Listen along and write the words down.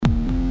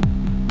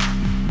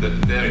the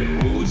very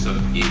roots of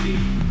evil,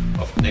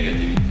 of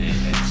negativity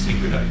and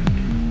singularity,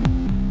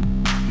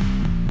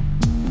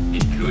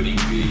 including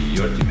the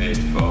ultimate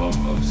form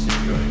of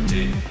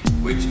singularity,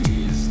 which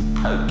is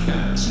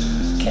alchemy,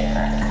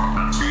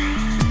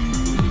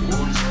 the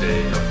whole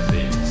state of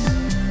things,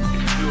 the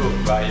pure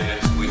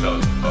violence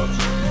without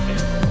object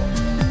anymore.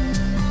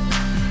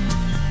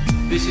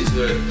 This is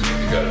the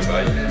typical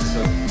violence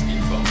of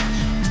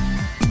information.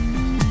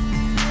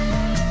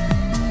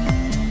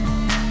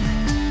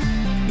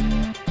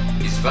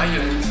 It's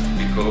violent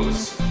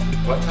because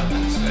what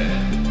happens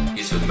there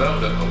is a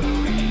murder of the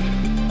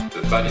real,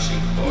 the vanishing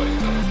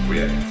point of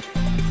reality.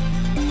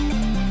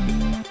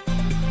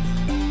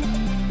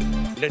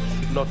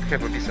 Let's not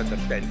have a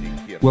misunderstanding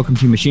here. Welcome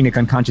to Machinic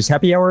Unconscious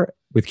Happy Hour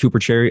with Cooper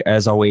Cherry,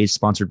 as always,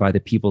 sponsored by the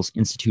People's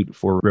Institute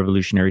for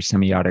Revolutionary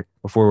Semiotic.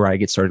 Before I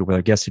get started with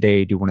our guest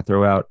today, I do want to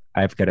throw out,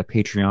 I've got a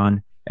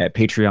Patreon at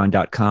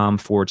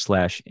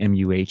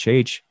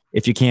patreon.com/MUHH.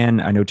 If you can,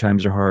 I know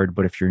times are hard,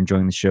 but if you're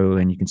enjoying the show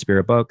and you can spare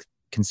a buck,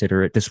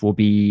 consider it. This will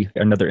be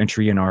another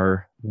entry in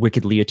our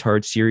Wicked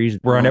Leotard series.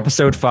 We're on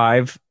episode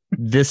 5.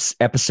 This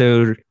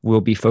episode will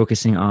be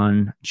focusing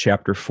on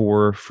chapter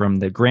 4 from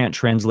the Grant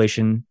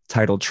translation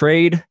titled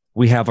Trade.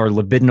 We have our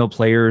libidinal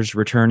players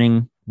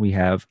returning. We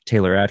have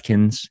Taylor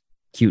Atkins,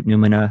 Cute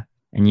Numina,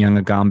 and Young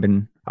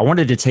Agamben. I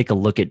wanted to take a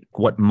look at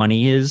what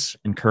money is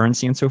and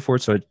currency and so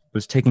forth. So I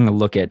was taking a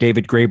look at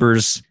David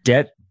Graeber's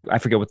Debt. I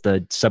forget what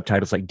the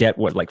subtitle's like. Debt,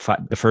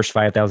 the first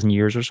 5,000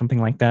 years or something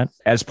like that.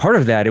 As part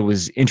of that, it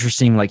was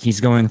interesting. Like he's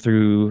going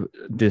through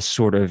this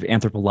sort of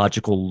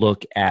anthropological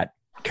look at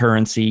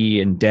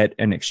currency and debt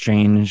and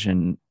exchange,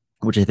 and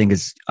which I think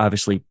is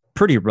obviously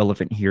pretty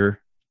relevant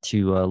here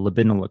to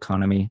libidinal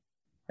economy,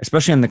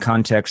 especially in the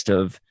context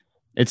of,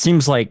 it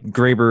seems like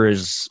Graeber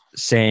is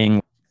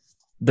saying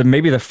that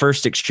maybe the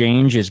first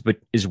exchange is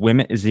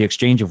the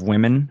exchange of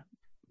women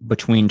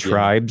between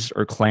tribes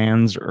or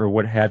clans or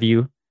what have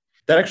you.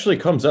 That actually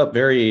comes up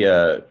very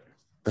the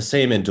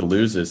same in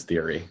Deleuze's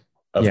theory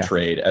of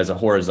trade as a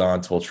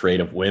horizontal trade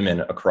of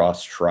women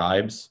across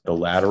tribes, the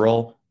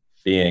lateral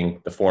being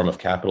the form of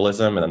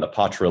capitalism, and then the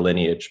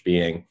patrilineage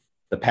being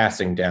the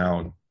passing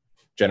down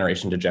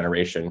generation to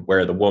generation,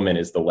 where the woman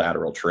is the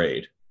lateral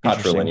trade.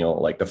 Patrilineal,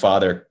 like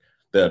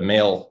the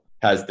male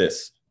has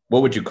this,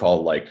 what would you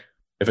call, like,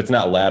 if it's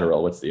not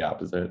lateral, what's the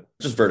opposite?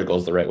 Just vertical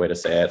is the right way to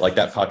say it. Like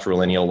that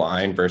patrilineal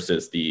line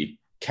versus the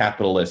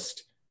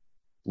capitalist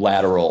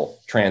lateral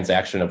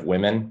transaction of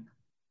women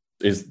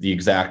is the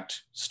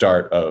exact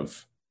start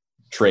of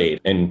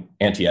trade in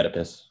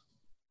Anti-Oedipus.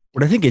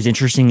 What I think is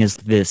interesting is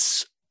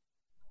this.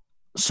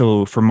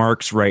 So for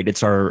Marx, right,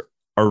 it's our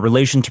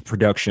relation to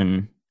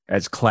production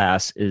as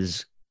class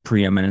is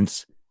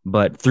preeminence.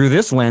 But through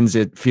this lens,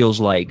 it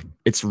feels like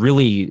it's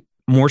really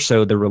more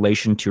so the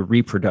relation to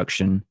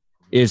reproduction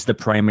is the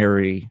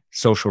primary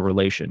social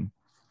relation,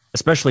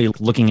 especially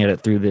looking at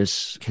it through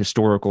this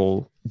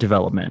historical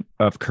development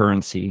of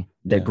currency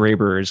that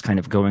Graeber is kind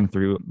of going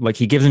through. Like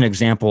he gives an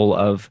example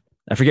of,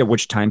 I forget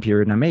which time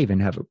period, and I may even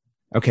have it.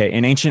 Okay,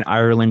 in ancient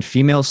Ireland,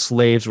 female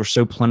slaves were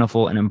so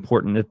plentiful and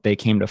important that they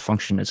came to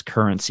function as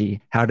currency.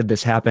 How did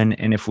this happen?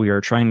 And if we are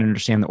trying to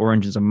understand the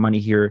origins of money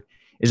here,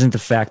 isn't the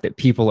fact that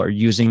people are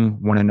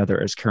using one another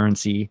as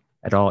currency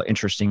at all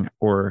interesting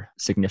or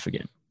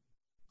significant?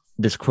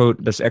 This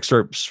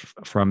excerpt's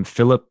from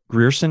Philip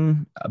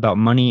Grierson about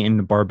money in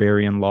the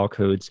barbarian law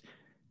codes.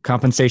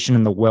 Compensation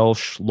in the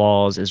Welsh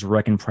laws is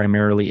reckoned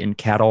primarily in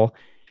cattle,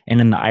 and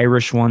in the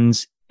Irish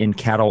ones in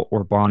cattle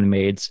or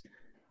bondmaids,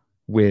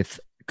 with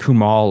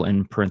Cumal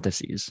in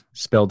parentheses,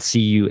 spelled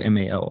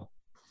Cumal,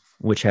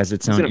 which has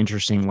its own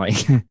interesting,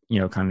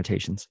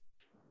 connotations.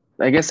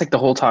 I guess like the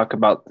whole talk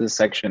about this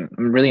section,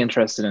 I'm really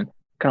interested in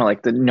kind of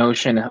like the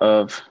notion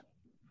of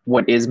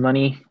what is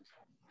money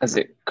as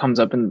it comes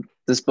up in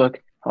this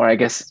book, or I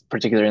guess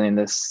particularly in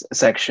this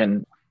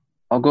section.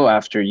 I'll go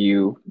after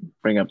you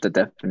bring up the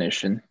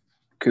definition,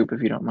 Coop,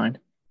 if you don't mind.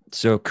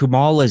 So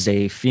Cumal is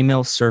a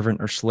female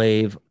servant or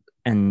slave,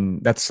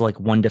 and that's like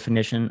one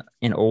definition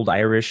in Old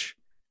Irish.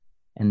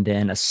 And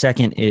then a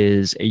second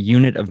is a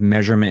unit of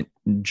measurement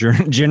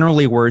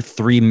generally worth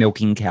 3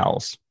 milking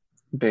cows.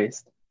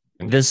 Based.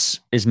 This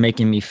is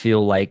making me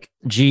feel like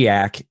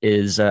GIAC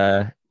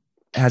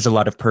has a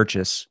lot of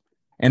purchase,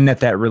 and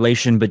that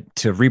relation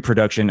to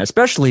reproduction,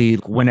 especially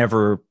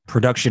whenever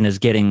production is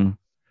getting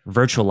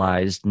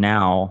virtualized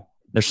now,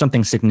 there's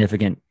something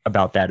significant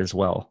about that as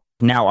well.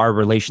 Now our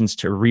relations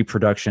to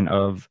reproduction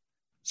of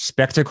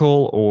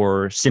spectacle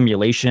or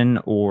simulation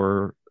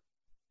or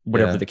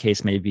whatever the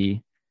case may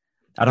be.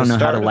 I don't know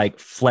how to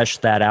flesh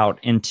that out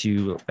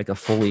into like a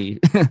fully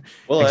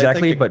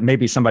exactly, but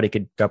maybe somebody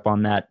could pick up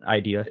on that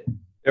idea.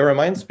 It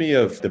reminds me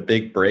of the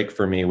big break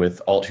for me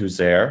with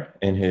Althusser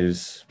in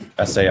his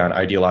essay on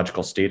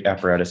ideological state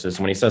apparatuses,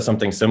 when he says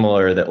something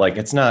similar, that like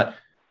it's not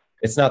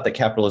that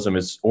capitalism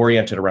is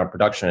oriented around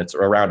production, it's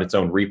around its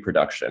own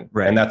reproduction.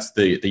 Right. And that's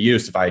the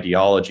use of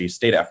ideology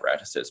state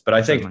apparatuses. But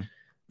I think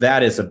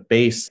that is a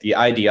base, the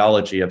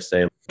ideology of,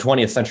 say,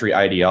 20th century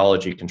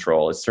ideology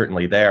control is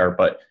certainly there,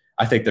 but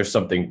I think there's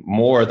something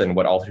more than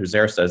what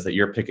Althusser says that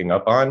you're picking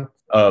up on,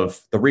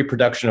 of the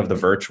reproduction of the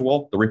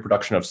virtual, the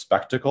reproduction of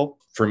spectacle,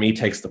 for me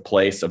takes the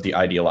place of the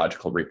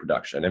ideological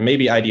reproduction. And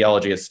maybe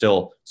ideology is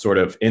still sort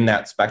of in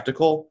that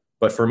spectacle,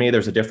 but for me,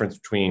 there's a difference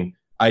between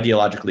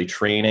ideologically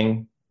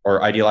training or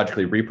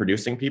ideologically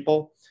reproducing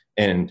people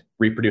and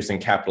reproducing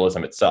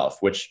capitalism itself,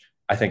 which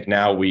I think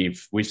now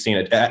we've seen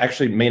it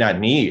actually may not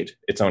need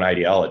its own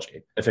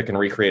ideology if it can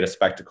recreate a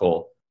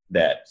spectacle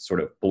that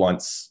sort of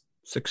blunts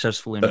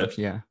successful enough.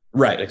 Yeah.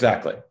 Right.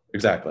 Exactly.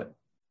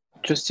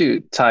 Just to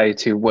tie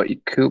to what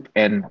Coop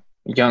and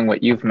Young,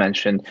 what you've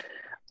mentioned,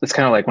 it's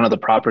kind of like one of the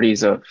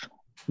properties of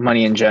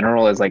money in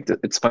general is like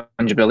its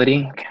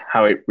fungibility,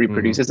 how it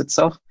reproduces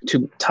itself.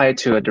 To tie it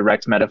to a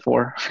direct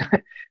metaphor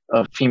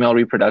of female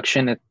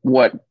reproduction,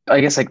 what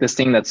I guess like this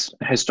thing that's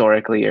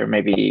historically or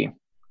maybe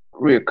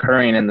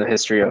reoccurring in the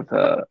history of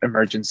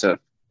emergence of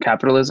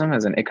capitalism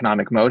as an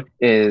economic mode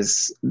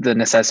is the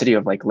necessity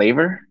of like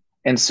labor.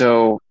 And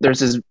so there's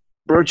this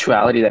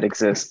virtuality that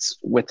exists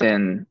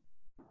within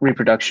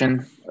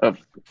reproduction of,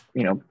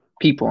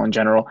 people in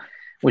general,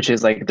 which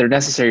is like they're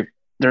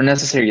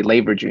necessary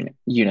labor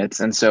units.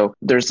 And so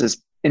there's this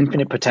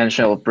infinite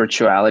potential of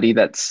virtuality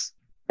that's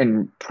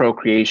in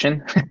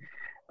procreation.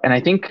 And I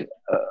think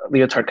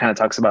Lyotard kind of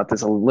talks about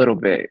this a little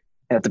bit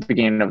at the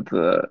beginning of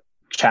the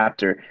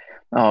chapter.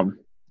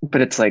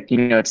 But it's like,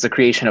 it's the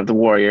creation of the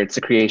warrior, it's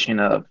the creation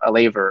of a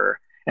laborer.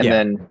 And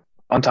then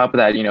on top of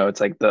that, it's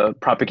like the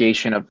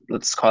propagation of,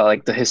 let's call it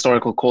like the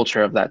historical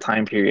culture of that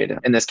time period.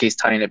 In this case,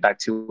 tying it back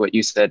to what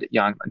you said,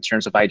 Jan, in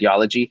terms of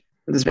ideology,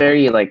 this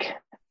very like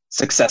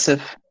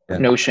successive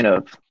notion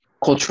of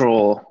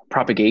cultural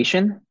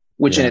propagation,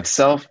 which in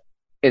itself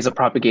is a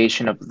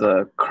propagation of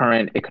the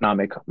current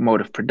economic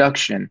mode of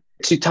production.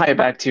 To tie it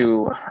back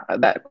to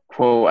that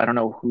quote, I don't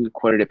know who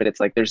quoted it, but it's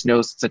like, there's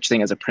no such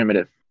thing as a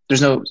primitive.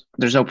 There's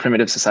no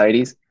primitive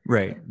societies.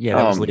 Right. Yeah,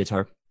 that was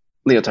Lyotard.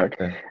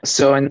 Okay.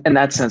 So in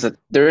that sense, that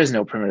there is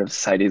no primitive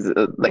societies.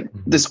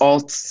 This all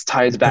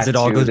ties back to it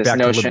all goes this back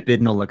notion. To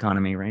libidinal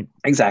economy, right?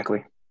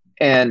 Exactly.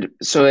 And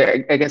so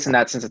I guess in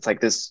that sense, it's like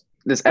this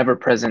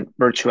ever-present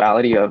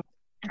virtuality of,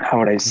 how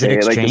would I say,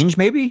 exchange,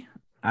 maybe?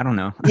 I don't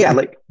know.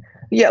 like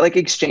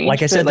exchange.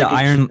 Like I said,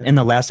 in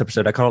the last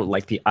episode, I call it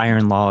like the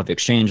iron law of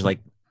exchange. Like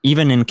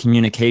even in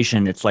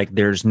communication, it's like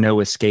there's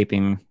no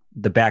escaping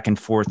the back and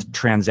forth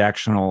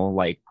transactional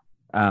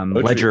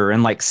ledger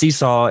and like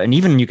seesaw. And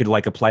even you could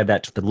like apply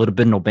that to the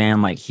libidinal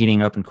band, like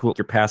heating up and cool.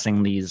 You're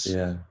passing these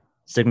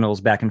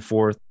signals back and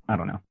forth. I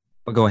don't know.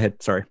 But go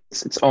ahead. Sorry.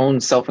 It's its own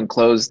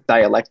self-enclosed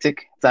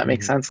dialectic, if that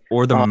makes sense.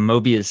 Or the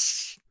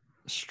Mobius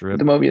strip.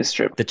 The Mobius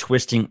strip. The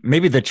twisting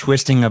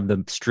of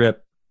the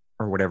strip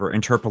or whatever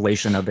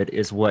interpolation of it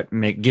is what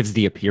gives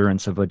the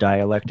appearance of a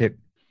dialectic.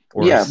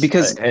 Or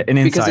because an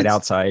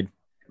inside-outside.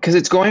 Because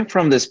it's going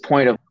from this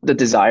point of the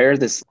desire,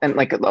 this, and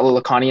like a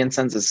Lacanian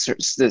sense,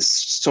 this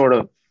sort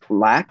of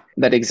lack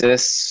that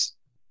exists,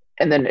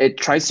 and then it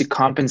tries to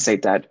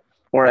compensate that,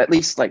 or at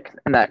least like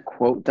in that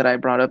quote that I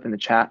brought up in the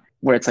chat,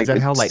 where it's like, is that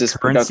how like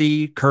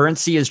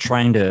currency is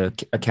trying to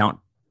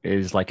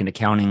is like an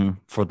accounting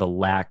for the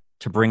lack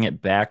to bring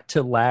it back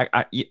to lack.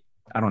 I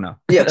don't know.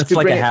 Yeah, it's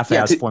like a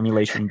half-assed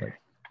formulation,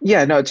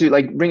 but to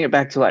like bring it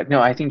back to lack.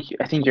 No, I think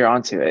you're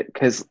onto it,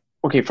 because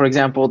for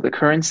example, the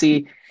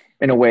currency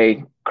in a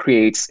way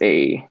creates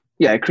a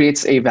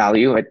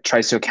value. It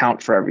tries to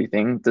account for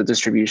everything, the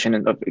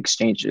distribution of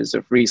exchanges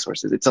of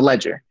resources. It's a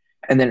ledger.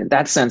 And then in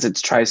that sense, it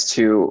tries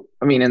to,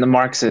 in the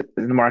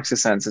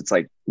Marxist sense, it's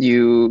like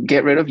you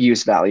get rid of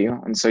use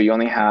value. And so you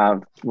only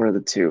have, what are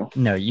the two?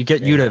 No, you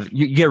get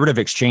rid of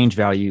exchange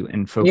value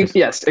and focus.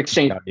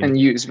 Exchange value. And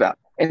use value.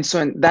 And so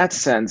in that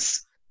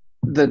sense,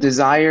 the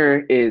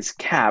desire is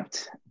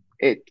capped.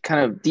 It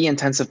kind of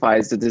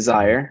de-intensifies the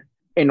desire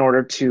in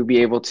order to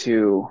be able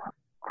to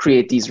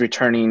create these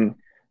returning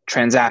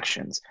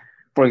transactions.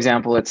 For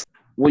example,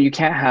 you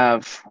can't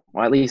have,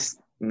 well, at least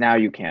now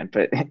you can,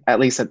 but at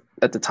least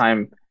at the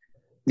time,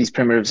 these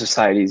primitive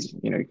societies,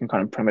 you can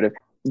call them primitive,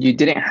 you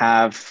didn't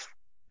have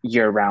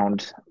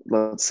year-round,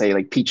 let's say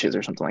like peaches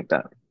or something like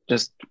that,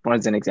 just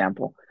as an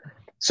example.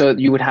 So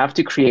you would have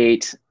to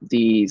create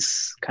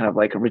these kind of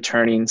like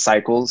returning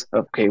cycles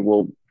of,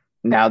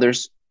 now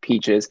there's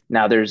peaches,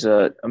 now there's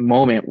a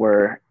moment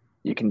where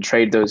you can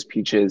trade those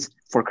peaches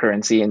for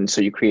currency. And so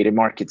you create a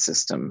market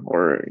system,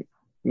 or,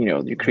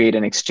 you create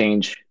an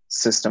exchange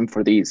system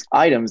for these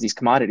items, these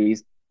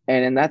commodities.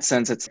 And in that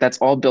sense, that's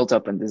all built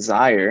up in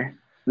desire,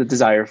 the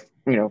desire,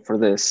 for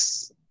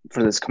this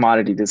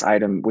commodity, this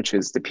item, which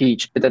is the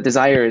peach. But that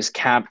desire is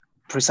capped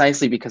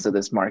precisely because of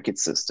this market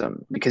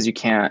system, because you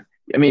can't,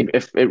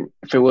 if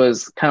it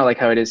was kind of like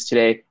how it is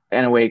today,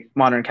 in a way,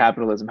 modern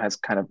capitalism has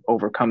kind of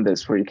overcome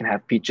this, where you can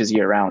have peaches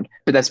year round.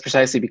 But that's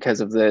precisely because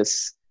of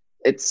this.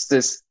 It's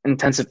this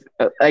intensive,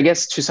 I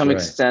guess, to some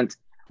extent,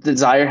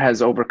 desire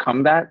has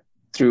overcome that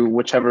through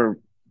whichever,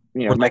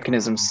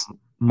 mechanisms.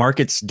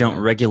 Markets don't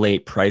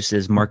regulate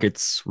prices.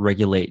 Markets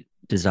regulate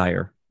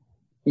desire.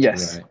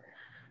 Yes.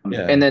 Right.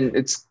 Yeah. And then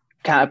it's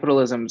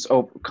capitalism's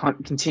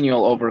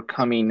continual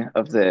overcoming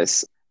of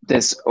this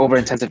this over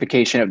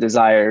intensification of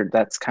desire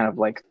that's kind of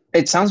like,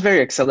 it sounds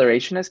very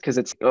accelerationist because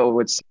it's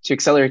to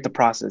accelerate the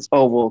process.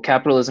 Oh, well,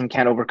 capitalism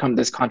can't overcome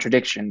this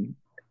contradiction,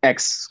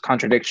 X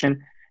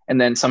contradiction, and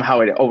then somehow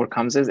it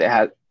overcomes it.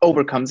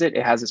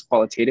 It has this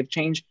qualitative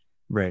change.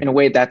 Right. In a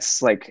way,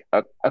 that's like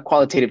a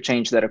qualitative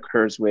change that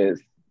occurs with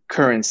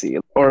currency,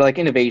 or like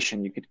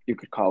innovation, you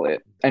could call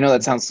it. I know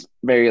that sounds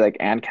very like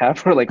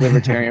ANCAP or like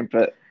libertarian,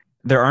 but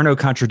there are no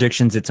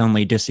contradictions. It's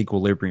only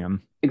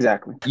disequilibrium.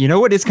 Exactly. You know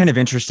what is kind of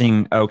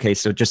interesting? Okay,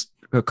 so just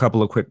a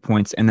couple of quick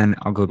points, and then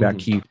I'll go back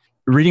to you.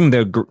 Reading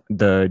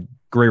the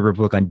Graeber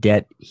book on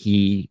debt,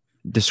 he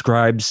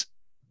describes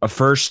a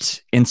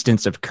first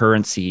instance of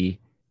currency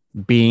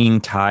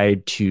being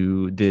tied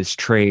to this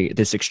trade,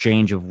 this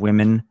exchange of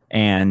women,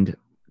 and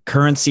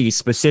currency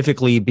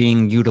specifically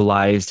being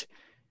utilized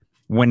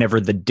whenever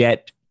the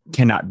debt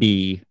cannot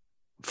be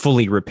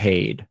fully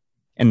repaid,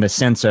 in the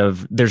sense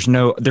of there's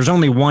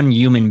only one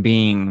human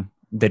being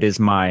that is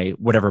my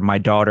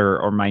daughter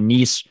or my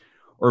niece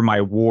or my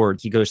ward.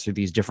 He goes through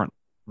these different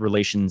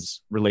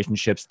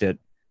relationships that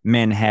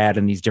men had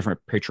in these different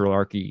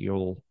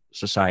patriarchal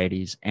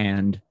societies,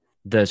 and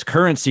the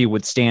currency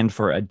would stand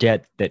for a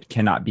debt that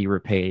cannot be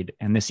repaid.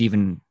 And this,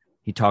 even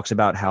he talks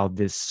about how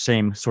this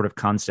same sort of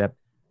concept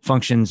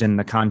functions in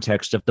the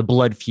context of the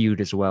blood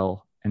feud as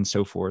well, and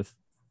so forth,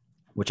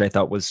 which I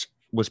thought was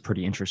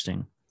pretty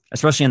interesting,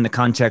 especially in the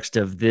context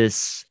of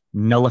this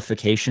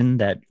nullification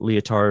that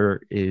Lyotard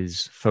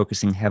is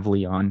focusing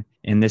heavily on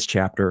in this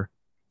chapter.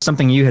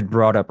 Something you had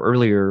brought up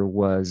earlier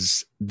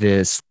was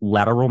this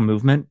lateral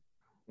movement.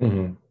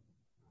 Mm-hmm.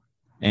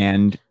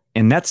 And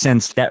in that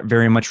sense, that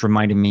very much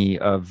reminded me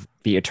of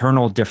the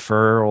eternal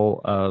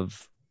deferral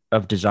of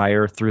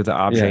desire through the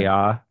objet.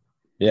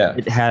 Yeah.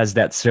 It has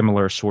that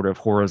similar sort of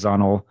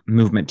horizontal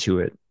movement to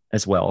it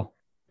as well.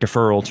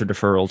 Deferral to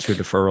deferral to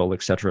deferral,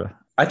 etc.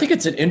 I think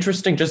it's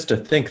interesting just to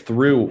think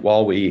through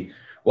while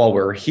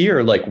we're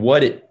here, like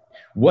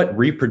what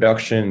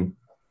reproduction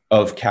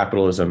of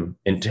capitalism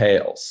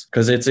entails,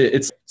 because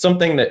it's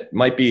something that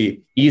might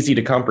be easy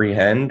to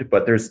comprehend,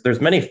 but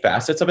there's many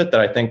facets of it that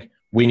I think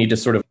we need to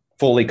sort of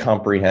fully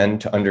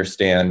comprehend to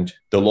understand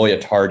the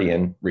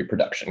Lyotardian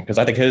reproduction, because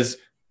I think his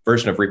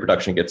version of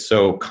reproduction gets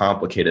so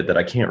complicated that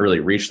I can't really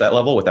reach that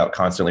level without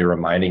constantly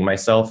reminding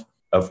myself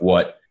of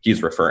what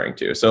he's referring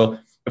to. So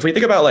if we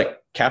think about like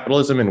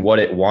capitalism and what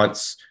it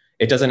wants,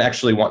 it doesn't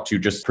actually want to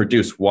just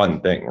produce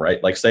one thing,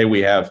 right? Like say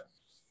we have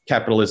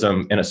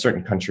capitalism in a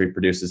certain country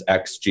produces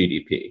X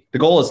GDP. The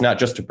goal is not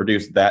just to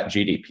produce that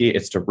GDP,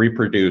 it's to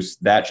reproduce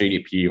that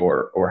GDP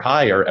or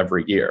higher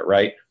every year,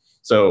 right?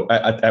 So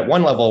at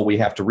one level, we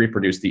have to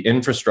reproduce the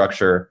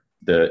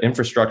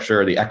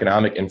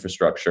economic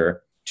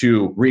infrastructure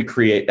to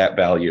recreate that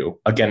value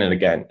again and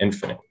again,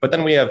 infinite. But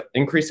then we have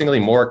increasingly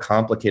more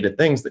complicated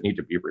things that need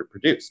to be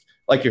reproduced.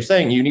 Like you're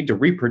saying, you need to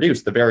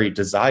reproduce the very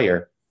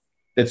desire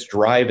that's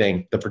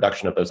driving the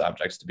production of those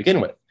objects to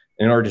begin with.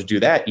 And in order to do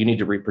that, you need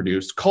to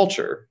reproduce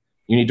culture.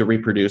 You need to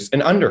reproduce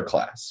an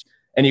underclass.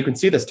 And you can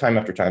see this time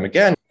after time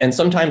again. And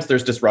sometimes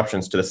there's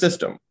disruptions to the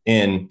system.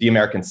 In the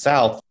American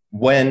South,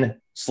 when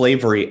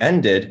slavery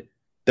ended,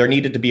 there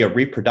needed to be a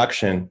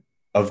reproduction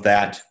of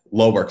that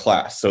lower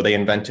class. So they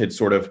invented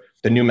sort of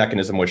the new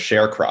mechanism was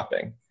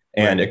sharecropping.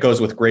 And it goes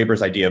with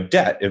Graeber's idea of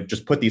debt. If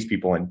just put these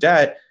people in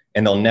debt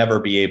and they'll never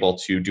be able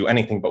to do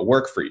anything but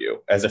work for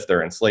you as if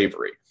they're in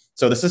slavery.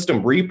 So the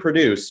system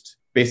reproduced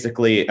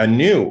basically a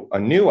new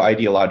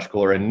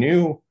ideological or a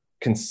new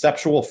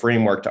conceptual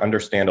framework to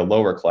understand a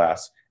lower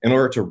class in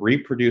order to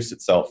reproduce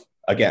itself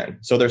again.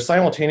 So there's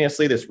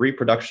simultaneously this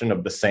reproduction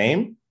of the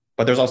same,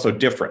 but there's also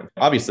different.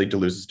 Obviously,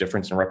 Deleuze's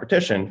difference in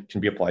repetition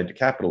can be applied to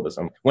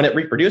capitalism. When it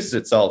reproduces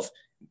itself,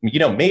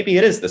 maybe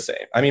it is the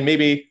same. I mean,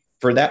 maybe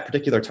for that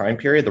particular time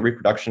period, the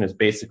reproduction is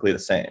basically the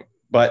same.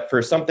 But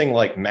for something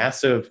like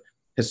massive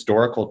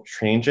historical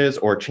changes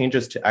or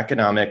changes to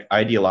economic,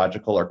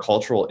 ideological, or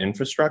cultural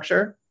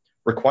infrastructure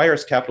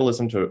requires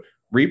capitalism to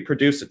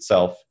reproduce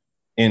itself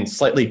in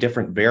slightly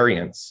different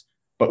variants,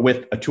 but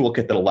with a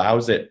toolkit that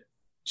allows it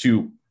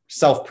to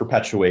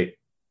self-perpetuate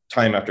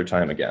time after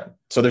time again.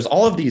 So there's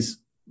all of these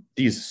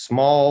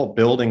small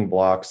building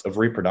blocks of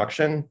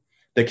reproduction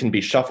that can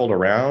be shuffled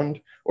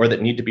around or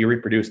that need to be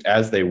reproduced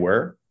as they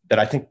were, that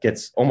I think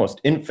gets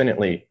almost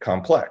infinitely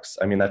complex.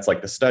 I mean, that's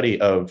like the study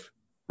of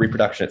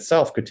reproduction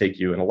itself could take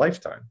you in a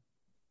lifetime.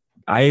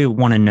 I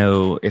want to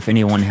know if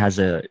anyone has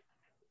a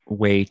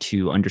way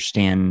to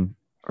understand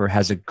or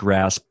has a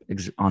grasp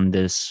on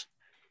this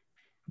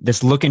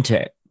look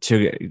into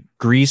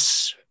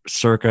Greece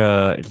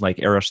circa like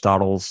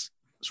Aristotle's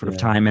sort of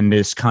time, and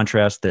this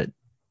contrast that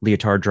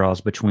Lyotard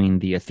draws between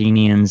the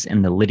Athenians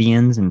and the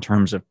Lydians in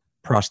terms of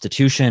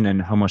prostitution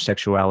and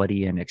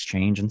homosexuality and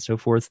exchange and so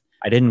forth.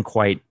 I couldn't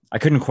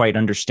quite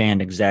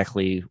understand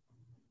exactly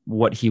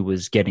what he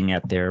was getting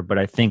at there, but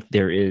I think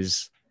there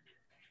is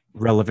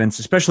relevance,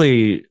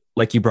 especially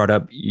like you brought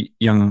up,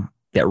 Young,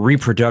 that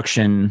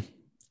reproduction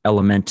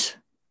element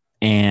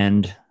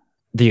and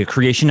the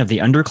creation of the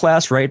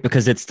underclass, right?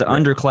 Because it's the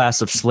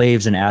underclass of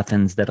slaves in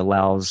Athens that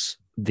allows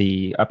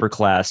the upper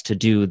class to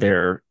do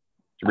their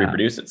to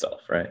reproduce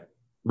itself, right?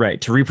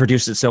 Right, to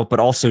reproduce itself, but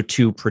also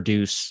to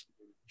produce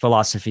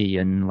philosophy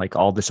and like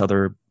all this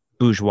other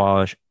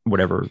bourgeois,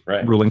 whatever,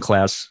 ruling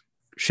class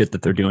shit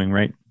that they're doing,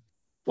 right?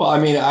 Well, I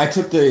mean, I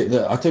took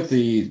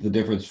the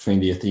difference between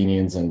the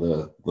Athenians and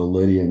the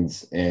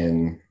Lydians,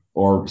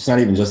 or it's not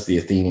even just the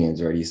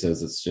Athenians, right? He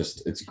says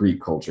it's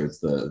Greek culture, it's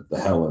the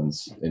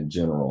Hellenes in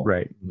general,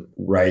 right?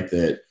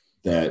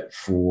 That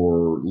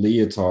for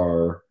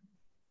Lyotard,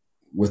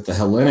 with the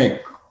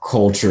Hellenic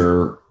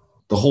culture,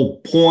 the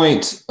whole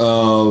point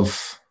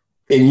of,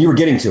 and you were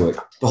getting to it,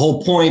 the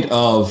whole point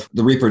of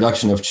the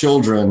reproduction of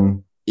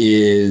children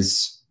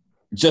is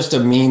just a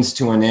means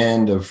to an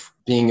end of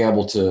being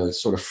able to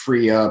sort of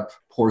free up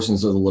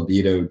portions of the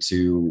libido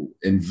to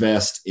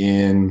invest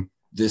in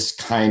this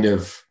kind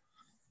of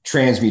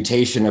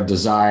transmutation of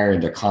desire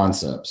into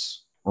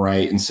concepts,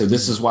 right? And so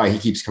this is why he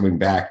keeps coming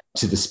back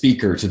to the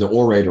speaker, to the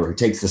orator, who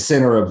takes the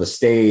center of the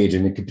stage,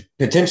 and it could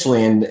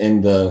potentially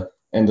in the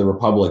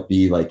Republic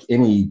be like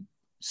any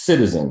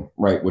citizen,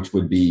 right? Which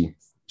would be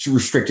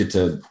restricted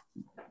to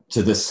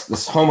this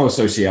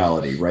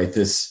homosociality, right?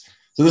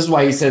 So this is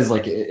why he says,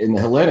 like in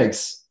the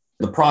Hellenics,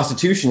 the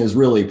prostitution is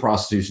really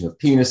prostitution of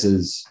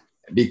penises,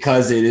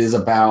 because it is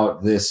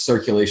about this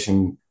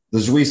circulation. The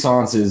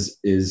jouissance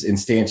is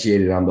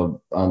instantiated on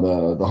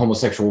the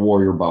homosexual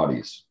warrior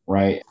bodies,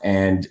 right?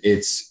 And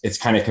it's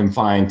kind of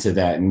confined to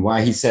that. And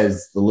why he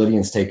says the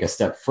Lydians take a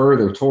step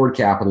further toward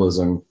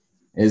capitalism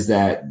is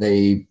that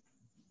they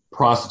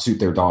prostitute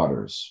their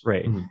daughters,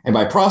 right? And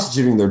by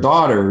prostituting their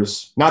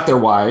daughters, not their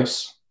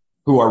wives,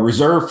 who are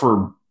reserved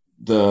for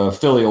the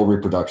filial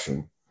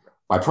reproduction,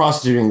 by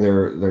prostituting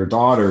their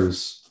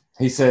daughters,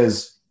 he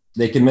says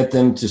they commit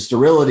them to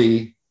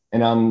sterility.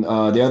 And on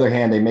the other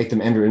hand, they make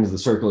them enter into the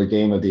circular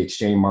game of the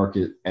exchange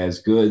market as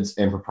goods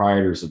and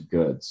proprietors of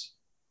goods,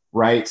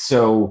 right?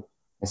 So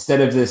instead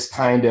of this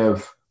kind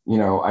of,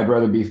 I'd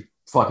rather be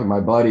fucking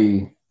my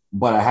buddy,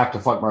 but I have to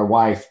fuck my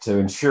wife to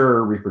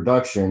ensure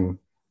reproduction,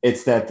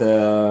 it's that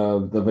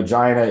the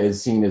vagina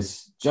is seen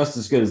as just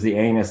as good as the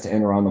anus to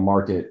enter on the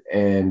market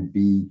and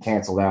be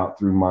canceled out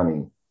through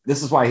money.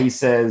 This is why he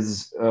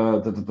says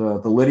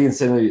the Lydian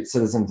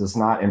citizen does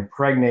not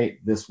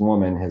impregnate this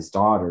woman, his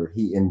daughter.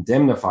 He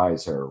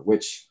indemnifies her,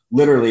 which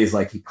literally is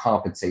like he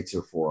compensates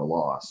her for a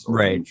loss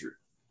or injury.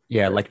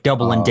 Yeah, like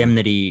double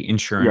indemnity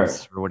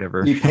insurance or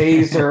whatever. He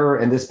pays her,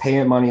 and this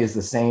payment money is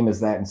the same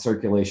as that in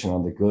circulation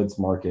on the goods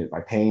market.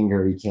 By paying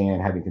her, he can,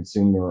 having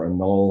consumed her,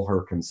 annul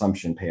her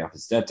consumption, pay off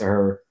his debt to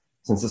her.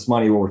 Since this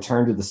money will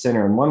return to the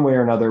sinner in one way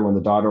or another when the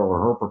daughter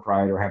or her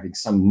proprietor having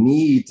some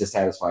need to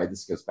satisfy.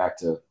 This goes back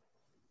to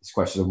this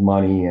question of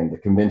money and the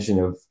convention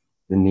of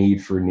the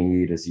need for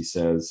need, as he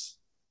says,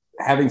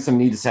 having some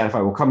need to satisfy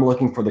will come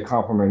looking for the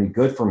complementary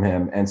good from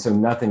him, and so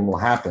nothing will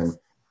happen.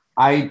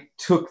 I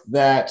took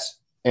that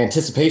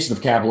anticipation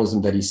of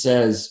capitalism that he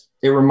says,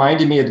 it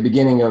reminded me at the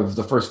beginning of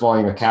the first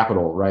volume of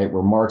Capital, right,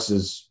 where Marx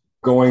is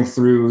going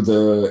through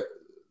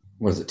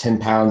 10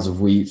 pounds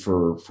of wheat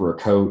for a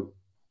coat,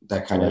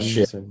 that kind of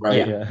shit,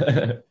 right?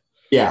 Yeah.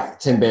 Yeah,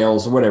 10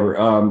 bales or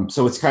whatever.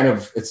 So it's kind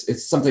of,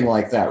 it's something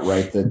like that,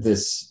 right? That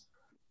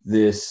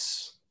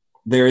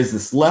there is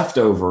this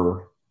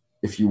leftover,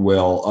 if you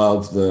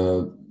will,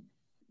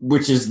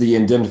 which is the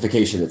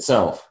indemnification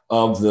itself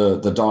of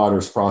the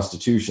daughter's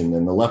prostitution.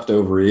 And the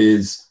leftover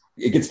is,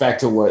 it gets back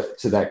to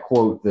that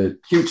quote that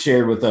Cute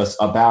shared with us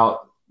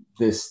about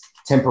this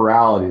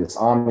temporality, this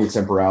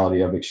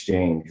omnitemporality of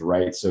exchange,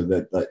 right? So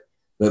that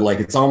like,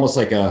 it's almost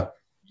like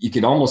you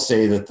could almost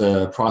say that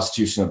the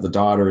prostitution of the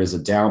daughter is a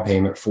down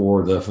payment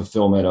for the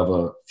fulfillment of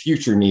a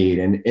future need.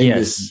 And in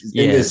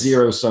this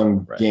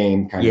zero-sum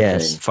game kind of thing.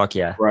 Yes, fuck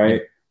yeah.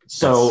 Right?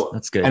 So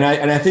that's good. And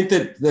I think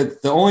that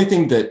the only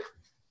thing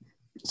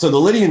so the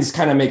Lydians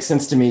kind of make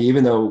sense to me,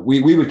 even though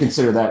we would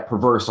consider that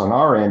perverse on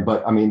our end.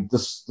 But I mean,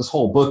 this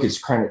whole book is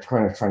kind of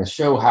trying to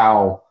show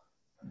how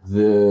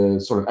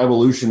the sort of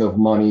evolution of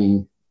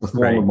money, the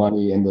form of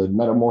money, and the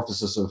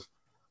metamorphosis of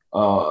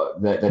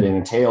that it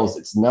entails,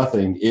 it's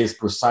nothing, is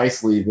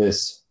precisely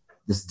this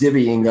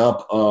divvying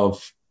up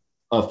of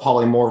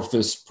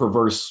polymorphous,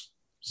 perverse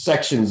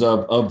sections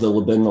of the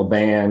libidinal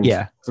band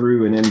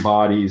through and in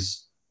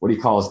bodies, what he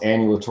calls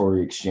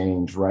annulatory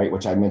exchange, right?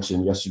 Which I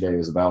mentioned yesterday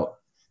is about,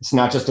 it's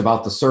not just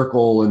about the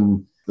circle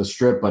and the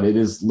strip, but it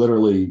is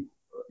literally,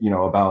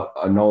 about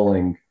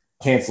annulling,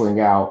 canceling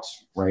out,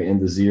 right,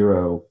 into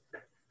zero.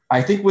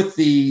 I think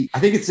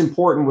it's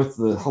important with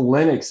the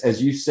Hellenics,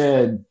 as you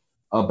said,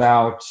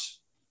 about,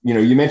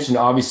 you mentioned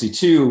obviously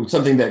too,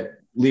 something that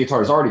Lyotard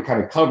has already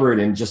kind of covered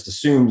and just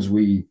assumes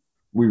we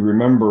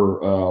remember,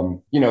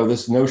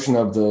 this notion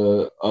of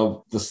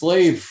the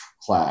slave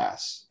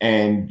class.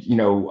 And,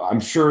 I'm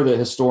sure that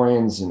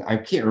historians, and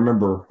I'm trying to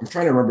remember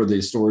the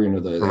historian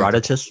of the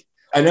Herodotus.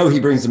 I know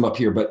he brings them up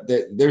here, but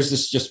there's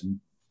this just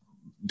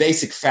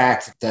basic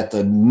fact that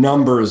the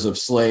numbers of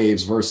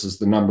slaves versus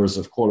the numbers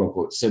of quote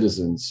unquote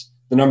citizens,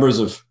 the numbers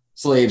of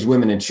slaves,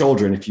 women, and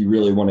children, if you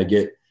really want to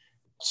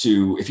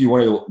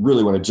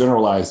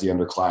generalize the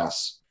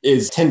underclass,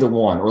 is 10 to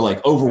 1, or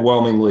like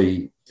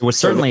overwhelmingly It was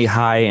certainly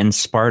high in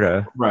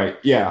Sparta. Right.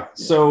 Yeah.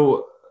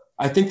 So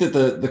I think that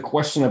the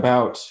question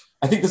about,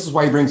 I think this is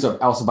why he brings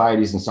up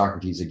Alcibiades and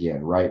Socrates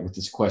again, right? With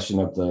this question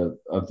of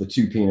the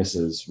two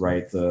penises,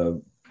 right?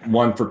 The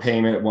one for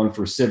payment, one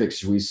for civic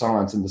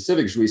jouissance. And the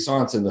civic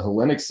jouissance in the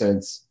Hellenic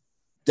sense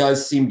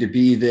does seem to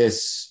be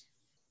this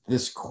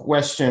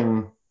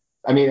question.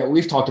 I mean,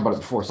 we've talked about it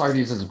before.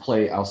 Socrates doesn't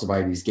play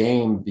Alcibiades'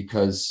 game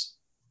because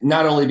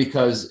not only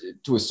because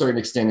to a certain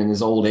extent in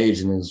his old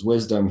age and in his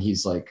wisdom,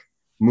 he's like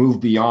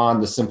moved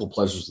beyond the simple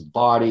pleasures of the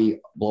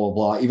body, blah, blah,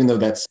 blah, even though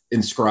that's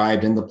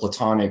inscribed in the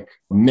Platonic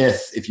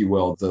myth, if you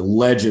will, the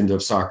legend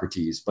of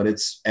Socrates. But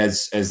it's,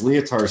 as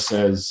Lyotard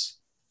says,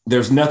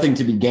 there's nothing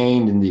to be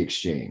gained in the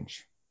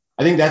exchange.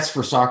 I think that's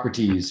for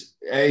Socrates.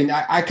 And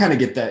I kind of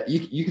get that.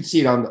 You can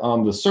see it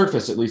on the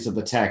surface, at least of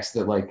the text,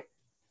 that like,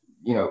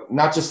 you know,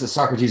 not just that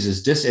Socrates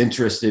is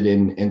disinterested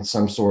in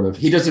some sort of,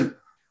 he doesn't,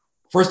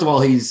 first of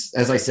all, he's,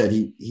 as I said,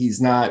 he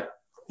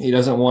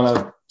doesn't want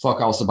to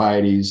fuck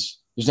Alcibiades.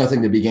 There's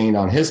nothing to be gained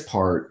on his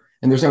part.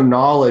 And there's no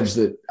knowledge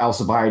that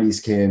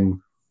Alcibiades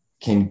can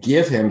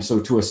give him.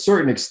 So to a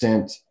certain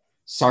extent,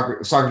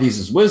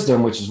 Socrates'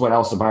 wisdom, which is what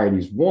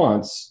Alcibiades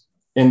wants,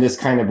 in this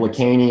kind of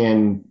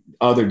Lacanian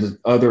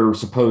other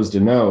supposed to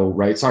know,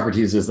 right?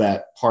 Socrates is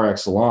that par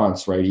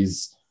excellence, right?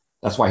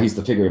 That's why he's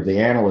the figure of the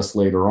analyst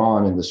later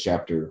on in this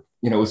chapter.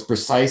 You know, it's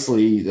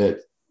precisely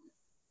that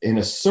in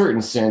a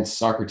certain sense,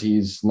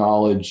 Socrates'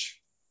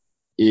 knowledge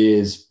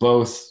is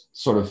both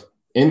sort of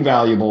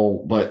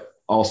invaluable, but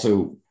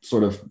also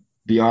sort of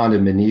beyond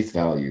and beneath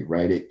value,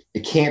 right?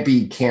 It can't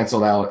be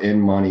canceled out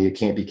in money. It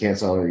can't be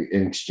canceled out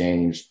in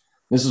exchange.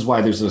 This is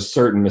why there's a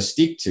certain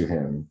mystique to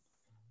him,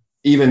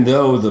 even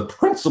though the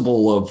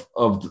principle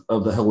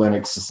of the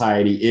Hellenic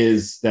society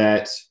is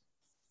that,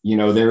 you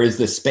know, there is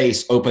this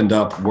space opened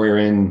up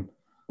wherein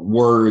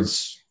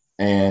words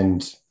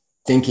and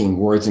thinking,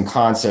 words and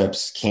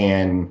concepts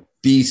can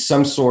be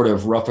some sort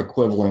of rough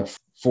equivalent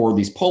for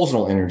these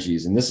pulsional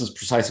energies. And this is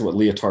precisely what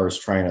Lyotard is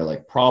trying to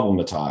like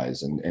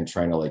problematize and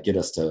trying to like get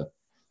us to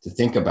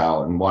think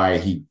about, and why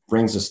he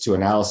brings us to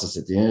analysis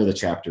at the end of the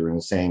chapter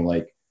and saying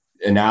like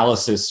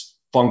analysis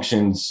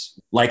functions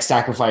like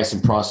sacrifice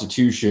and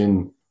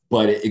prostitution,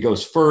 but it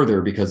goes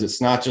further because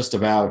it's not just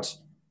about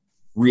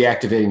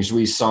reactivating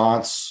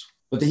jouissance,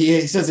 but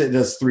he says it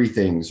does three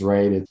things,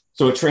 right?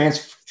 So it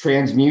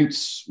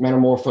transmutes,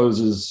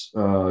 metamorphoses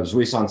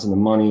jouissance into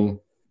money,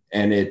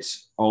 and it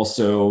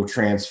also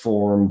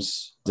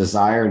transforms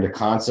desire into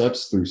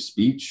concepts through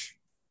speech,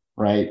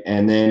 right?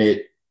 And then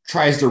it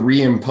tries to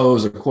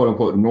reimpose a quote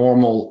unquote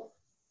normal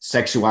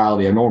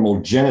sexuality, a normal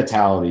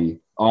genitality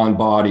on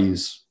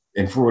bodies.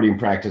 In Freudian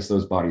practice,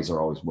 those bodies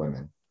are always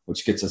women,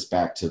 which gets us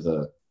back to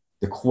the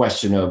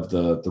question of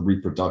the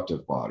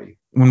reproductive body.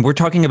 When we're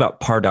talking about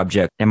part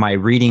object, am I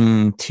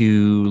reading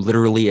too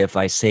literally if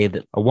I say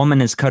that a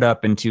woman is cut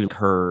up into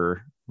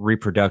her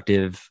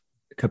reproductive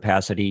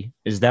capacity?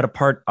 Is that a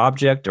part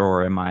object,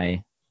 or am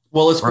I?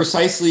 Well, it's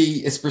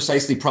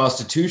precisely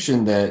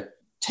prostitution that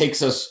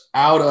takes us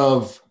out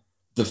of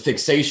the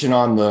fixation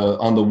on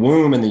the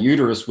womb and the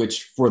uterus,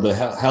 which for the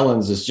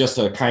Hellenes is just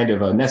a kind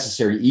of a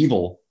necessary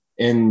evil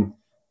in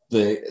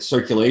the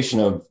circulation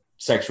of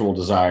sexual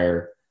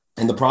desire.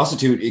 And the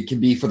prostitute, it can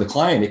be for the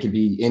client, it could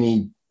be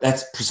any.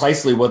 That's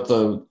precisely what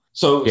the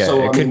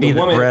it could be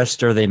the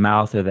breast or the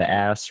mouth or the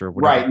ass or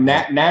whatever.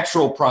 Right.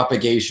 Natural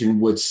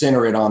propagation would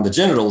center it on the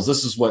genitals.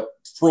 This is what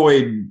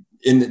Freud,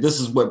 this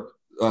is what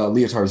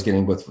Lyotard is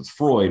getting with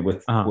Freud,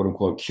 with quote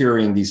unquote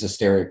curing these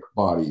hysteric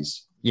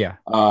bodies. Yeah.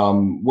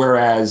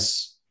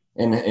 Whereas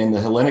in the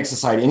Hellenic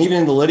society, and even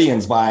in the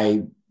Lydians,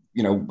 by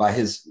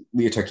his,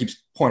 Lyotard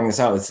keeps pointing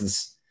this out.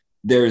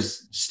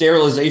 There's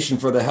sterilization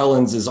for the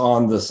Hellenes is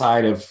on the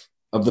side of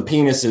the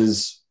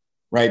penises,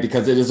 right?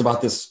 Because it is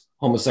about this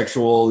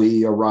homosexual,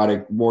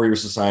 erotic warrior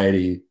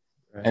society.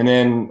 Right. And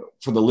then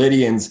for the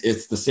Lydians,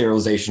 it's the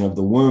sterilization of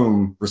the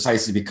womb,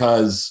 precisely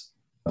because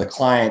the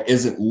client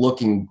isn't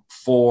looking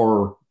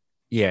for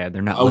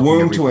they're not a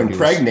womb to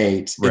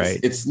impregnate. Right.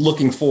 It's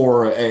looking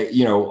for a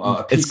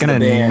piece it's going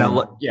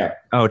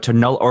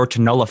to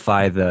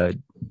nullify the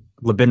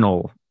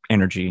libidinal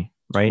energy,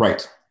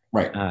 right?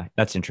 Right.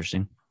 That's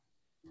interesting.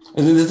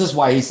 And this is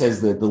why he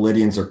says that the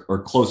Lydians are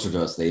closer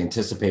to us. They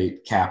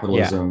anticipate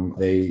capitalism.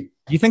 Do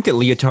you think that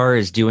Lyotard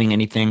is doing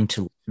anything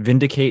to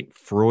vindicate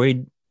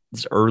Freud's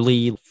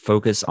early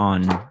focus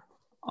on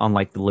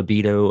like the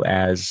libido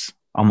as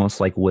almost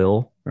like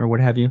will or what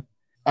have you?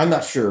 I'm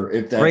not sure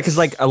if that's right, because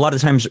like a lot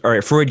of times, all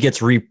right, Freud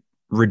gets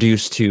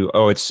reduced to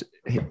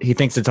he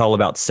thinks it's all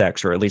about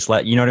sex, or at least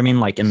you know what I mean,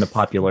 like in the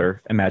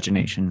popular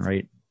imagination,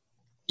 right?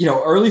 You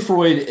know, early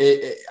Freud.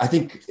 I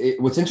think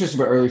what's interesting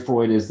about early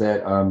Freud is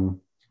that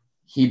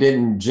he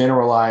didn't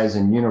generalize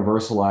and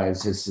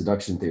universalize his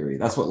seduction theory.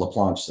 That's what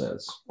Laplanche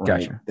says.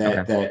 Right?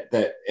 Gotcha.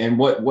 That and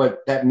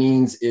what that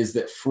means is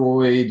that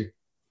Freud,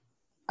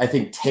 I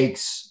think,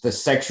 takes the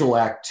sexual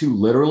act too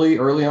literally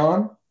early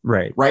on.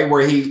 Right.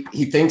 Where he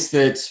thinks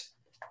that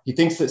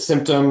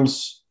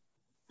symptoms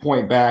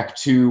point back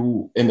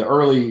to, in the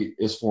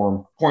earliest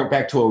form, point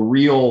back to a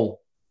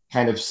real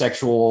kind of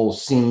sexual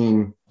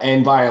scene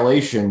and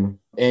violation.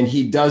 And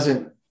he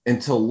doesn't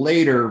until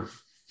later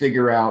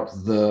figure out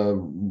the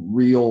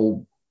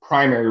real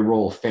primary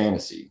role of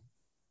fantasy,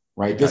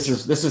 right? Gotcha.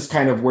 This is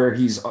kind of where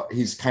he's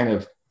kind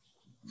of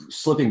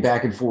slipping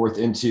back and forth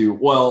into,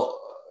 well,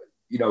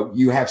 you know,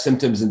 you have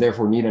symptoms and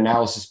therefore need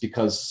analysis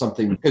because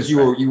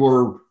you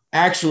were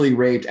actually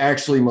raped,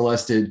 actually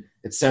molested,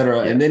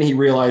 etc. And then he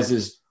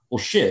realizes, well,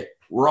 shit,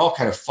 we're all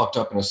kind of fucked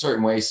up in a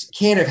certain way. So it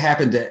can't have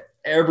happened to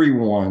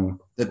everyone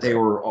that they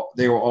were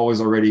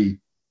always already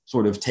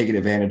sort of taken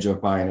advantage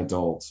of by an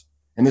adult.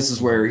 And this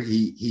is where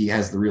he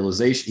has the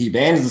realization, he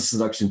abandons the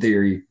seduction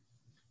theory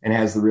and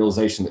has the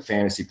realization that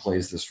fantasy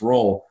plays this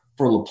role.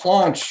 For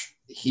Laplanche,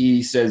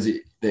 he says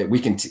that we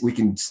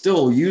can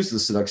still use the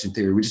seduction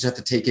theory. We just have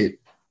to take it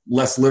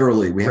less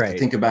literally. We have to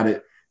think about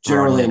it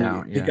generally,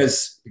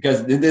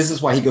 because this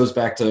is why he goes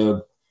back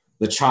to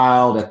the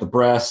child at the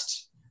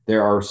breast.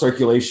 There are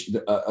circulation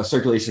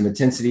of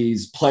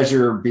intensities,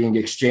 pleasure being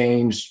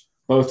exchanged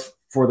both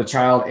for the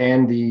child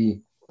and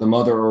the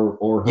mother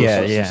or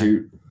her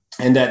substitute.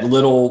 And that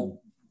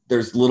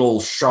there's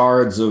little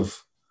shards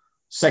of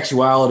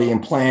sexuality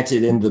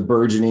implanted in the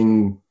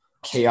burgeoning,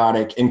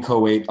 chaotic,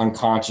 inchoate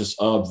unconscious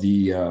of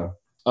the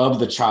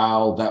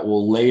child that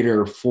will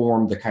later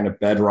form the kind of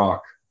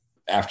bedrock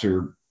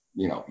after,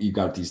 you know, you've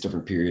got these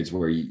different periods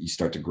where you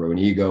start to grow an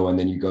ego, and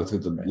then you go through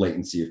the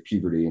latency of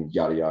puberty and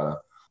yada yada.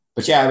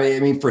 But yeah, I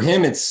mean, for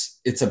him,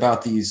 it's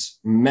about these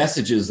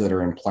messages that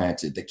are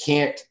implanted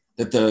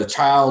that the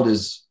child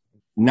is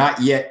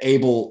not yet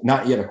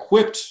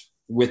equipped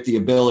with the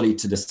ability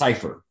to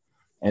decipher.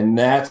 And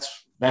that's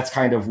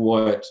kind of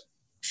what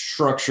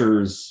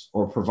structures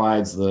or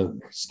provides the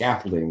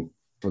scaffolding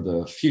for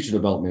the future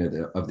development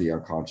of the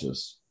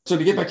unconscious. So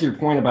to get back to your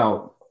point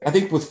about, I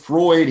think with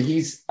Freud,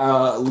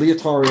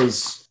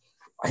 Lyotard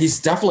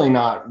he's definitely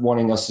not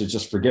wanting us to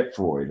just forget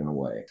Freud in a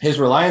way. His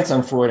reliance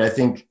on Freud, I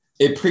think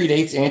it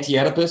predates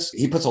Anti-Oedipus.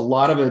 He puts a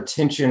lot of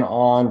attention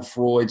on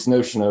Freud's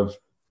notion of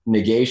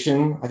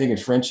negation. I think in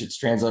French it's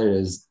translated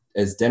as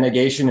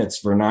denegation.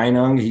 It's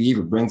Verneinung. He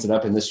even brings it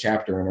up in this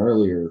chapter and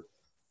earlier.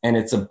 And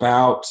it's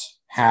about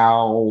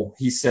how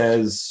he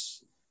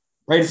says,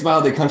 right, it's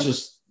about the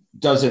conscious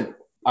doesn't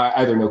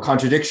either know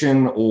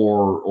contradiction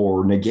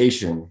or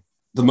negation.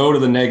 The mode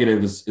of the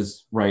negative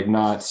is right,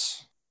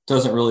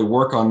 doesn't really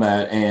work on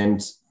that.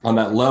 And on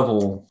that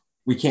level,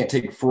 we can't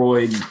take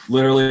Freud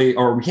literally,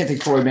 or we can't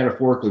take Freud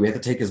metaphorically. We have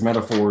to take his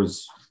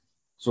metaphors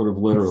sort of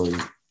literally.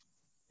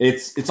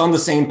 It's on the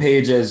same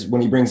page as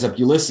when he brings up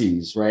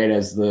Ulysses, right?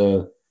 As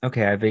the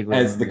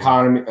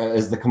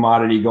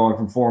commodity going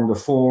from form to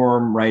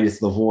form, right? It's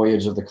the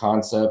voyage of the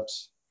concept.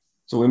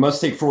 So we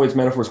must take Freud's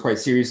metaphors quite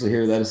seriously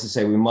here. That is to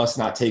say, we must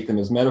not take them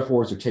as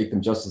metaphors or take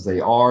them just as they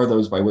are,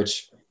 those by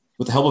which,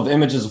 with the help of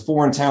images of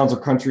foreign towns or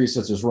countries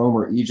such as Rome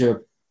or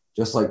Egypt,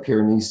 just like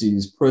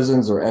Piranesi's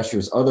prisons or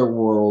Escher's other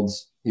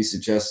worlds, he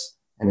suggests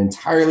an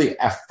entirely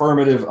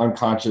affirmative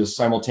unconscious,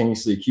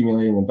 simultaneously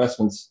accumulating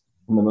investments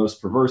in the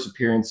most perverse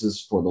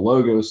appearances for the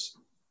logos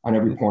on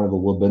every point of the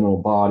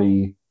libidinal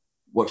body.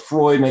 What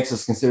Freud makes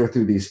us consider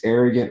through these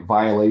arrogant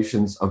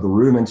violations of the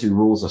rudimentary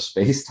rules of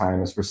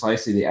space-time is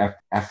precisely the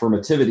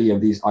affirmativity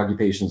of these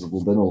occupations of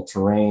libidinal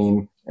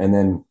terrain. And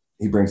then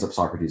he brings up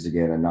Socrates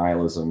again and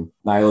nihilism.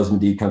 Nihilism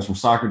indeed comes from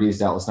Socrates,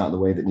 doubtless not in the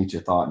way that Nietzsche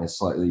thought in his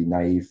slightly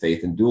naive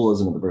faith in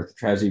dualism of the birth of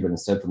tragedy, but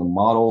instead from the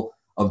model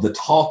of the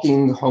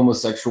talking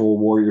homosexual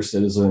warrior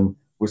citizen,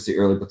 which the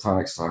early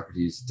Platonic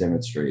Socrates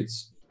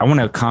demonstrates. I want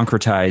to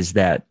concretize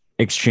that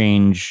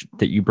exchange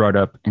that you brought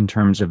up in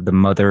terms of the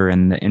mother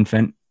and the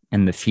infant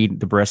and the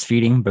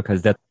breastfeeding,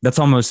 because that's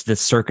almost the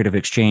circuit of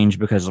exchange,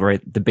 because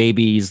right, the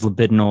baby's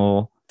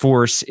libidinal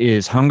force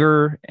is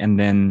hunger, and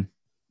then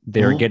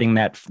they're getting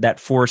that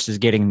force is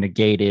getting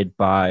negated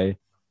by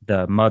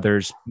the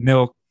mother's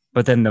milk,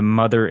 but then the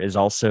mother is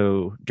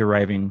also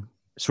deriving,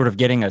 sort of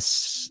getting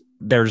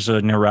there's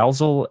an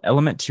arousal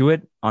element to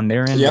it on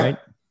their end, right?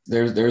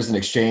 There's an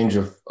exchange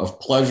of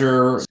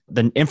pleasure.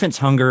 The infant's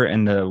hunger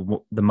and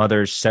the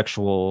mother's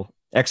sexual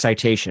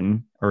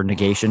excitation or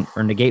negation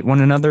or negate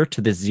one another to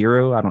the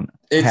zero. I don't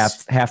know.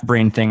 Half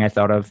brain thing I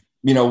thought of.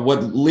 You know, what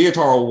Lyotard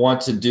will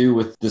want to do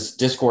with this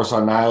discourse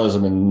on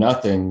nihilism and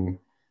nothing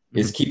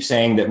is keep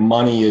saying that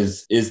money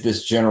is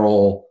this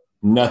general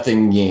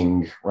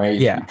nothing-ing, right?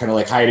 Yeah. Kind of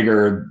like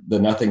Heidegger, the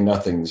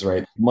nothings,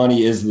 right?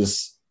 Money is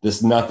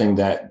this nothing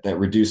that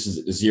reduces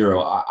it to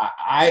zero.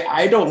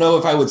 I don't know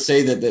if I would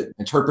say that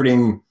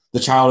interpreting the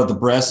child at the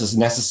breast is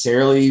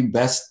necessarily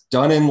best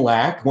done in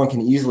lack. One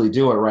can easily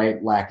do it,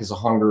 right? Lack is a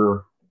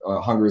hunger,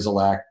 hunger is a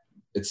lack,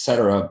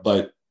 etc.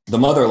 But the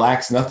mother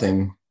lacks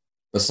nothing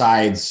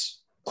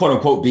besides, quote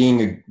unquote,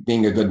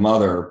 being a good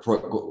mother,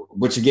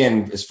 which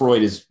again, as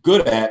Freud is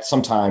good at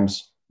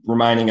sometimes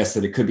reminding us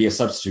that it could be a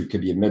substitute,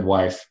 could be a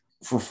midwife.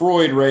 For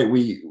Freud, right,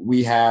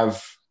 he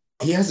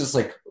has this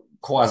like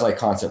quasi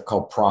concept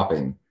called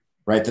propping,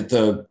 right? That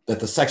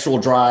the sexual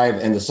drive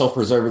and the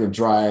self-preservative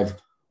drive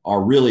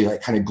are really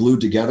like kind of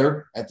glued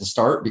together at the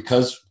start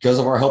because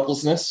of our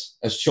helplessness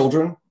as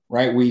children,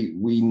 right?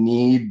 We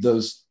need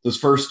those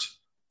first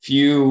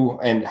few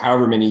and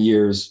however many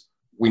years,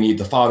 we need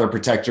the father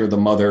protector, the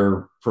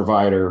mother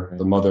provider,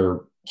 the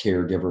mother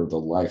caregiver, the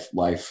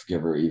life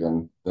giver,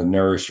 even the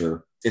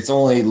nourisher. It's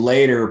only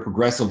later,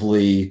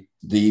 progressively,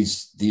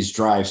 these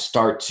drives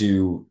start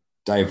to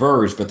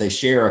diverge, but they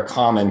share a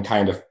common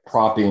kind of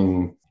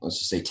propping, let's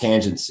just say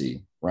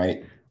tangency,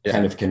 right? Yeah.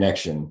 Kind of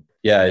connection.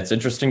 Yeah, it's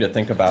interesting to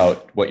think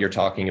about what you're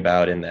talking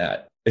about in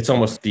that it's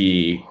almost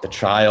the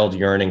child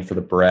yearning for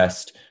the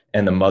breast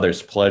and the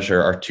mother's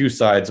pleasure are two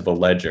sides of a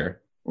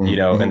ledger, you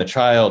know, and the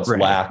child's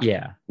lack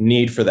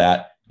need for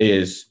that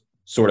is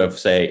sort of,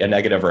 say, a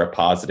negative or a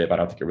positive. I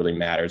don't think it really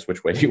matters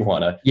which way you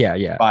want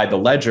to buy the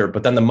ledger.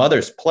 But then the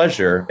mother's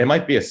pleasure, it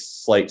might be a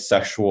slight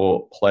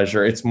sexual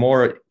pleasure. It's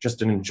more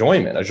just an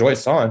enjoyment, a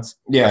jouissance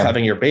of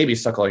having your baby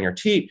suck on your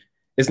teat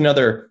is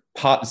another,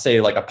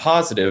 say, like a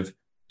positive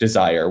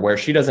desire where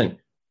she doesn't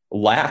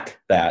lack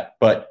that,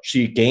 but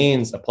she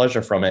gains a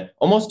pleasure from it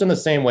almost in the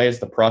same way as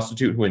the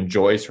prostitute who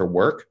enjoys her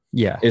work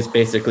is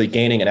basically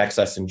gaining an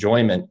excess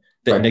enjoyment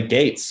that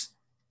negates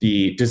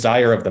the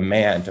desire of the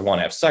man to want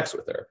to have sex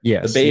with her.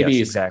 The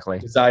baby's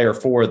desire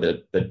for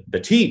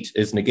the teat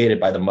is negated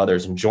by the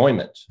mother's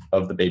enjoyment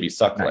of the baby's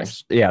suckling.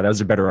 Nice. Yeah, that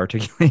was a better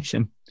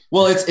articulation.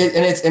 Well,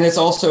 it's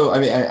also, I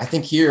mean, I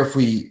think here,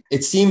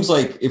 it seems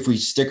like if we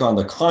stick on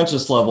the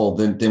conscious level,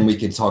 then we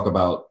can talk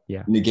about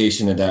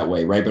negation in that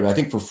way, right? But I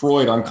think for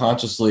Freud,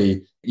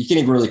 unconsciously, you can't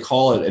even really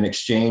call it an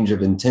exchange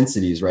of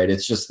intensities, right?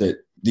 It's just that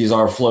these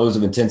are flows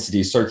of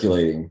intensity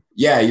circulating.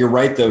 Yeah, you're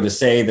right, though, to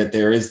say that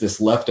there is this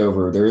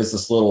leftover, there is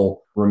this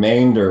little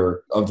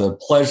remainder of the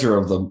pleasure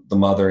of the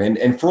mother.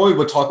 And Freud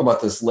would talk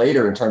about this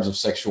later in terms of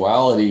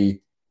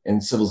sexuality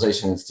and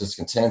civilization and its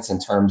discontents, in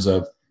terms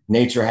of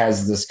nature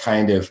has this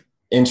kind of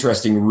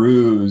interesting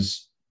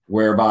ruse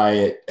whereby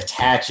it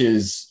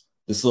attaches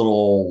this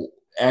little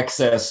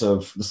excess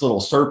of this little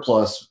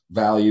surplus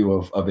value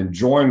of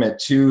enjoyment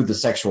to the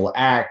sexual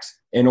act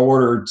in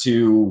order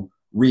to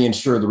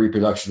reinsure the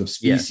reproduction of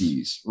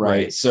species,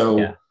 right?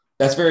 So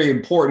that's very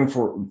important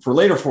for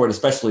later Freud,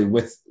 especially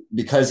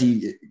because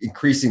he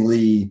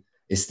increasingly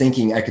is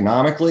thinking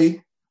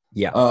economically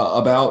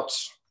about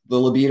the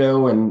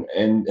libido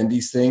and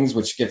these things,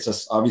 which gets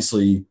us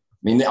obviously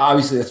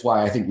that's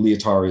why I think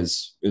Lyotard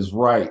is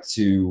right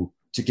to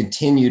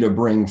continue to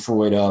bring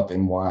Freud up,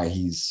 and why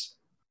he's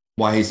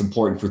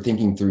important for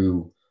thinking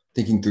through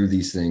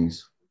these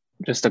things.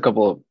 Just a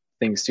couple of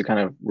things to kind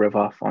of riff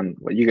off on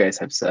what you guys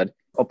have said.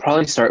 I'll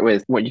probably start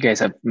with what you guys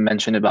have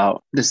mentioned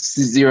about this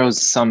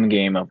zero-sum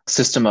game of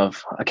system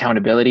of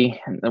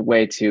accountability and the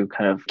way to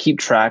kind of keep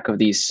track of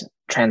these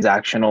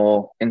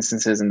transactional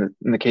instances. In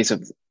the case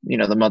of,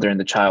 the mother and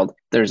the child,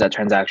 there's that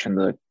transaction.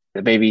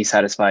 The baby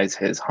satisfies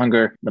his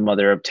hunger. The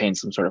mother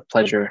obtains some sort of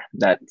pleasure.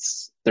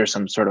 There's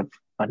some sort of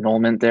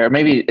annulment there.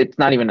 Maybe it's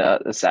not even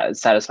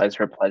satisfies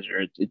her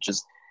pleasure. It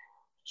just,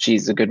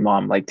 she's a good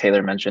mom, like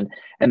Taylor mentioned.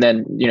 And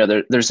then,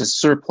 there's a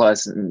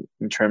surplus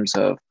in terms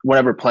of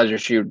whatever pleasure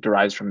she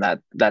derives from that.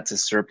 That's a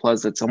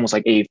surplus. That's almost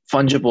like a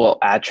fungible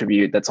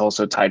attribute that's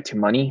also tied to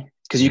money.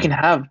 Because you can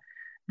have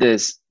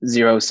this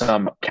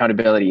zero-sum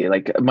accountability,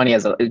 like money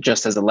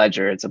just as a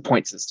ledger. It's a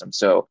point system.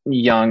 So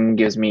Young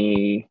gives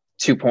me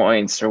 2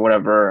 points or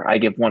whatever. I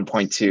give 1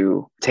 point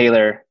to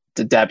Taylor.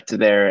 The depth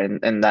there,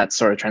 and that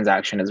sort of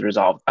transaction is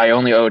resolved. I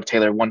only owe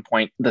Taylor 1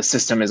 point. The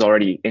system is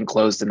already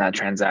enclosed in that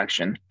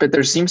transaction. But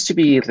there seems to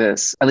be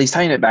this, at least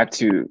tying it back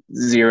to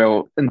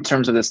zero, in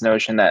terms of this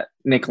notion that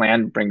Nick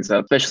Land brings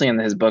up, especially in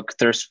his book,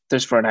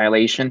 Thirst for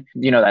Annihilation.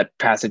 That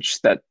passage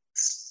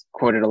that's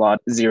quoted a lot,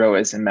 zero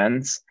is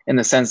immense, in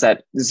the sense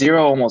that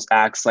zero almost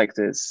acts like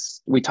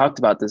this. We talked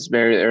about this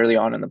very early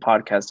on in the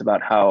podcast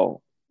about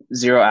how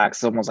zero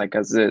acts almost like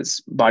as this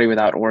body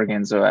without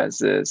organs, or as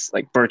this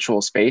like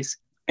virtual space.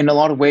 In a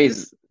lot of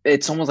ways,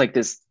 it's almost like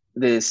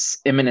this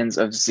immanence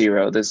of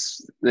zero,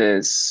 this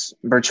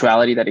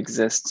virtuality that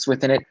exists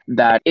within it,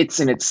 that it's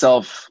in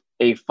itself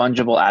a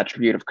fungible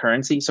attribute of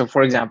currency. So,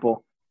 for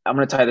example, I'm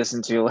going to tie this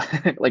into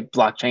like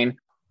blockchain,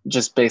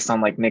 just based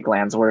on like Nick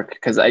Land's work,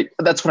 because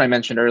that's what I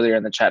mentioned earlier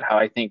in the chat, how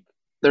I think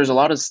there's a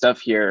lot of stuff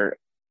here,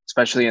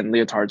 especially in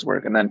Lyotard's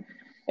work and then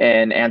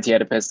in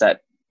Anti-Oedipus,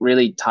 that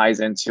really ties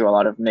into a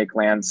lot of Nick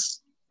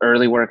Land's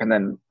early work and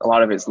then a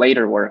lot of his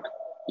later work,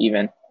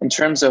 even in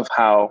terms of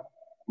how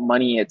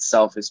money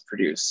itself is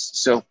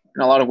produced. So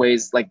in a lot of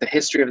ways, like the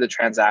history of the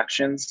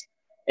transactions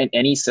in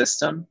any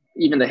system,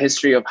 even the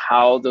history of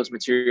how those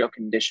material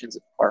conditions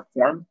are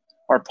formed,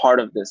 are part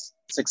of this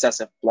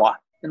successive block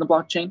in the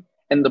blockchain.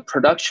 And the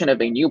production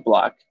of a new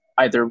block,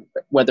 either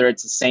whether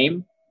it's the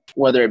same,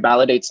 whether it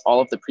validates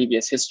all of the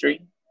previous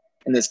history,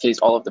 in this case,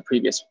 all of the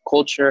previous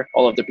culture,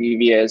 all of the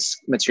previous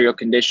material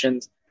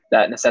conditions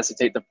that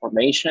necessitate the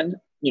formation,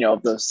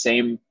 of those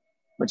same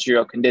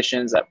material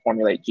conditions that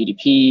formulate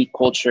GDP,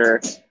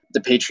 culture, the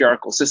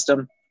patriarchal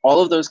system,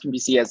 all of those can be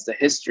seen as the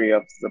history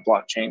of the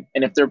blockchain.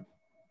 And if they're,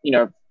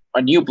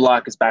 a new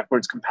block is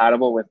backwards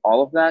compatible with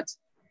all of that,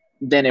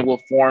 then it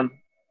will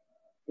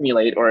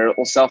formulate, or it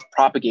will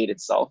self-propagate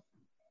itself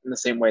in the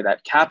same way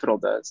that capital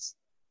does.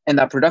 And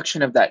that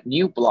production of that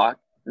new block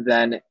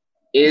then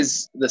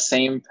is the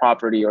same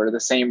property or the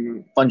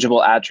same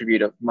fungible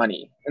attribute of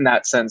money. In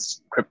that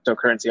sense,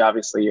 cryptocurrency,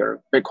 obviously,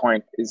 or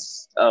Bitcoin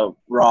is a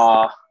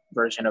raw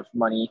version of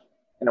money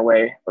in a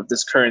way of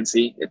this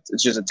currency.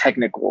 It's just a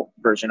technical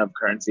version of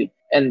currency.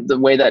 And the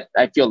way that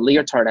I feel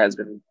Leotard has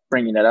been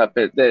bringing it up,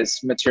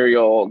 this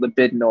material,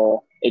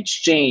 libidinal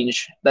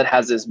exchange that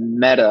has this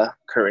meta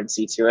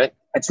currency to it.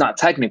 It's not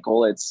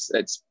technical. It's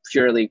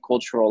purely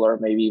cultural, or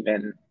maybe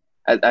even,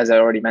 as I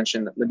already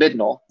mentioned,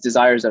 libidinal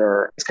desires that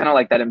are, it's kind of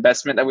like that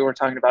investment that we were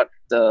talking about.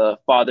 The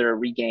father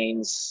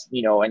regains,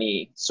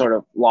 any sort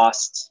of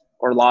lost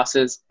or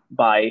losses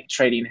by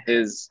trading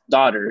his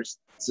daughters.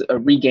 It's a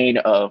regain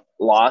of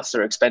loss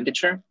or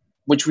expenditure,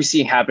 which we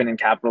see happen in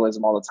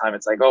capitalism all the time.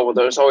 It's like, oh, well,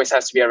 there's always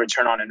has to be a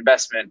return on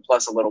investment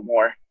plus a little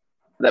more,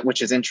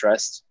 which is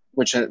interest,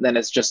 which then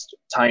is just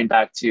tying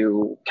back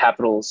to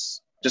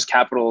capitals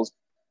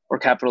or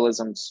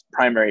capitalism's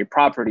primary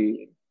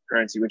property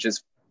currency, which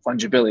is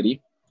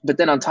fungibility. But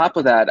then on top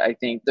of that, I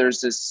think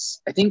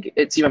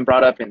it's even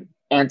brought up in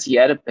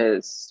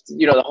Anti-Oedipus.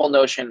 The whole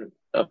notion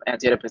of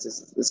Anti-Oedipus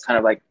is kind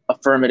of like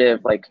affirmative,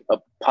 like a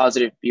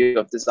positive view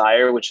of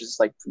desire, which is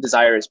like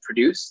desire is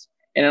produced.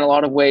 And in a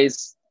lot of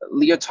ways,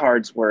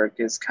 Leotard's work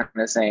is kind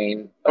of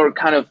saying, or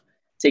kind of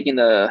taking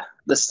the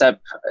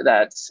step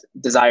that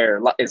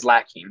desire is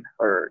lacking,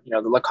 or,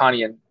 the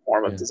Lacanian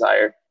form of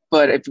desire.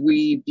 But if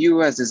we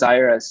view as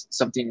desire as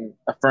something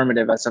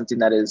affirmative, as something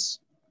that is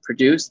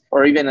produced,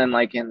 or even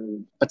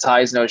in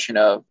Bataille's notion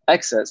of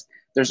excess,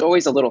 there's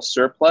always a little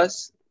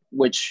surplus,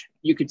 which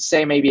you could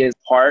say maybe is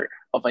part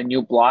of a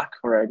new block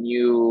or a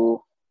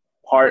new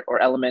part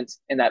or element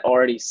in that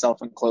already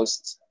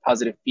self-enclosed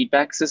positive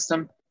feedback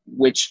system,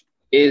 which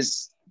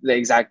is the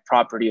exact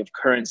property of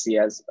currency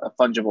as a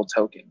fungible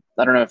token.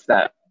 I don't know if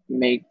that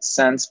makes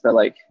sense, but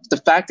the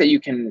fact that you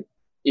can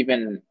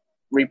even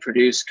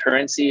reproduce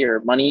currency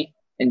or money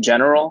in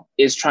general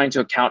is trying to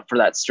account for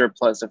that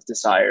surplus of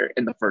desire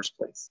in the first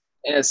place.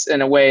 And it's,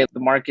 in a way, the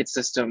market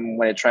system,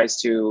 when it tries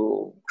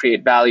to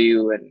create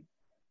value and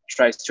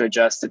tries to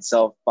adjust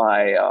itself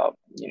by,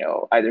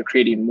 either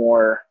creating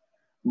more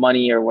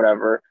money or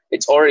whatever,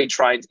 it's already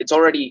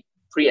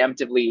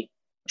preemptively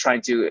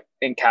trying to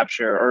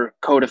encapture or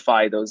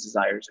codify those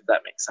desires, if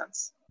that makes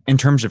sense. In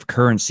terms of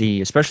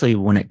currency, especially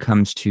when it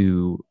comes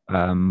to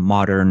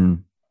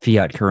modern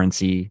fiat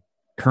currency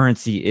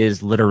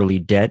is literally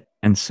debt.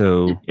 And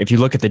so if you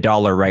look at the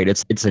dollar, right,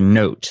 it's a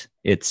note.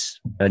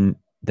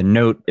 The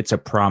note, it's a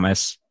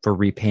promise for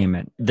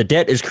repayment. The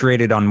debt is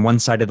created on one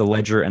side of the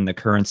ledger and the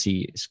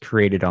currency is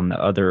created on the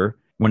other.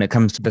 When it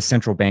comes to the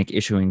central bank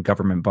issuing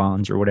government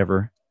bonds or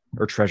whatever,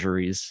 or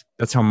treasuries,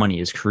 that's how money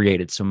is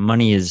created. So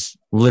money is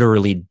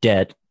literally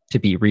debt to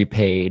be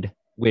repaid,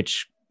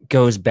 which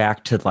goes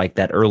back to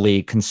that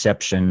early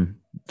conception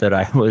that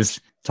I was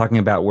talking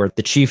about, where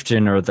the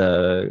chieftain or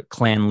the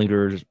clan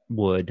leaders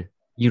would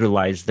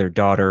utilize their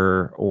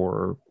daughter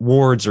or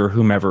wards or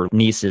whomever,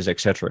 nieces, et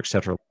cetera,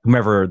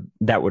 whomever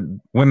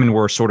women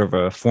were sort of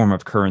a form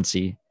of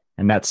currency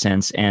in that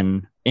sense.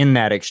 And in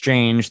that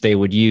exchange, they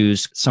would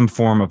use some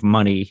form of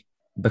money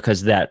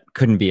because that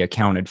couldn't be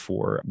accounted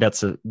for.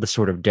 That's the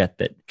sort of debt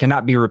that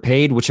cannot be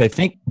repaid, which I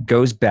think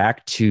goes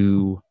back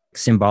to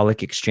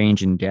symbolic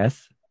exchange in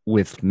death,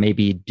 with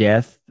maybe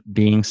death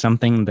being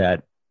something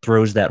that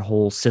throws that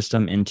whole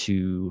system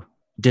into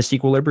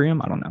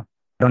disequilibrium. I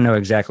don't know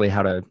exactly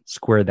how to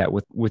square that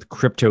with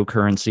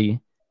cryptocurrency,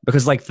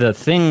 because the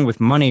thing with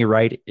money,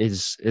 right,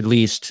 is, at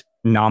least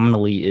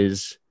nominally,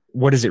 is,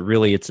 what is it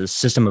really? It's a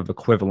system of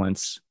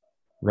equivalence,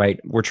 right?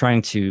 We're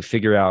trying to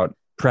figure out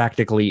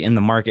practically in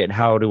the market,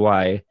 how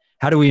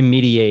do we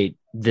mediate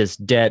this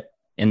debt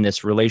in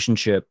this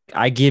relationship?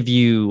 I give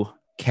you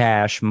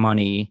cash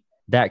money.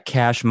 That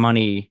cash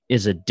money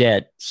is a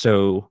debt.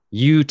 So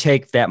you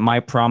take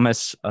my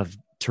promise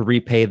to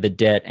repay the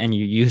debt, and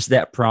you use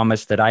that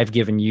promise that I've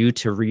given you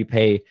to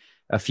repay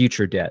a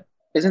future debt.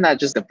 Isn't that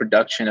just the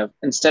production of,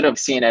 instead of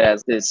seeing it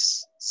as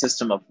this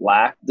system of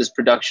lack, this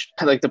production,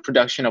 like the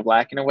production of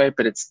lack in a way,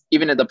 but it's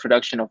even in the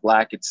production of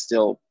lack, it's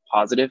still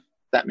positive.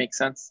 If that makes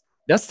sense.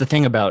 That's the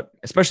thing about,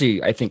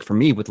 especially I think for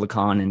me with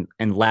Lacan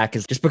and lack,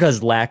 is just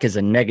because lack is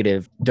a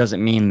negative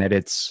doesn't mean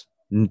that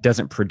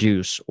doesn't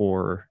produce,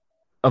 or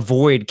a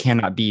void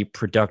cannot be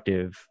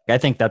productive. I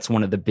think that's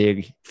one of the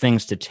big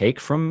things to take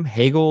from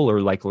Hegel, or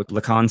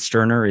Lacan,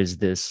 Stirner, is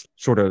this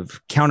sort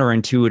of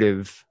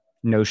counterintuitive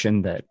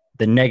notion that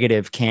the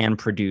negative can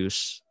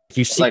produce. If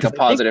you see a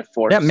positive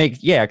force.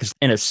 Because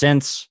in a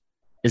sense,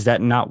 is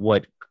that not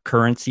what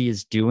currency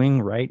is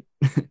doing, right?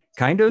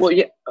 Kind of? Well,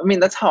 yeah, I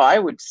mean, that's how I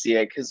would see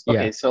it.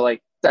 So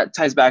that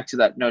ties back to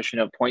that notion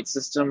of point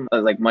system,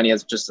 money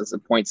as a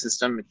point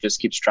system. It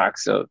just keeps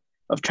tracks of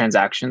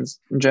transactions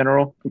in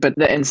general. But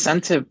the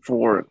incentive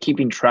for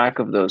keeping track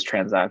of those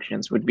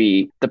transactions would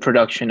be the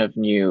production of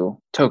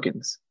new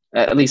tokens,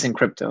 at least in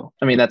crypto.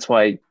 I mean, that's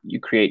why you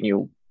create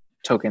new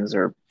tokens,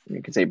 or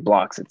you could say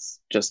blocks. It's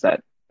just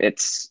that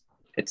it's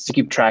to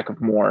keep track of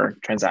more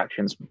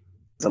transactions.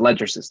 It's a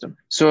ledger system.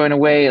 So in a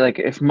way,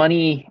 if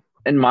money,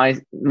 in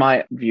my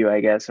view,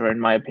 I guess, or in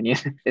my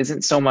opinion,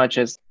 isn't so much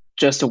as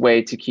just a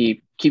way to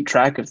keep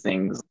track of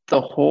things. The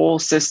whole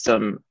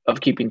system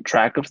of keeping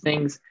track of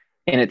things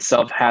in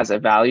itself has a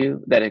value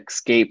that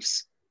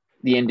escapes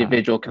the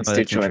individual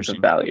constituents of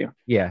value.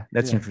 Yeah,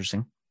 that's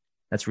interesting.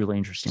 That's really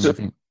interesting. I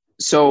think.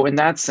 So in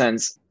that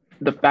sense,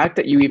 the fact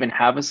that you even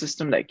have a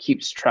system that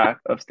keeps track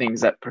of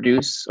things that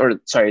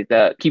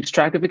that keeps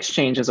track of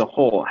exchange as a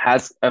whole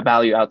has a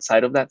value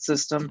outside of that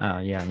system.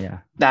 Yeah.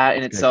 That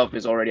in itself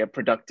is already a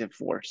productive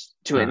force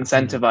to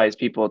incentivize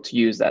people to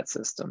use that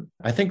system.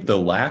 I think the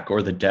lack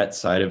or the debt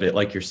side of it,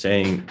 like you're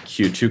saying,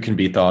 Q2 can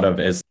be thought of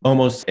as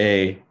almost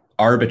a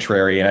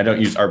arbitrary, and I don't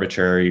use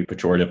arbitrary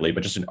pejoratively,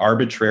 but just an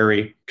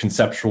arbitrary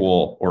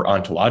conceptual or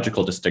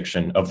ontological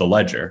distinction of the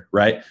ledger,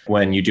 right?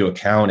 When you do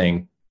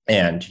accounting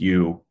and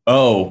you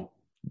owe,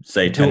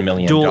 say, $10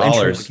 million. Dual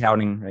interest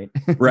accounting,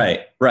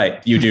 right?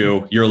 Right. You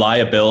do your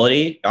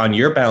liability on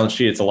your balance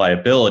sheet, it's a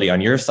liability.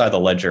 On your side of the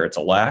ledger, it's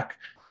a lack.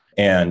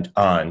 And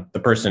on the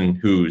person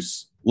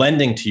who's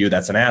lending to you,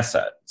 that's an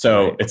asset.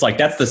 So it's like,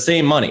 that's the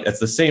same money. That's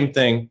the same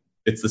thing.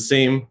 It's the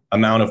same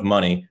amount of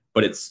money,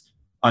 but it's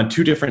on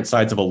two different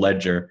sides of a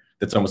ledger.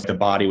 That's almost the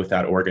body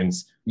without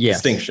organs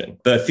distinction.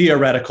 The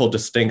theoretical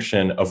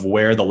distinction of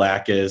where the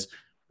lack is,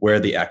 where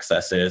the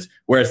excess is.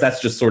 Whereas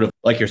that's just sort of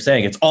like you're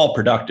saying, it's all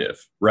productive,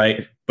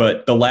 right?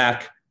 But the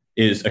lack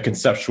is a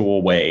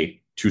conceptual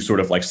way to sort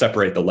of like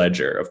separate the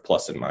ledger of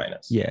plus and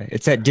minus. Yeah,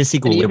 it's that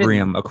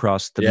disequilibrium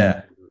across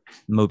the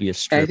Mobius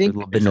strip. I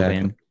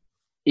think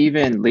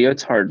even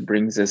Lyotard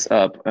brings this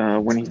up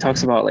when he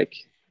talks about like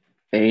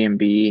A and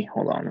B.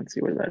 Hold on, let's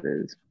see where that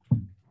is.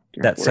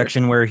 That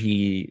section where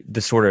he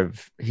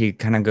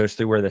kind of goes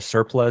through where the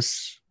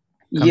surplus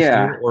comes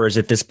through, or is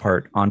it this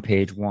part on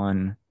page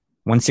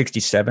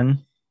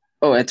 167?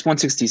 Oh, it's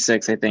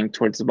 166, I think,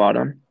 towards the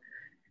bottom.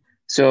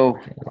 So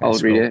I'll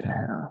read it.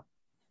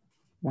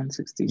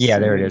 166. Yeah,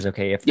 there it is.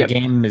 Okay, if the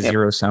game is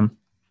zero sum.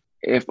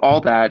 If all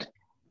that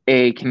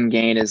A can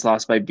gain is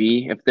lost by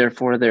B, if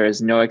therefore there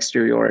is no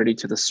exteriority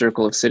to the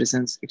circle of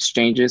citizens,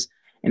 exchanges,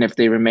 and if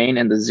they remain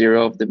in the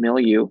zero of the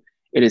milieu,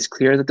 it is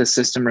clear that the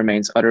system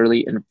remains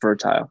utterly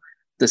infertile.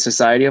 The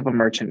society of a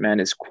merchantman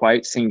is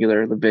quite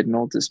singular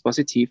libidinal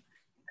dispositif,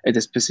 a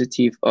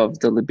dispositif of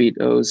the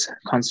libido's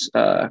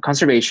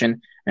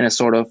conservation, and a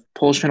sort of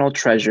pulsional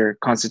treasure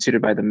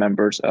constituted by the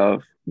members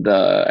of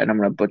the, and I'm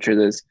going to butcher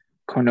this,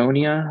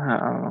 Kononia? I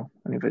don't know,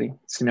 anybody?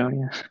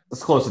 Synonia?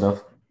 That's close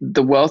enough.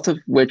 The wealth of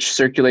which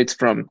circulates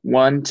from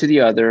one to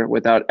the other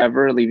without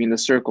ever leaving the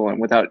circle and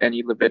without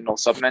any libidinal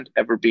supplement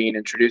ever being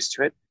introduced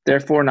to it.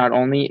 Therefore, not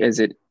only is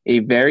it a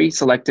very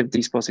selective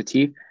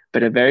dispositif,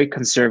 but a very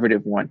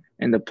conservative one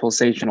in the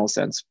pulsational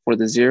sense, for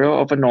the zero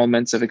of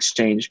annulments of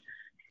exchange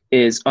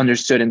is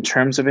understood in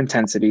terms of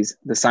intensities,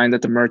 the sign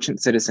that the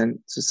merchant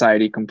citizen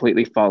society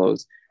completely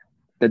follows.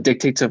 The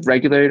dictates of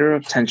regulator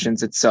of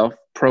tensions itself,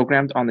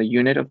 programmed on the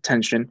unit of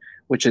tension,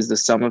 which is the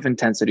sum of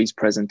intensities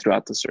present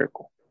throughout the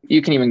circle.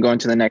 You can even go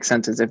into the next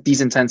sentence. If these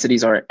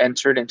intensities are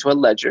entered into a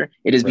ledger,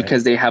 it is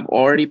because they have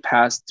already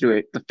passed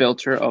through the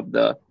filter of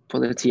the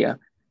politia,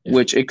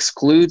 which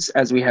excludes,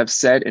 as we have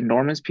said,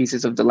 enormous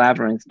pieces of the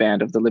labyrinth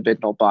band of the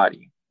libidinal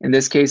body. In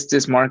this case,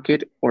 this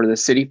market or the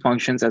city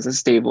functions as a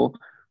stable,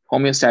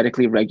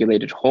 homeostatically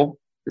regulated whole,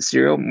 the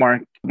serial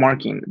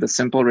marking the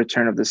simple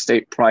return of the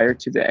state prior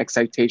to the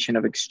excitation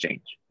of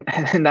exchange.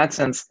 In that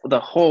sense, the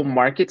whole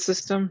market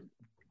system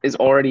is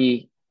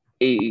already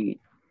a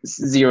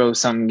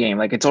zero-sum game.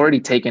 Like, it's already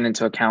taken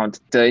into account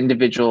the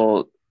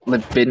individual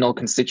libidinal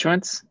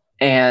constituents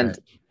and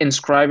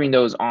inscribing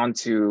those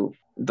onto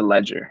the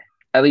ledger,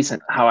 at least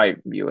how I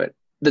view it.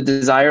 The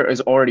desire is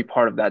already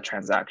part of that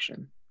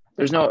transaction.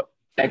 There's no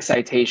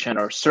excitation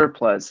or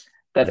surplus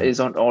that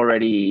isn't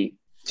already,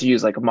 to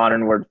use like a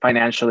modern word,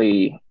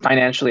 financially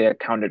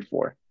accounted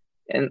for.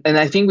 And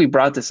I think we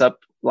brought this up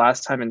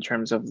last time in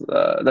terms of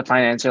the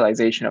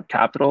financialization of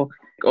capital.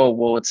 Oh,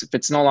 well, if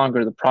it's no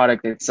longer the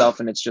product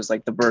itself and it's just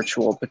like the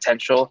virtual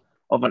potential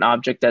of an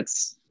object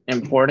that's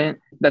important,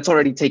 that's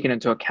already taken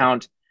into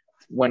account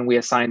when we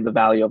assign the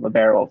value of a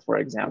barrel, for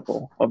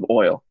example, of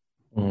oil.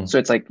 So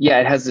it's like,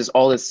 it has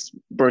all this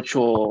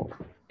virtual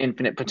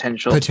infinite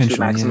potential to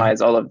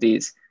maximize all of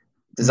these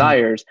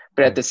desires,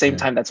 but at the same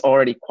time, that's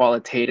already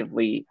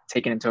qualitatively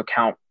taken into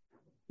account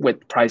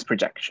with price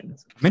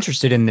projections. I'm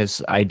interested in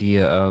this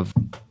idea of,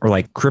 or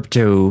like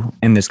crypto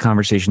in this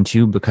conversation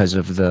too, because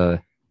of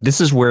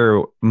this is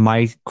where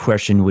my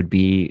question would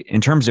be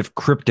in terms of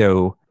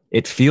crypto.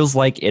 It feels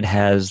like it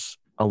has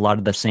a lot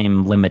of the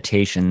same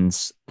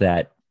limitations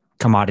that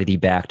commodity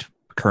backed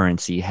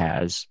currency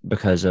has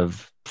because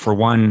of, for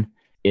one,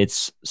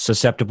 it's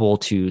susceptible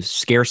to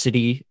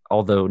scarcity,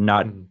 although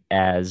not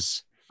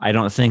as, I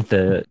don't think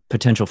the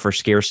potential for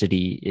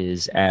scarcity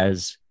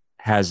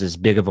has as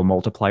big of a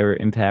multiplier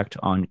impact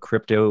on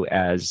crypto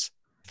as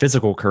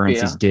physical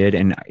currencies did.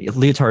 And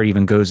Lyotard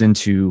even goes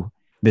into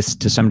this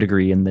to some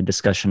degree in the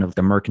discussion of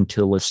the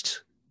mercantilist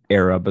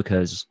era,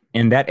 because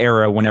in that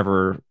era,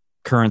 whenever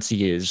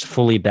currency is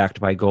fully backed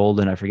by gold,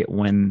 and I forget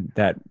when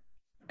that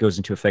goes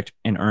into effect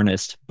in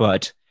earnest,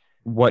 but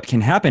what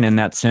can happen in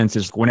that sense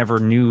is whenever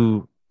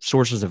new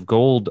sources of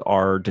gold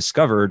are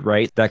discovered,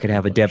 right, that could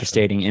have a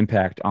devastating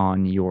impact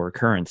on your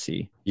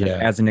currency. Yeah.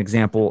 As an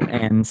example.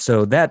 And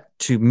so that,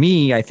 to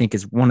me, I think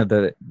is one of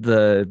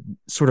the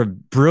sort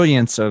of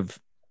brilliance of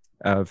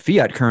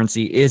fiat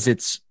currency is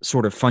its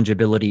sort of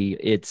fungibility,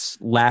 its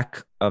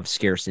lack of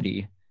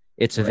scarcity,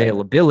 its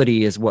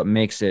availability is what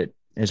makes it,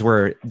 is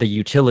where the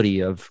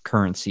utility of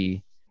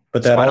currency.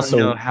 But that I also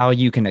don't know how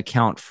you can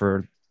account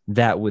for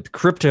that with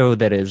crypto,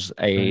 that is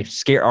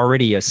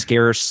already a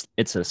scarce,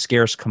 it's a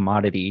scarce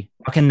commodity.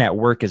 How can that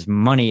work as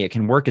money? It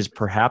can work as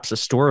perhaps a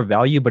store of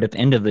value, but at the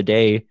end of the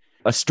day,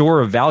 a store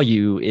of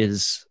value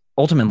is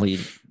ultimately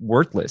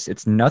worthless.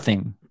 It's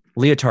nothing.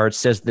 Leotard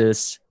says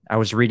this. I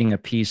was reading a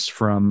piece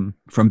from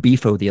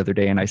Bifo the other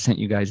day, and I sent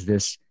you guys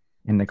this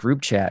in the group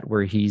chat,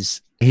 where he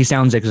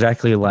sounds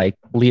exactly like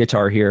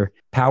Leotard here.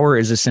 Power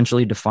is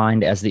essentially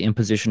defined as the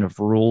imposition of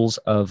rules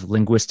of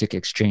linguistic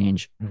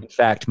exchange. In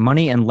fact,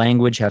 money and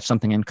language have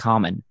something in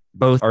common.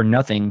 Both are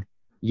nothing,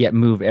 yet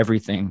move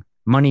everything.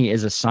 Money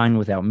is a sign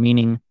without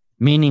meaning.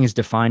 Meaning is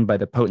defined by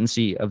the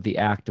potency of the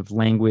act of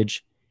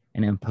language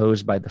and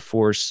imposed by the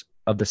force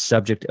of the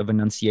subject of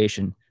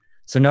enunciation.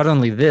 So not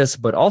only this,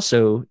 but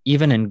also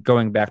even in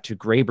going back to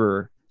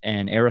Graeber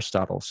and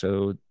Aristotle.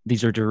 So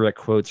these are direct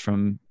quotes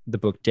from the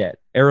book Debt.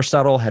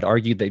 Aristotle had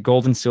argued that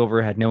gold and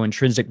silver had no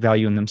intrinsic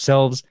value in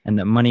themselves, and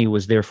that money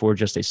was therefore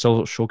just a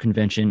social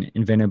convention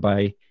invented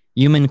by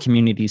human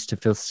communities to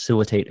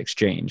facilitate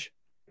exchange.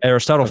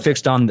 Aristotle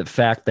fixed on the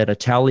fact that a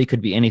tally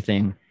could be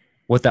anything.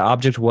 What the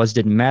object was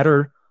didn't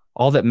matter.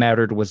 All that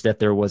mattered was that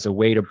there was a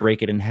way to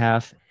break it in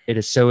half. It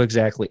is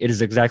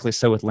exactly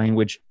so with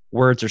language.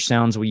 Words or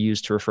sounds we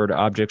use to refer to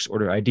objects or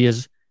to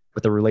ideas,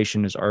 but the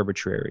relation is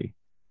arbitrary.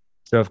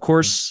 So, of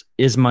course,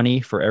 is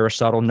money for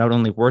Aristotle not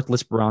only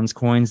worthless bronze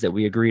coins that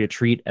we agree to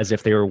treat as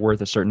if they were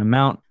worth a certain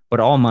amount, but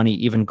all money,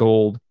 even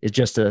gold, is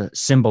just a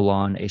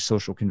symbolon, a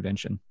social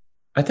convention.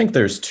 I think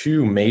there's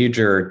two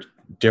major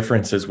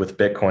differences with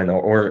Bitcoin,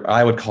 or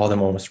I would call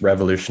them almost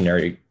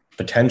revolutionary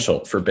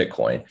potential for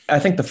Bitcoin. I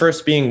think the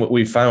first being what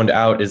we found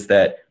out is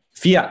that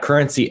fiat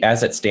currency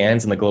as it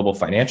stands in the global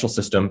financial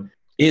system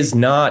is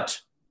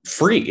not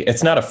free.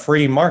 It's not a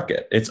free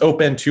market. It's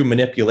open to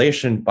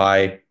manipulation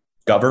by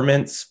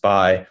governments,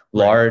 by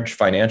large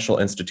financial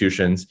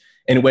institutions,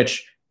 in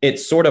which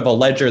it's sort of a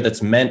ledger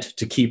that's meant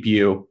to keep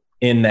you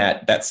in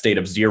that state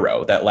of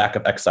zero, that lack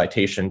of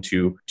excitation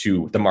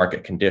to the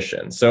market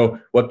conditions. So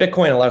what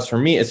Bitcoin allows for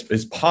me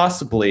is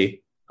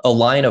possibly a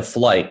line of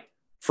flight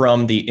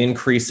from the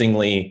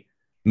increasingly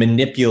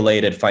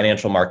manipulated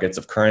financial markets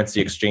of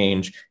currency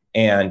exchange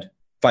and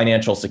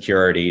financial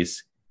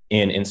securities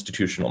in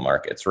institutional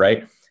markets,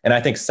 right? And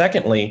I think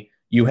secondly,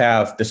 you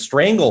have the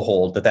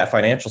stranglehold that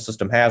financial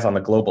system has on the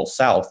global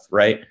south,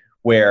 right?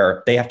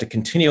 Where they have to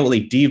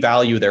continually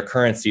devalue their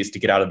currencies to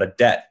get out of the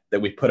debt that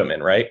we put them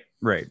in, right?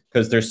 Right.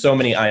 Because there's so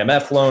many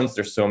IMF loans,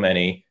 there's so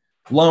many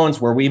loans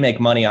where we make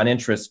money on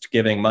interest,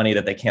 giving money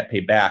that they can't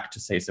pay back to,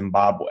 say,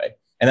 Zimbabwe.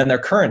 And then their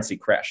currency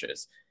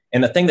crashes.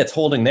 And the thing that's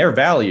holding their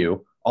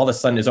value all of a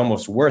sudden is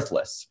almost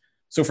worthless.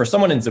 So for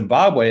someone in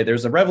Zimbabwe,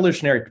 there's a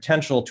revolutionary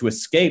potential to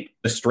escape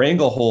the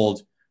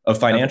stranglehold of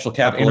financial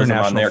capitalism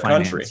on their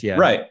country. Yeah.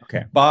 Right.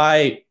 Okay.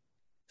 By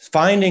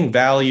finding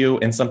value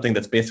in something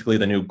that's basically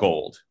the new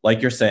gold.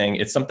 Like you're saying,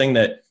 it's something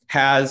that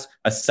has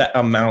a set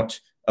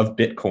amount of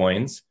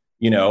Bitcoins,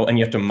 and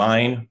you have to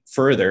mine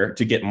further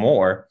to get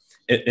more.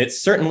 It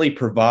certainly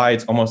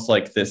provides almost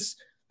like this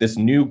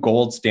new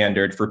gold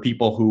standard for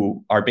people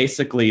who are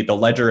basically, the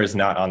ledger is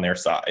not on their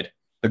side.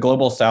 The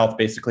global south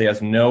basically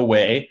has no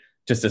way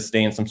to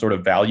sustain some sort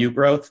of value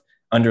growth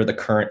under the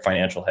current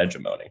financial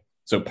hegemony.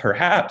 So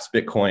perhaps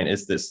Bitcoin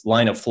is this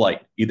line of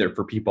flight, either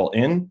for people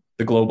in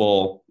the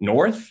global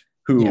north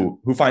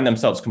who find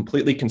themselves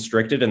completely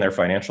constricted in their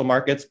financial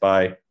markets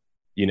by,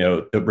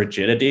 the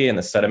rigidity and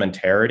the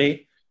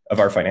sedimentarity of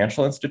our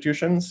financial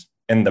institutions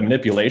and the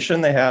manipulation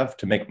they have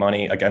to make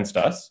money against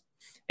us,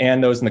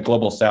 and those in the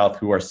global south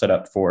who are set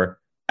up for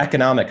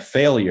economic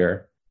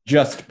failure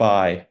just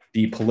by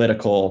the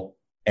political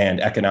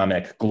and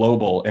economic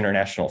global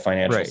international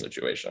financial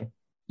situation.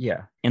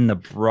 Yeah. In the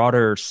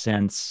broader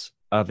sense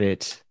of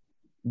it,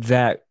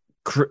 that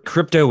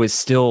crypto is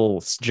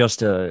still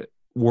just a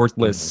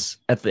worthless,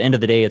 at the end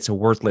of the day, it's a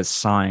worthless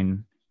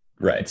sign.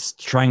 Right. It's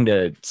trying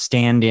to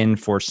stand in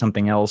for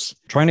something else,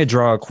 trying to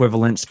draw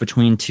equivalence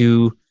between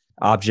two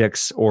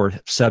objects or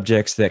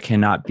subjects that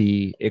cannot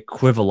be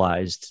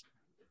equivalized,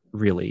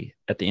 really,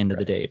 at the end of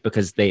the day,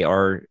 because they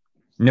are,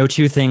 no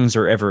two things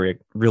are ever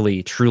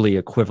really truly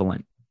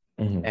equivalent.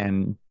 Mm-hmm.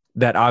 And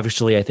that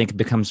obviously, I think,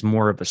 becomes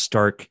more of a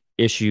stark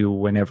issue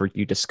whenever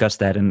you discuss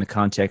that in the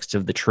context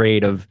of the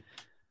trade of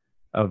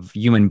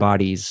human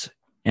bodies,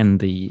 and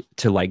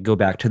to go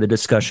back to the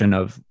discussion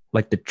of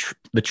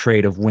the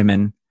trade of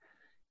women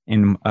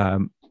in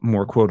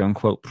more quote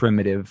unquote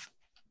primitive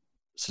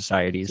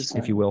societies,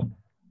 if you will.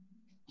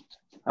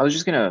 I was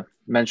just going to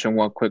mention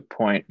one quick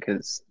point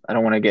because I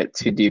don't want to get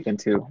too deep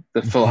into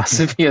the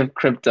philosophy of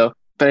crypto,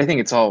 but I think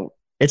it's all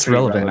It's pretty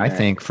relevant, I relevant.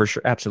 think, for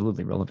sure.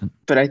 Absolutely relevant.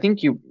 But I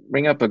think you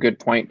bring up a good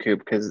point, Coop,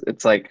 because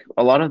it's like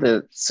a lot of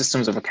the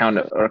systems of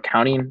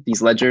accounting,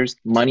 these ledgers,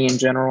 money in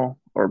general,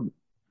 or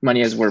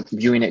money as we're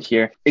viewing it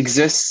here,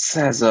 exists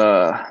as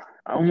I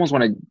almost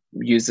want to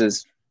use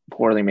this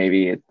poorly,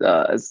 maybe,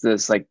 as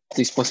this like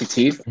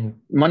dispositif.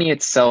 Money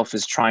itself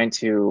is trying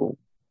to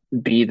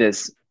be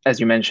this, as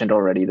you mentioned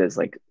already, this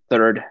like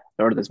third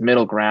or this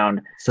middle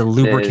ground. It's a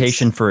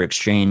lubrication for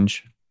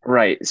exchange.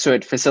 Right. So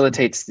it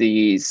facilitates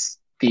these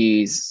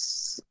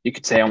you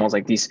could say almost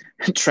like these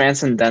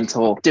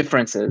transcendental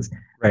differences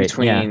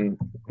between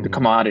the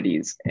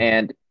commodities.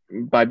 And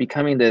by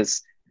trying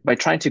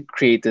to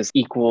create this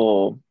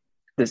equal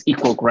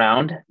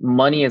ground,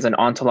 money is an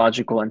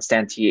ontological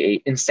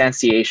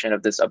instantiation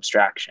of this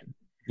abstraction.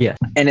 Yeah.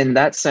 And in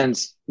that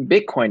sense,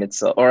 Bitcoin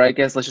itself, or I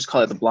guess let's just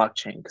call it the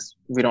blockchain, because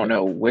we don't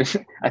know which.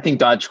 I think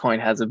Dogecoin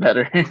has a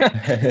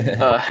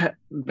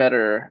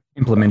better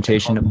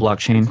implementation of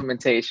blockchain.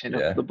 Implementation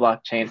of the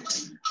blockchain,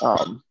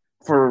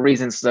 for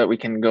reasons that we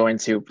can go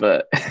into,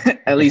 but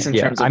at least in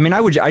terms of, I mean,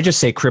 I just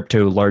say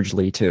crypto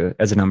largely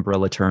as an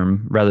umbrella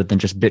term rather than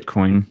just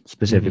Bitcoin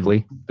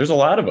specifically. There's a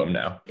lot of them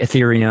now.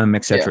 Ethereum,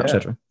 et cetera, et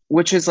cetera.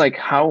 Which is like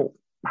how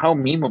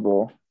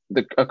memeable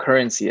a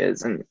currency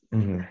is. And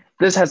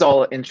this has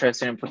all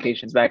interesting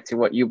implications back to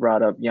what you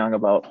brought up, Young,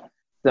 about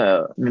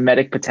the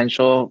mimetic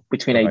potential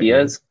between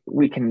ideas.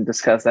 We can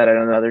discuss that at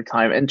another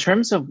time. In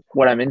terms of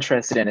what I'm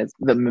interested in is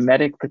the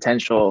mimetic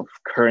potential of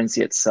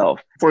currency itself.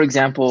 For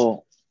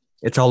example,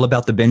 it's all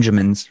about the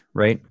Benjamins,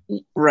 right?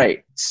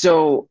 Right.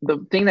 So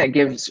the thing that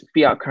gives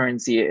fiat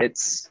currency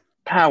its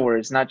power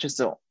is not just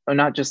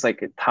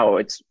like how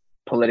it's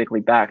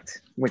politically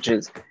backed, which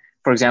is,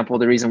 for example,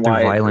 the reason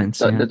why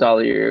the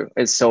dollar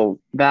is so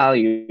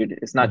valued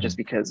is not just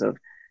because of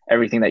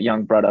everything that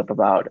Young brought up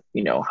about,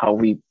 how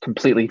we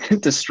completely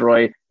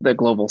destroy the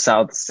global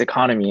South's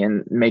economy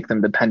and make them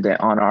dependent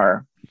on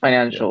our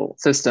financial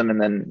system, and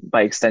then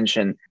by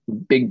extension,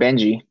 Big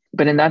Benji.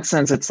 But in that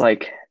sense, it's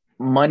like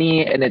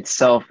money in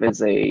itself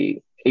is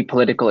a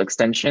political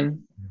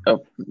extension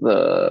of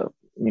the,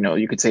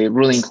 you could say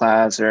ruling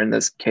class, or in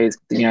this case,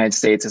 the United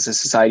States as a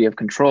society of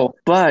control.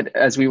 But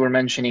as we were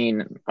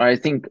mentioning, I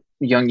think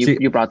Young,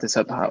 you brought this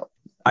up.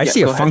 I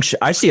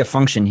see a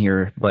function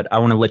here, but I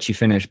want to let you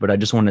finish. But I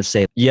just want to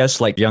say,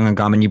 yes, like Young and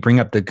Gaman, you bring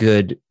up the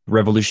good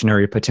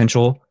revolutionary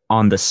potential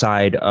on the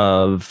side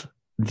of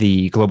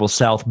the global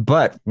South.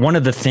 But one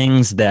of the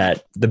things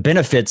that the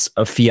benefits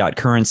of fiat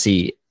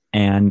currency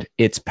and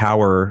its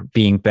power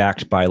being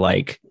backed by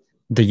like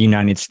the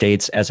United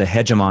States as a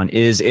hegemon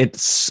is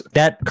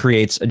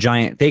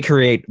they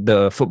create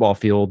the football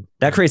field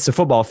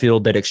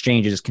that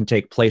exchanges can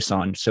take place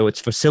on. So it's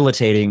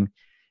facilitating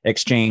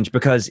exchange,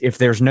 because if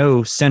there's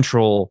no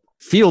central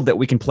field that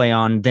we can play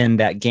on, then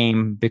that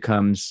game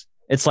becomes,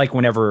 it's like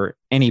whenever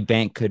any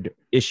bank could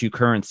issue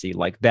currency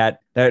like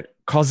that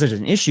causes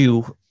an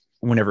issue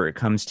whenever it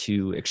comes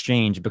to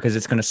exchange, because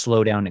it's going to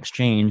slow down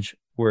exchange.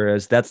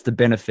 Whereas that's the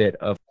benefit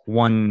of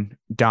one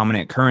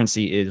dominant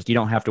currency, is you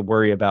don't have to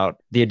worry about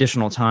the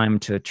additional time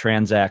to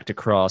transact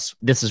across.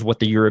 This is what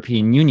the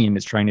European Union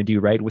is trying to do,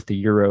 right? With the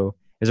euro,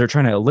 is they're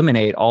trying to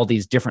eliminate all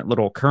these different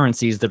little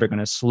currencies that are going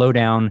to slow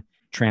down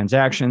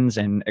transactions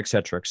and et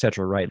cetera,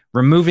 right?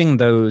 Removing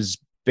those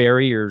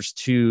barriers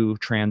to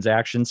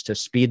transactions to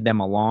speed them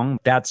along.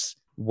 That's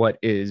what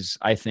is,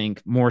 I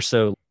think, more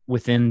so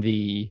within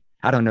the,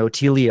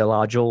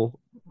 teleology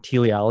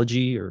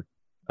or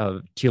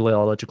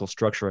teleological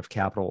structure of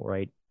capital,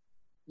 right?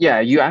 Yeah,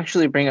 you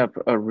actually bring up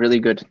a really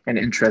good and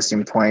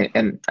interesting point,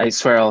 and I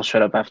swear I'll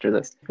shut up after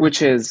this,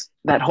 which is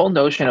that whole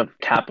notion of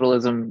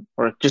capitalism,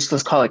 or just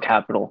let's call it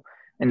capital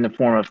in the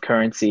form of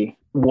currency.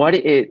 What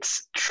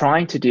it's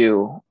trying to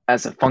do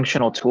as a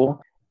functional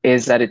tool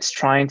is that it's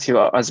trying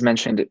to, as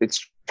mentioned,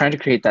 it's trying to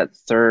create that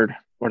third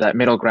or that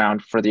middle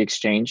ground for the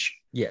exchange.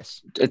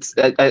 Yes.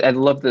 I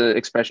love the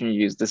expression you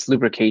use, this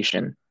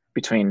lubrication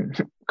between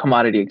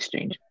commodity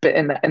exchange. But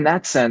in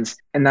that sense,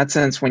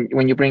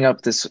 when you bring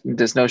up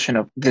this notion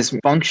of this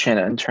function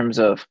in terms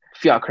of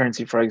fiat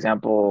currency, for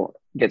example,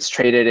 gets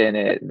traded in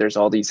it, there's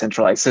all these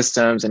centralized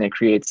systems and it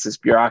creates this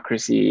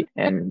bureaucracy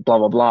and blah,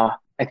 blah, blah.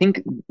 I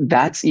think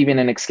that's even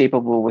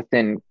inescapable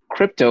within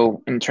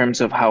crypto in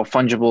terms of how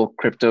fungible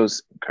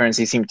crypto's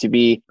currency seem to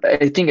be.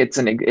 I think it's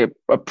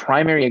a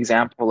primary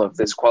example of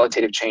this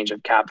qualitative change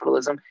of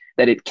capitalism,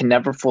 that it can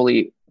never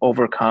fully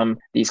overcome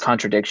these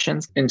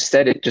contradictions.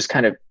 Instead, it just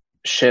kind of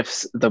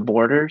shifts the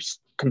borders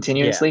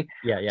continuously.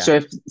 Yeah. So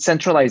if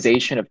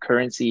centralization of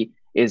currency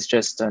is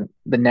just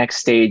the next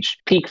stage,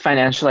 peak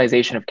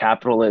financialization of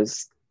capital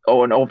is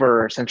an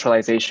over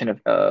centralization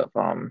of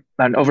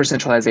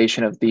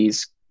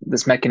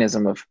this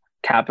mechanism of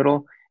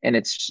capital. And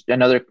it's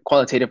another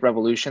qualitative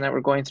revolution that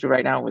we're going through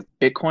right now with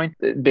Bitcoin.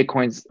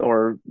 Bitcoin's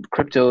or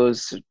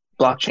crypto's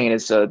blockchain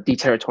is a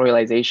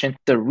deterritorialization.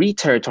 The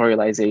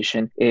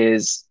reterritorialization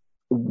is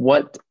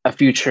what a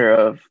future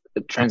of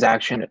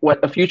transaction,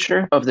 what a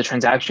future of the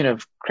transaction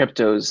of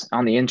cryptos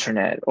on the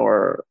internet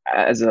or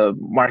as a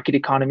market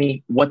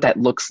economy, what that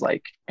looks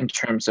like in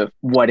terms of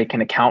what it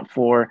can account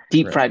for,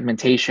 deep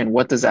fragmentation,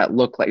 what does that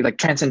look like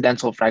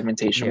transcendental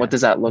fragmentation, what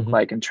does that look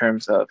like in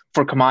terms of,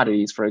 for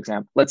commodities, for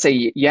example. Let's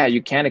say, yeah,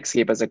 you can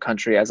escape as a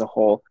country as a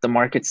whole, the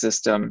market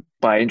system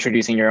by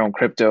introducing your own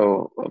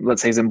crypto.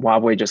 Let's say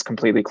Zimbabwe just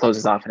completely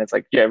closes off and it's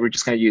like, yeah, we're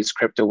just going to use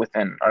crypto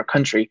within our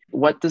country.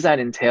 What does that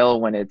entail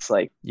when it's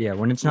like,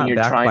 when it's not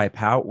backed by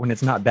power, when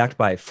it's not backed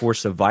by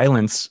force of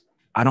violence?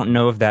 I don't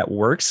know if that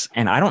works.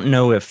 And I don't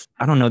know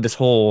this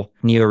whole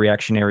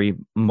neo-reactionary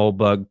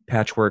Mulbug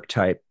patchwork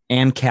type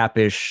and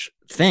capish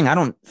thing. I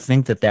don't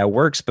think that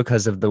works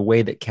because of the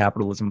way that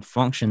capitalism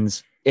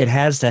functions. It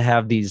has to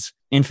have these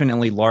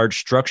infinitely large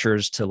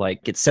structures to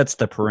it sets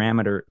the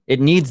parameter. It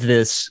needs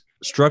this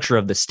structure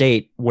of the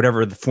state,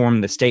 whatever the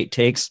form the state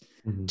takes,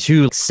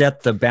 to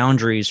set the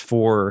boundaries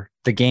for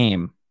the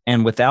game.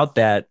 And without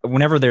that,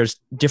 whenever there's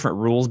different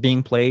rules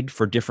being played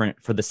for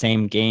the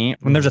same game,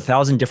 when there's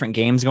 1,000 different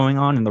games going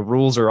on and the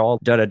rules are all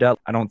da-da-da,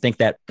 I don't think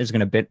that is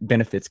going to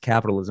benefits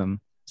capitalism's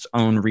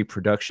own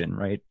reproduction,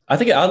 right? I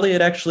think oddly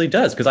it actually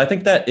does, because I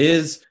think that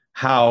is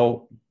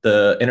how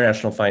the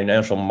international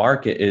financial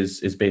market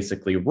is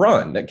basically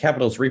run. That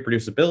capital's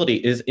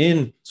reproducibility is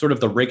in sort of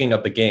the rigging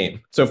of the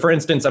game. So for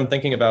instance, I'm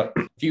thinking about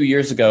a few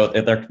years ago,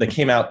 they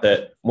came out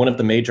that one of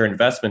the major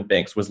investment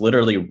banks was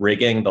literally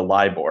rigging the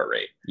LIBOR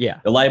rate.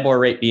 Yeah. The LIBOR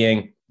rate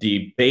being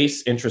the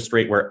base interest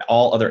rate where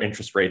all other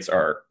interest rates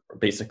are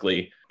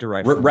basically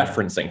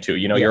referencing to,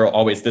 you're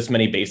always this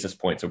many basis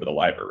points over the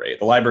LIBOR rate.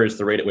 The LIBOR is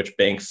the rate at which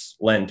banks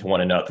lend to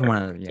one another.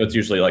 So it's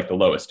usually the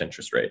lowest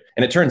interest rate.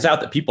 And it turns out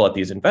that people at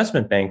these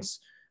investment banks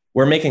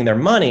were making their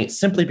money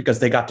simply because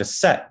they got to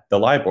set the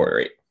LIBOR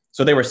rate.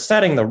 So they were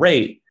setting the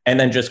rate and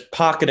then just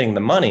pocketing the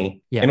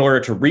money in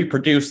order to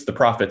reproduce the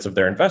profits of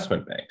their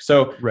investment bank.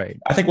 So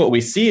I think what we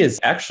see is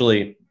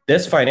actually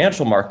this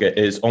financial market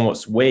is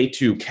almost way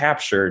too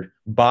captured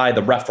by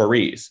the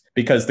referees,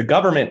 because the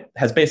government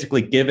has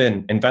basically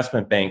given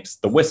investment banks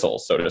the whistle,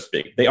 so to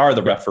speak. They are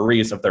the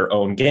referees of their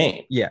own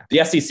game. Yeah.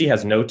 The SEC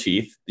has no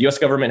teeth. The US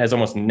government has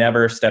almost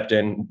never stepped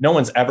in. No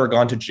one's ever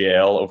gone to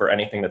jail over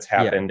anything that's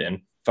happened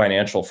in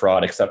financial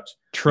fraud, except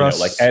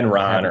trusts like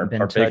Enron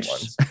or big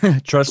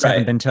ones. Trusts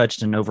haven't been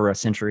touched in over a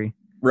century.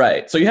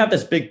 Right. So you have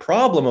this big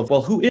problem of,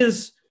 well, who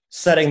is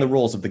setting the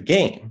rules of the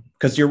game?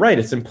 Because you're right,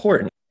 it's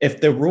important.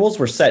 If the rules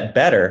were set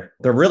better,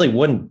 there really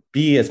wouldn't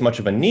be as much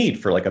of a need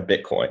for a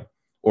Bitcoin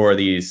or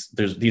these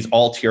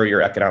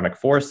ulterior economic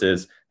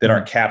forces that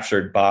aren't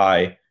captured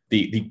by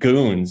the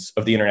goons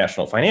of the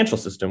international financial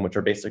system, which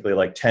are basically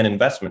 10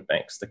 investment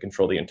banks that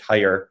control the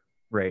entire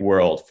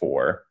world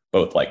for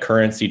both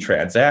currency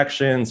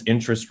transactions,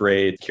 interest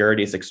rates,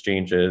 securities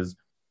exchanges,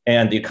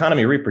 and the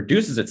economy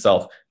reproduces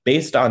itself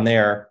based on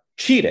their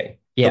cheating.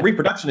 Yeah. The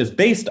reproduction is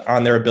based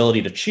on their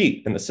ability to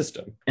cheat in the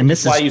system. And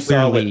this is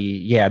clearly,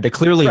 the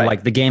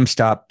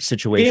GameStop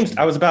situation.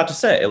 I was about to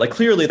say,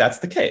 clearly that's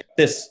the case.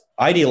 This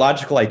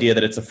ideological idea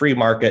that it's a free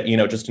market,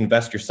 just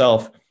invest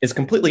yourself, is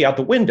completely out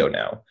the window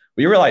now.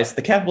 We realize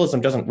the capitalism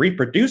doesn't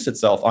reproduce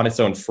itself on its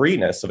own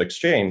freeness of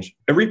exchange.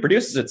 It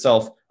reproduces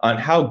itself on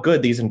how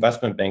good these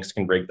investment banks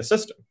can break the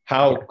system.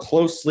 How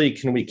closely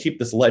can we keep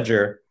this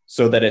ledger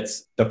so that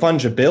the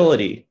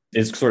fungibility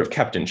is sort of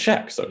kept in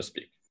check, so to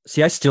speak.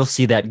 See, I still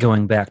see that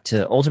going back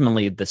to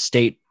ultimately the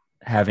state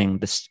having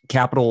this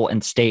capital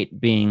and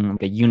state being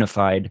a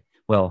unified,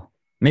 well,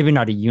 maybe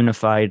not a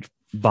unified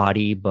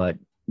body, but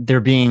they're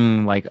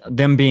being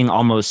them being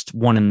almost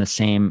one and the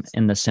same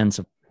in the sense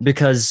of,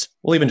 because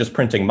even just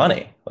printing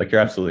money, you're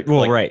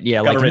absolutely right.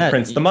 Yeah. Government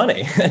prints the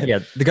money. Yeah.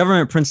 The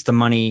government prints the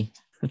money.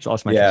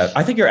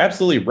 I think you're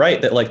absolutely right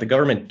that the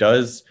government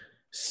does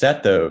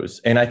set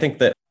those. And I think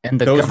that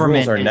those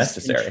rules are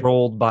necessary.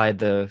 Controlled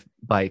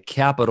by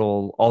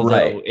capital,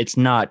 although it's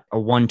not a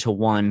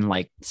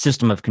one-to-one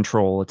system of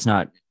control. It's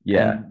not.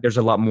 Yeah. There's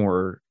a lot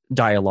more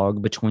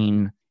dialogue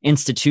between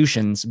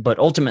institutions, but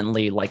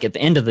ultimately, at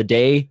the end of the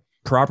day,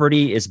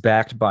 property is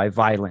backed by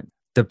violence.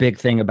 The big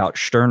thing about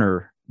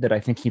Stirner that I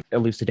think he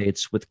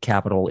elucidates with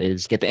capital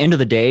is, at the end of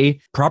the day,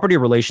 property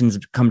relations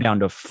come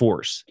down to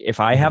force. If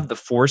I have the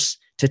force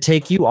to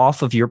take you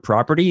off of your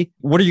property,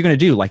 what are you going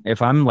to do?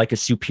 If I'm a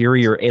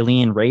superior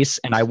alien race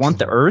and I want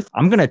the earth,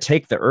 I'm going to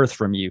take the earth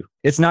from you.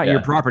 It's not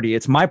your property.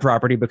 It's my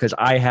property because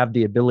I have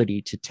the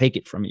ability to take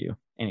it from you.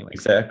 Anyway.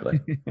 Exactly.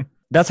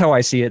 That's how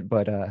I see it.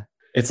 But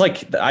it's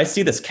I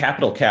see this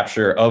capital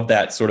capture of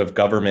that sort of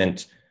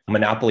government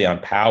monopoly on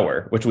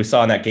power, which we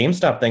saw in that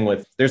GameStop thing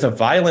with, there's a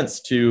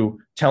violence to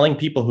telling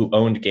people who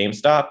owned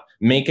GameStop,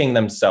 making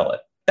them sell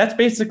it. That's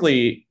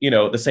basically,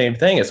 the same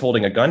thing as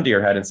holding a gun to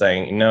your head and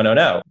saying,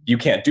 no, you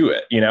can't do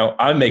it.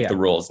 I make the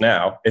rules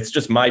now. It's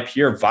just my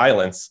pure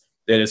violence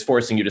that is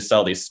forcing you to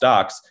sell these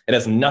stocks. It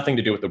has nothing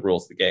to do with the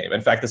rules of the game.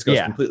 In fact, this goes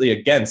completely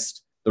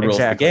against the rules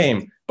of the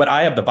game, but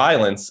I have the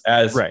violence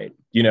as,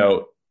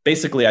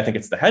 basically, I think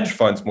it's the hedge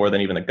funds more than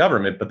even the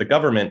government, but the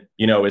government,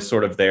 is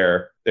sort of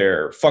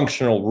their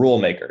functional rule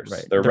makers.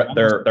 Right.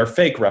 They're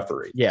fake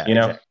referees.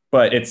 Yeah.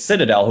 But it's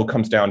Citadel who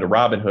comes down to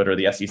Robinhood or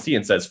the SEC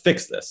and says,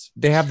 fix this.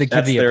 They have to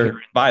give That's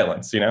their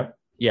violence,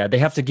 Yeah, they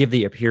have to give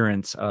the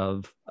appearance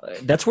of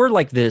that's where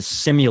like this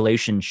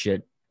simulation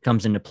shit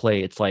comes into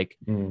play. It's like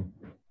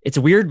it's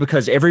weird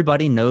because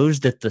everybody knows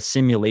that the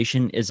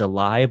simulation is a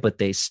lie, but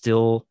they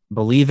still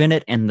believe in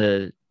it.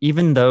 And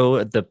even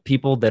though the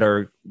people that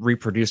are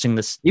reproducing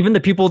this, even the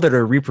people that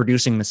are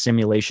reproducing the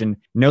simulation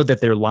know that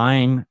they're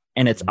lying,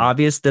 and it's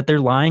obvious that they're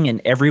lying,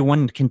 and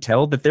everyone can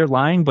tell that they're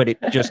lying, but it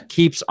just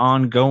keeps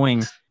on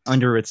going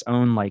under its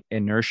own like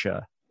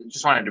inertia.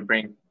 Just wanted to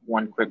bring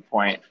one quick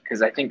point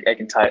because I think I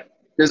can tie.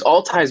 This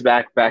all ties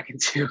back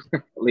into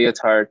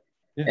Lyotard,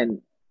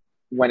 and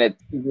when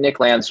Nick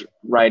Land's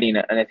writing,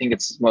 and I think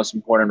it's his most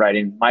important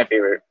writing, my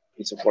favorite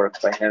piece of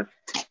work by him,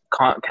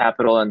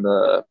 Capital and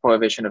the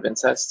Prohibition of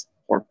Incest,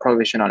 or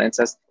Prohibition on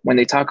Incest. When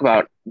they talk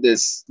about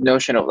this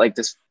notion of like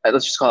this,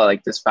 let's just call it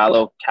like this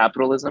fallow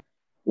capitalism,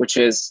 which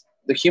is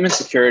the human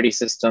security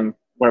system,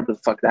 whatever the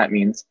fuck that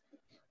means,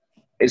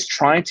 is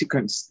trying to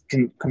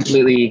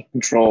completely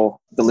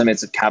control the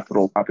limits of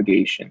capital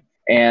propagation.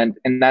 And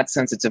in that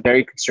sense, it's a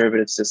very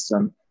conservative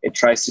system. It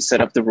tries to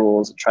set up the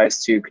rules. It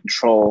tries to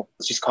control,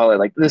 let's just call it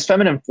like this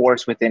feminine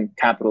force within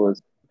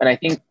capitalism. And I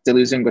think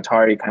Deleuze and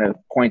Guattari kind of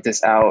point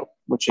this out,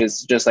 which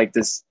is just like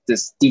this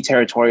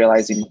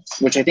deterritorializing,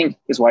 which I think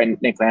is why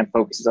Nick Land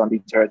focuses on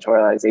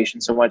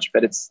deterritorialization so much,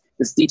 but it's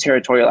this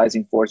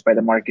deterritorializing force by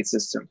the market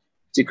system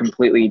to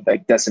completely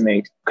like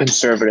decimate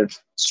conservative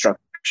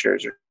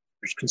structures or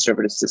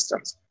conservative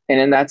systems. And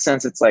in that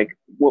sense, it's like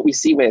what we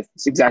see with,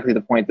 it's exactly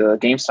the point, the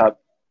GameStop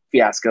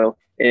fiasco,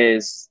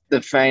 is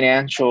the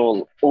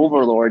financial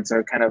overlords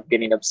are kind of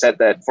getting upset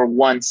that for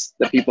once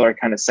the people are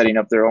kind of setting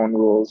up their own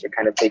rules, or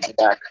kind of taking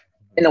back,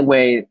 in a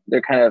way,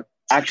 they're kind of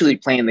actually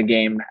playing the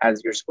game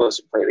as you're supposed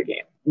to play the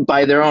game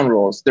by their own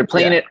rules. They're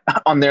playing it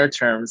on their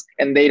terms,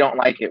 and they don't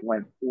like it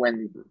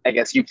when I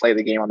guess you play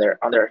the game on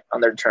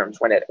their terms,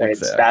 when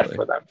it's bad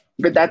for them.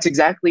 But that's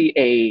exactly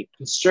a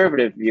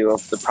conservative view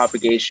of the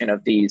propagation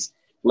of these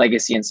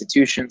legacy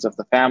institutions, of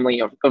the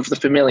family, of the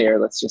familiar,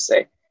 let's just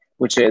say,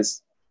 which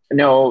is,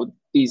 no,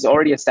 these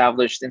already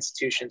established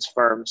institutions,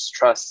 firms,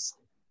 trusts,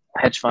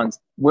 hedge funds,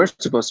 we're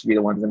supposed to be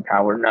the ones in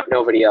power, not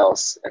nobody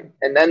else.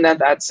 And then in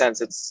that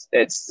sense, it's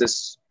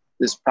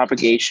this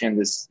propagation,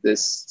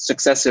 this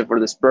successive or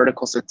this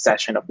vertical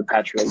succession of the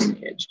patriarchal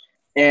lineage.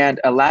 And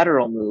a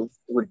lateral move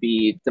would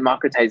be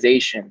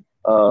democratization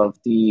of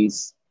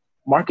these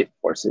market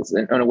forces.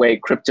 And in a way,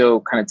 crypto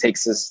kind of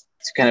takes us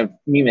to kind of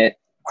meme it.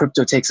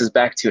 Crypto takes us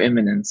back to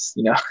imminence,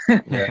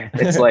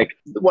 It's like,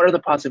 what are the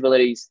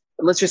possibilities?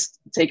 Let's just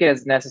take it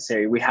as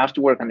necessary. We have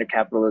to work under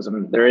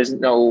capitalism. There is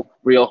no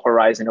real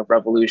horizon of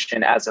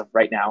revolution as of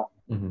right now.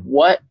 Mm-hmm.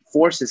 What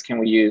forces can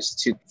we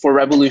use for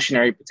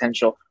revolutionary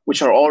potential,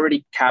 which are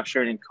already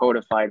captured and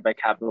codified by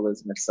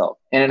capitalism itself?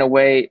 And in a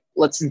way,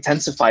 let's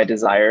intensify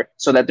desire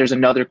so that there's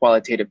another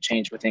qualitative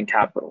change within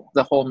capital.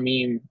 The whole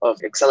meme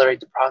of accelerate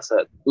the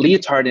process.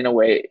 Lyotard, in a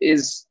way,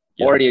 is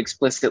already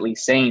explicitly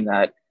saying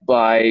that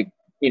by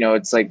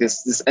it's like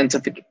this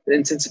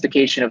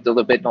intensification of the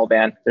libidinal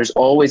band. There's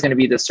always going to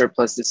be the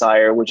surplus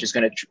desire, which is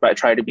going to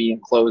try to be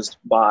enclosed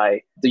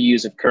by the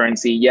use of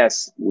currency.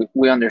 Yes,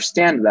 we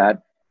understand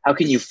that. How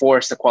can you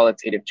force a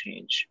qualitative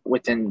change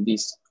within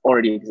these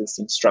already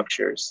existing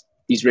structures,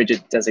 these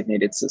rigid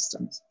designated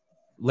systems?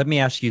 Let me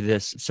ask you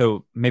this.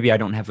 So maybe I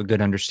don't have a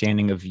good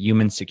understanding of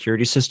human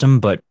security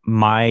system, but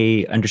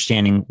my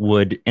understanding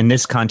would, in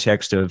this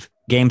context of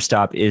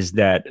GameStop, is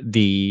that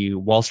the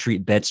Wall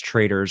Street bets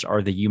traders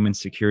are the human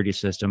security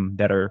system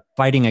that are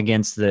fighting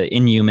against the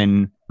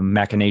inhuman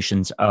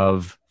machinations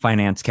of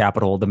finance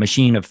capital, the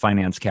machine of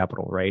finance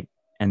capital, right?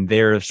 And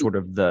they're sort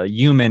of the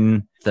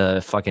human,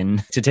 to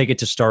take it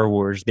to Star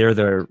Wars, they're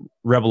the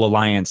Rebel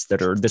Alliance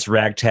that are this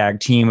ragtag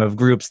team of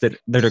groups that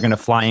are going to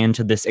fly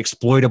into this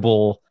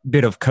exploitable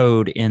bit of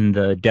code in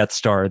the Death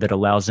Star that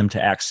allows them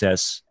to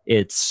access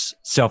its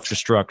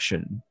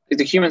self-destruction.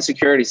 The human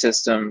security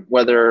system,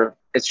 whether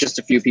it's just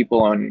a few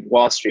people on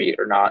Wall Street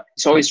or not,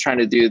 it's always trying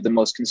to do the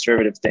most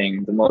conservative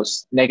thing, the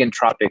most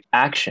negentropic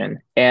action.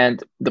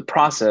 And the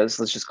process,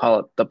 let's just call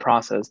it the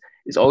process,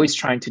 is always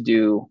trying to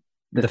do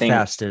the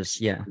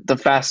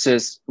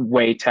fastest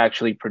way to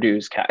actually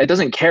produce. It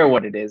doesn't care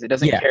what it is. It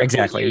doesn't care.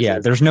 Exactly. Yeah.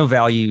 There's no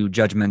value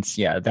judgments.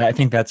 Yeah. I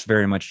think that's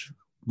very much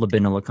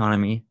libidinal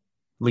economy,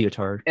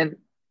 Lyotard. And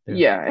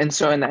and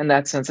so in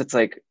that sense, it's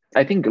like,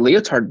 I think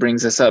Lyotard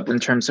brings this up in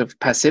terms of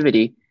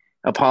passivity,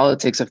 a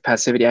politics of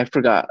passivity. I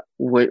forgot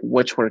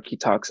which work he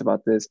talks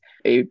about this.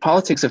 A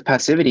politics of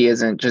passivity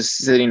isn't just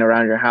sitting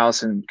around your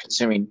house and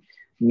consuming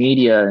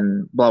media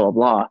and blah, blah,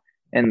 blah,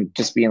 and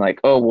just being like,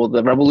 oh, well,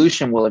 the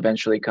revolution will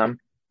eventually come.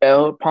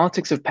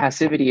 Politics of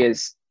passivity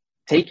is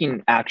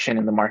taking action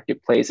in the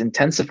marketplace,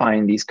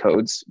 intensifying these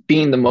codes,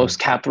 being the most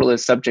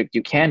capitalist subject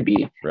you can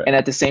be. Right. And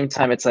at the same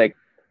time, it's like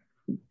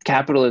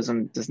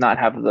capitalism does not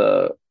have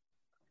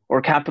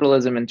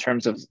capitalism in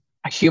terms of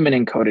human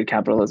encoded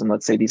capitalism,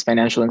 let's say these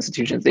financial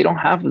institutions, they don't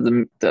have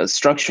the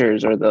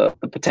structures or the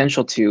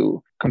potential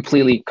to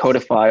completely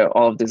codify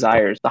all of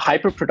desires. The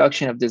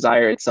hyperproduction of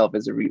desire itself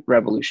is a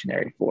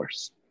revolutionary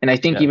force. And I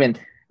think even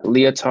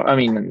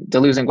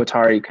Deleuze and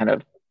Guattari kind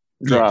of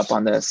draw up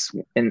on this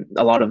in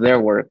a lot of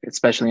their work,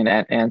 especially in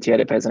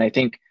Anti-Oedipus, and I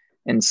think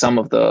in some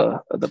of the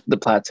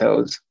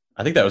plateaus.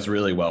 I think that was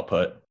really well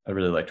put. I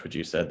really liked what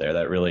you said there.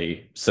 That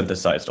really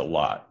synthesized a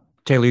lot.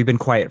 Taylor, you've been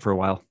quiet for a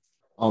while.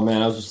 Oh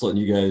man, I was just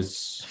letting you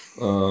guys,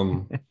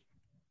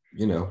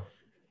 you know,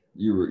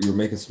 you're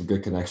making some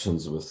good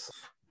connections with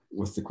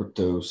the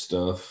crypto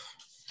stuff,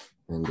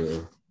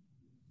 and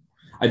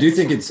I do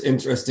think it's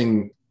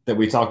interesting that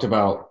we talked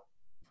about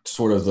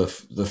sort of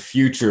the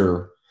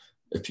future,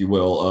 if you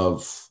will,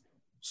 of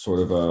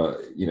sort of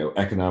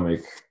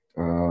economic.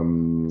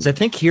 So I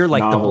think here,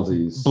 like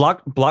novelties. The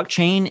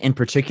blockchain in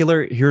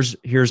particular,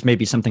 here's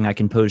maybe something I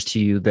can pose to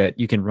you that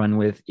you can run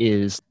with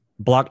is.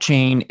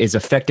 Blockchain is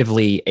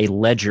effectively a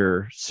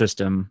ledger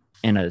system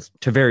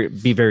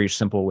be very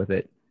simple with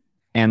it.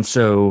 And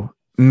so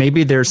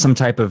maybe there's some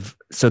type of,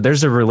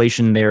 there's a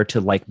relation there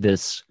to like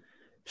this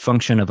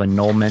function of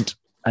annulment,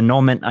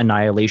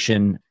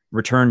 annihilation,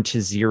 return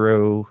to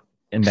zero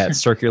in that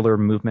circular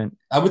movement.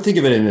 I would think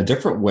of it in a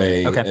different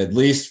way, okay. At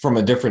least from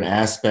a different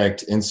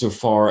aspect,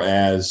 insofar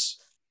as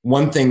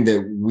one thing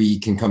that we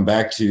can come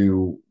back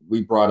to,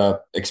 we brought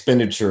up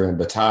expenditure in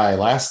Bataille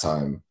last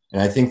time.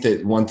 And I think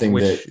that one thing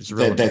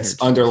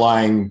that's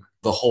underlying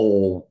the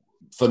whole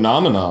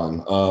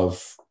phenomenon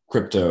of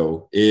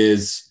crypto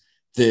is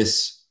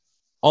this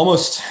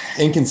almost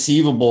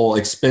inconceivable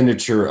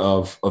expenditure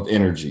of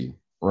energy,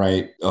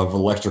 right? Of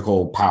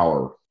electrical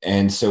power.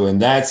 And so in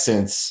that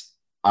sense,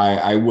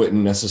 I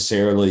wouldn't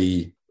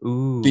necessarily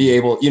be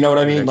able, you know what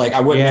I mean? Like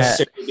I wouldn't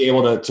necessarily be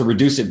able to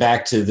reduce it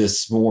back to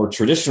this more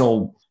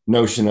traditional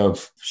notion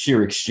of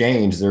sheer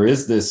exchange. There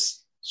is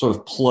this sort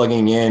of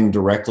plugging in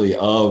directly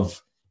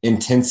of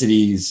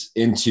intensities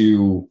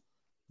into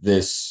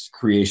this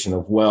creation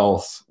of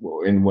wealth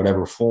in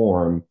whatever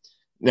form.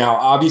 Now,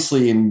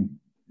 obviously,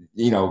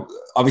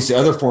 obviously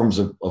other forms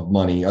of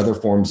money, other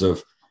forms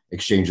of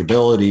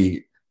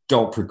exchangeability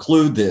don't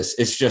preclude this.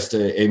 It's just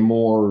a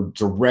more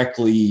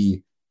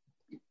directly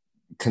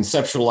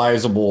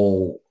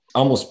conceptualizable,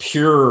 almost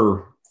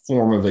pure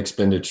form of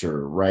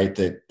expenditure, right?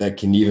 That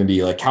can even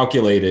be like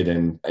calculated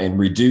and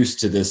reduced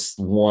to this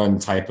one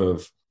type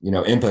of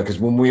input. Because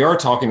when we are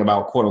talking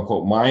about quote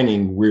unquote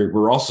mining,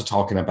 we're also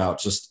talking about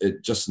just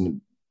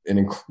an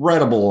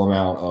incredible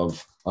amount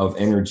of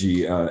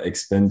energy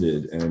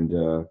expended.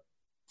 And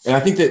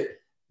I think that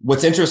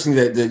what's interesting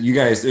that you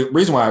guys, the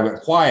reason why I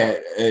went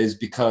quiet is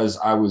because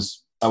I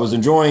was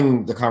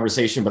enjoying the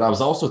conversation, but I was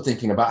also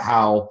thinking about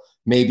how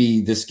maybe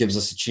this gives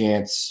us a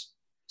chance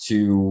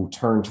to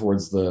turn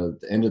towards the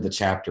end of the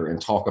chapter and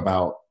talk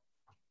about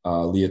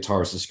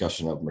Lyotard's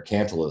discussion of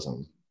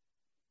mercantilism.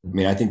 I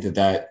mean, I think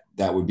that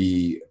would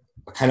be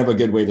kind of a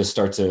good way to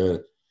start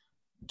to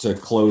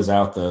close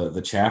out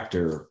the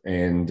chapter.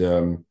 And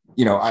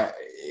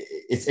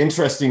it's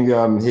interesting.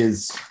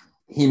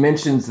 He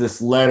mentions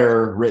this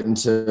letter written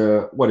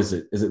to, what is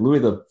it? Is it Louis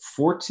the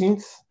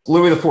 14th?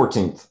 Louis the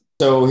 14th.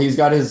 So he's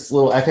got his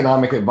little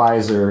economic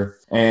advisor,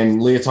 and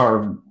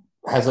Lyotard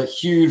has a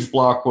huge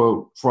block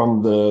quote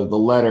from the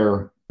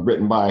letter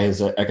written by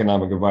his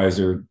economic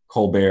advisor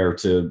Colbert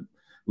to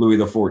Louis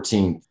the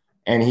 14th.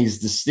 And he's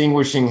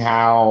distinguishing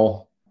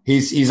how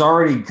he's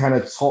already kind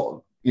of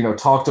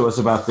talked to us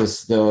about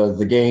this,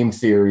 the game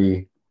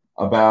theory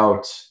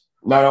about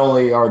not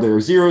only are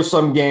there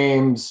zero-sum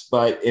games,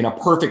 but in a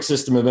perfect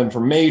system of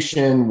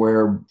information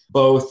where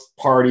both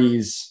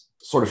parties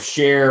sort of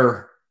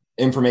share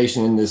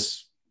information in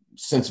this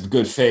sense of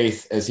good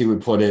faith, as he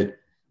would put it,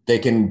 they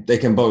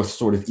can both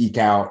sort of eke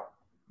out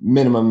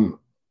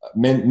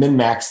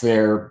min-max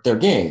their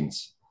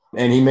gains.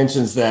 And he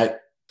mentions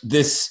that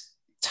this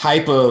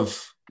type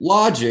of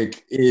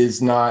logic is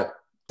not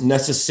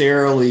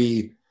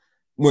necessarily,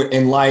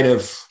 in light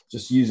of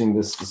just using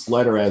this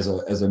letter as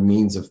a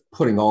means of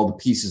putting all the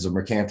pieces of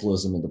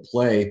mercantilism into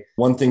play.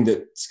 One thing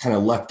that's kind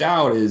of left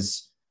out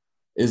is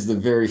the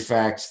very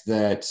fact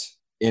that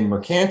in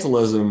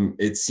mercantilism,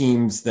 it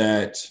seems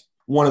that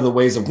one of the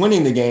ways of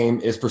winning the game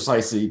is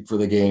precisely for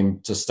the game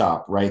to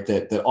stop, right?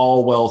 That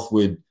all wealth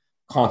would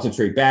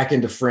concentrate back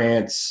into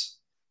France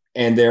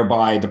and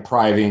thereby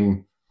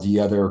depriving the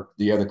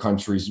other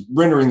countries,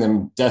 rendering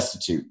them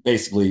destitute,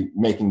 basically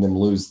making them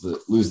lose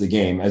the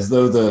game, as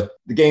though the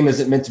game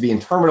isn't meant to be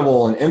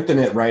interminable and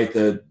infinite, right?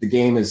 The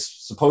game is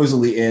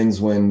supposedly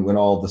ends when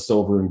all the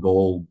silver and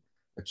gold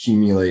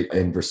accumulate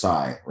in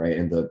Versailles, right?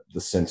 In the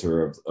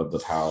center of the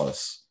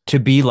palace. To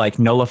be like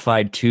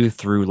nullified too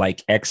through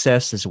like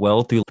excess as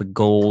well, through the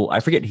goal. I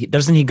forget,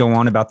 doesn't he go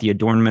on about the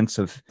adornments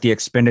of the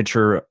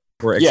expenditure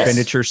or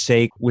expenditure's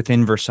sake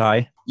within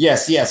Versailles?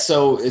 Yes.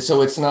 So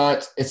it's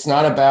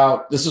not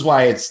about, this is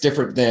why it's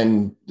different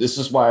than, this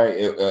is why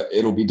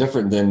it'll be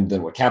different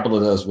than what capital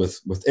does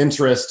with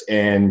interest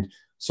and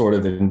sort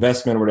of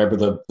investment or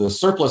whatever. The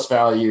surplus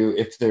value,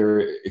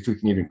 if we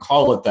can even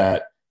call it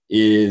that,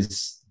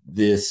 is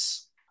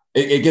this,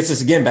 it gets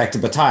us again back to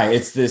Bataille.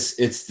 It's this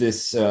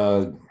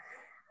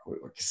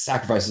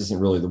sacrifice isn't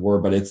really the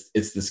word, but it's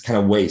this kind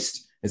of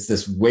waste. It's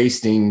this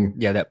wasting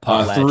that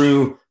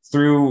potlatch.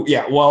 through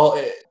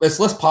it's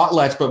less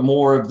potlatch, but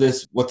more of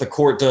this, what the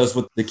court does,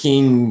 what the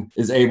king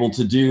is able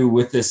to do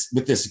with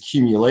this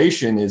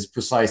accumulation is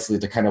precisely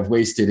to kind of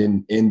waste it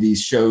in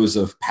these shows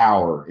of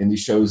power, in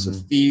these shows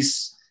of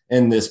feasts,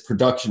 and this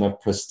production of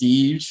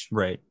prestige,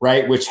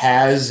 right, which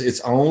has its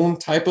own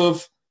type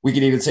of, we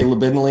could even say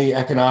libidinally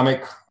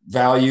economic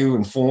value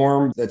and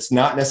form that's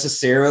not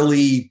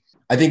necessarily,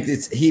 I think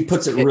he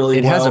puts it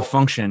really well. It has a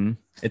function.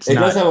 It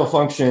does have a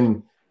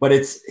function, but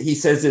he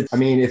says it, I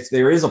mean, if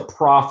there is a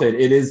profit,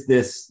 it is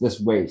this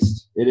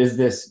waste. It is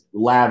this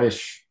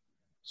lavish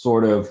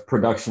sort of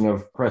production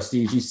of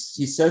prestige. He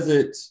says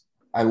it,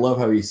 I love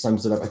how he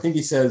sums it up. I think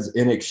he says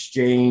in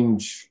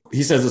exchange,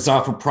 he says it's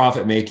not for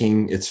profit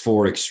making, it's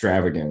for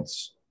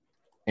extravagance.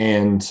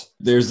 And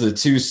there's the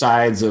two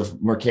sides of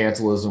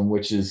mercantilism,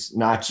 which is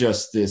not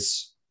just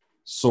this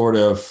sort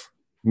of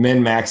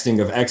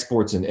min-maxing of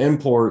exports and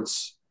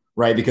imports,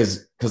 right?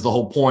 Because the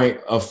whole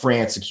point of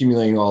France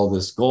accumulating all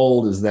this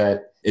gold is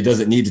that it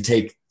doesn't need to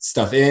take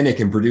stuff in. It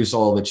can produce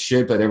all of its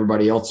shit, but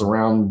everybody else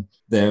around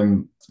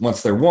them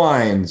wants their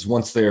wines,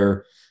 wants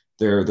their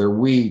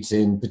wheat,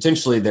 and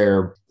potentially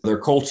their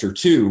culture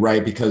too,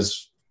 right?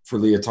 Because for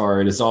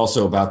Lyotard, it is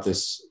also about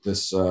this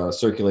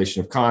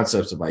circulation of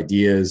concepts, of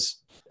ideas.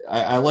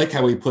 I like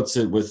how he puts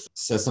it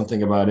says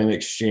something about in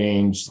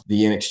exchange,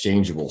 the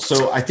inexchangeable.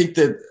 So I think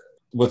that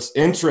what's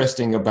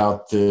interesting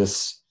about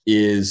this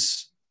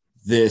is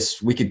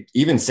this, we could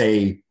even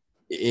say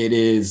it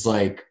is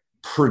like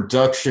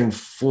production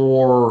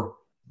for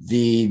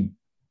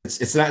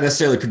it's not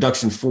necessarily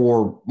production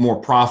for more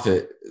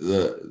profit.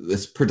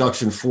 This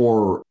production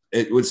for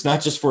it's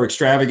not just for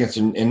extravagance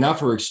and not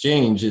for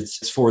exchange.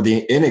 It's for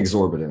the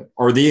inexorbitant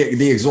or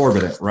the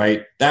exorbitant,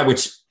 right? That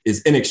which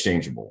is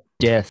inexchangeable.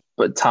 Yes.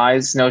 But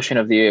Ty's notion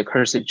of the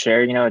accursed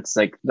share, it's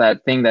like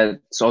that thing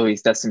that's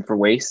always destined for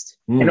waste.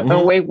 Mm-hmm. In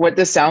a way, what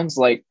this sounds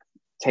like,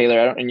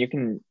 Taylor, and you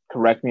can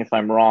correct me if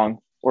I'm wrong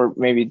or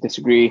maybe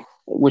disagree,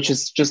 which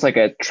is just like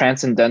a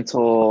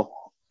transcendental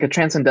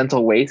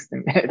waste,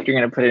 if you're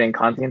going to put it in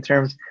Kantian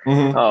terms,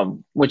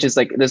 which is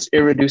like this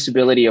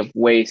irreducibility of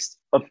waste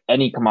of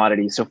any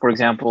commodity. So for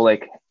example,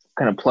 like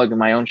kind of plug in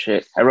my own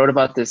shit, I wrote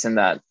about this in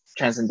that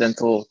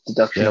transcendental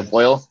deduction of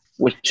oil,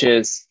 which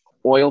is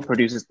oil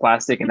produces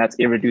plastic and that's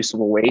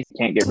irreducible waste. You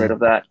can't get rid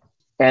of that.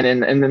 And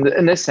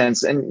in this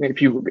sense, and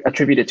if you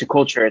attribute it to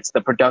culture, it's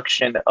the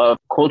production of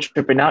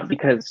culture, but not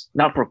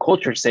for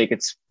culture's sake,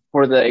 it's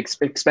for the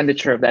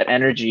expenditure of that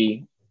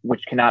energy,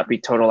 which cannot be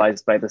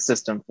totalized by the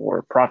system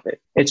for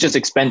profit. It's just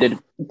expended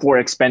for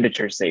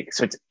expenditure's sake.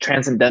 So it's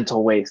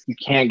transcendental waste. You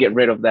can't get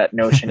rid of that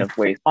notion of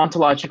waste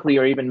ontologically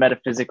or even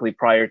metaphysically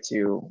prior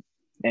to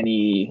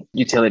any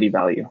utility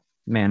value.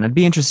 Man, I'd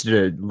be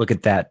interested to look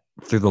at that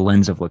through the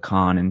lens of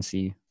Lacan and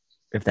see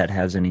if that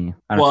has any.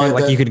 I don't feel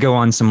like you could go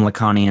on some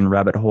Lacanian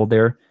rabbit hole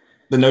there.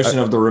 The notion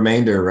of the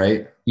remainder,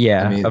 right?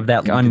 Yeah, of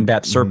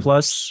that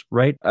surplus,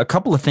 right? A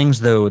couple of things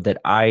though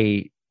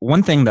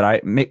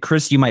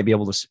Chris, you might be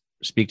able to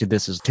speak to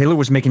this, is Taylor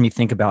was making me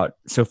think about,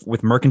 so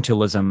with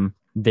mercantilism,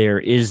 there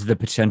is the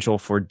potential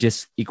for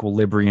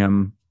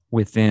disequilibrium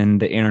within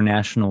the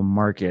international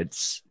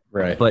markets.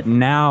 Right. But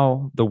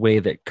now the way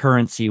that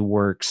currency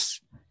works,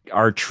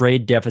 our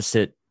trade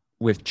deficit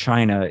with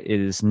China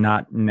is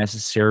not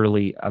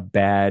necessarily a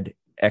bad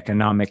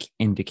economic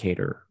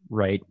indicator,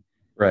 right?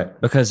 Right.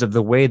 Because of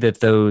the way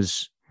that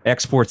those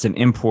exports and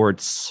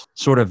imports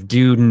sort of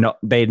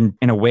they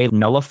in a way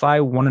nullify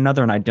one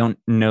another. And I don't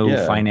know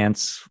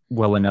finance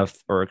well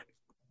enough or,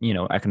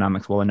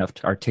 economics well enough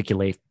to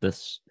articulate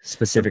this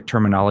specific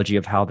terminology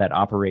of how that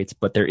operates,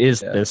 but there is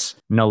this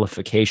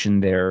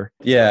nullification there.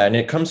 Yeah. And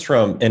it comes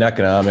from, in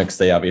economics,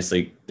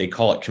 they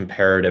call it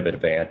comparative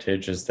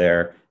advantage is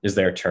their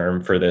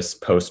term for this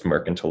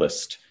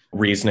post-mercantilist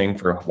reasoning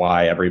for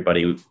why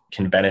everybody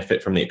can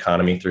benefit from the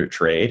economy through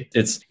trade.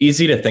 It's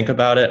easy to think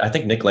about it. I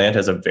think Nick Land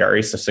has a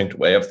very succinct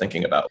way of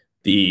thinking about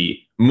the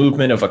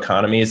movement of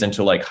economies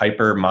into like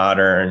hyper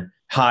modern,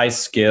 high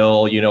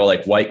skill,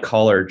 like white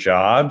collar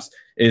jobs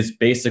is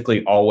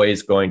basically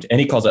always going to, and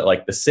he calls it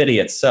like the city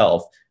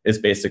itself is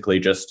basically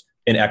just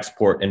an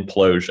export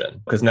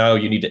implosion, because now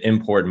you need to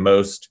import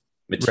most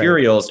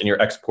materials and you're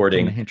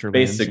exporting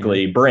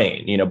basically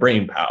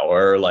brain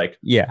power, like,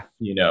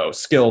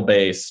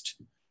 skill-based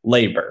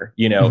labor,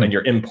 and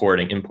you're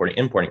importing.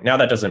 Now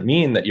that doesn't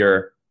mean that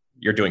you're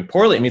doing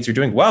poorly. It means you're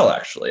doing well,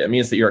 actually. It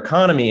means that your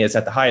economy is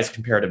at the highest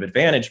comparative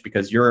advantage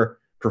because you're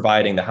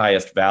providing the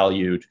highest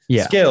valued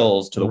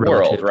skills to the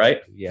world,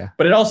 right? Yeah.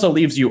 But it also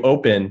leaves you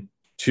open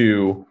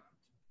to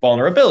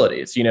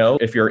vulnerabilities.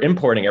 If you're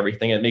importing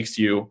everything, it makes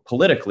you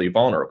politically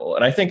vulnerable.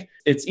 And I think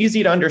it's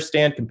easy to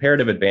understand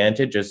comparative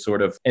advantage as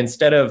sort of,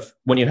 instead of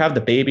when you have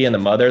the baby and the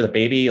mother, the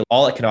baby,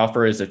 all it can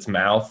offer is its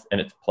mouth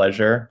and its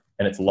pleasure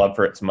and its love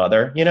for its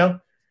mother,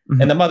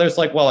 and the mother's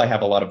like, well, I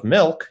have a lot of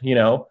milk,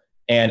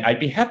 and I'd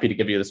be happy to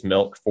give you this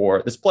milk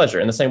for this pleasure,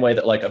 in the same way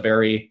that like a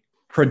very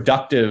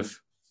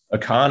productive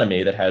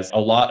economy that has a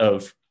lot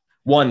of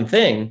one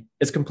thing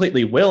is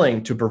completely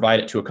willing to provide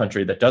it to a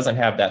country that doesn't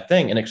have that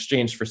thing in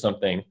exchange for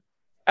something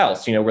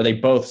else, where they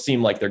both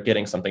seem like they're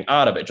getting something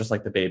out of it, just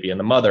like the baby and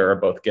the mother are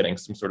both getting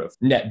some sort of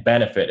net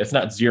benefit. It's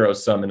not zero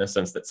sum in the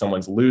sense that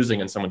someone's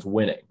losing and someone's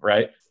winning,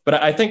 right? But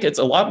I think it's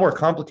a lot more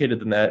complicated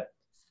than that.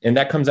 And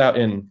that comes out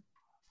in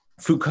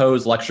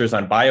Foucault's lectures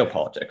on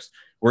biopolitics,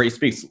 where he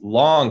speaks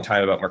long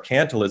time about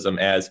mercantilism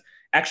as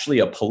actually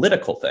a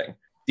political thing.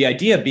 The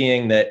idea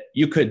being that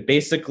you could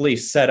basically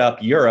set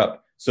up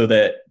Europe so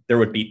that there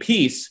would be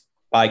peace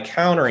by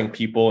countering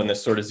people in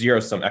this sort of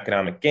zero-sum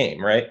economic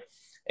game, right?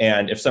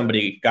 And if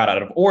somebody got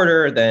out of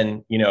order,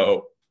 then,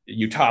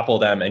 you topple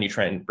them and you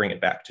try and bring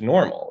it back to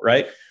normal,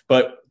 right?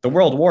 But the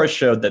world wars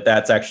showed that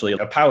that's actually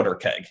a powder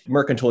keg.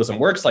 Mercantilism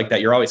works like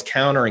that. You're always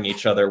countering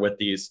each other with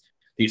these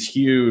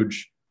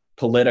huge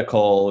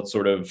political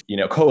sort of,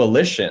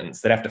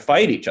 coalitions that have to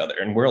fight each other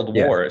in world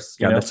wars.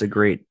 Yeah, that's a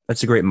great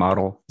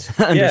model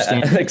to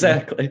understand. Yeah,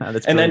 exactly.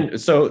 And then,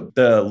 so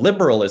the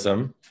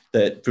liberalism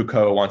that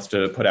Foucault wants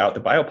to put out,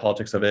 the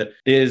biopolitics of it,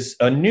 is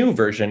a new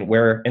version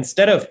where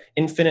instead of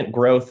infinite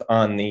growth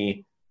on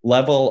the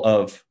level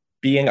of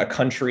being a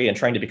country and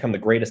trying to become the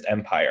greatest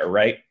empire,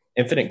 right?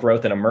 Infinite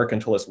growth in a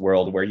mercantilist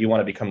world where you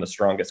want to become the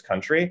strongest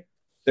country,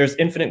 there's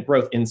infinite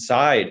growth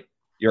inside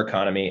your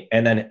economy,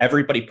 and then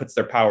everybody puts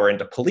their power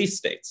into police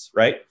states,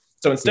 right?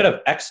 So instead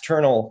of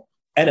external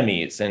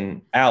enemies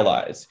and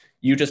allies,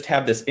 you just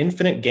have this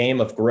infinite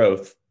game of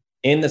growth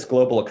in this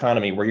global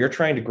economy where you're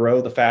trying to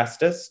grow the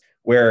fastest,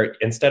 where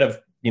instead of,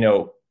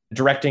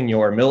 directing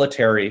your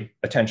military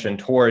attention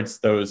towards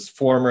those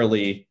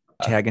formerly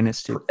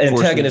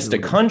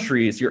antagonistic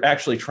countries, you're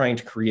actually trying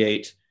to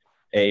create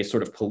a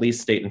sort of police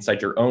state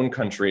inside your own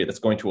country that's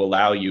going to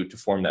allow you to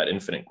form that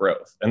infinite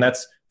growth. And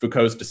that's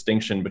Foucault's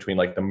distinction between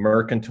like the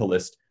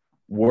mercantilist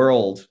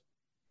world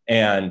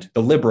and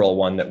the liberal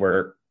one that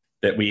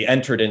we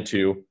entered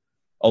into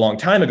a long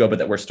time ago, but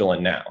that we're still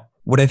in now.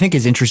 What I think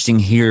is interesting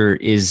here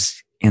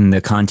is in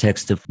the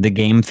context of the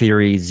game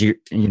theory,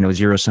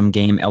 zero-sum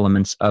game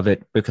elements of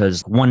it,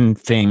 because one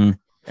thing,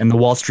 and the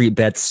Wall Street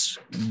Bets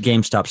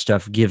GameStop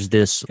stuff gives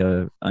this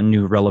a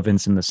new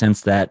relevance in the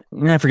sense that,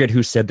 and I forget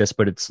who said this,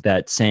 but it's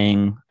that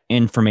saying,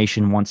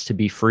 information wants to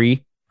be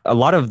free. A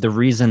lot of the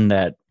reason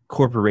that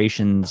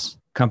corporations,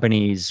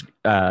 companies,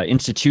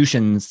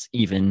 institutions,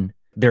 even,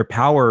 their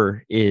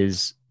power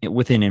is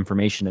within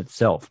information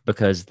itself,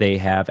 because they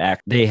have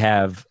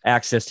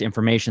access to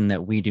information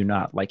that we do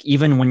not. Like,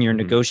 even when you're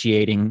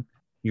negotiating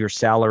your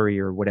salary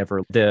or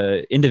whatever,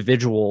 the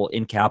individual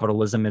in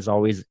capitalism is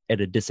always at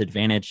a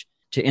disadvantage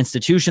to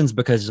institutions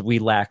because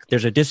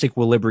there's a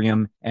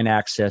disequilibrium and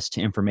access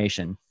to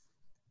information.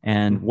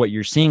 And what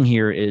you're seeing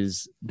here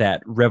is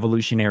that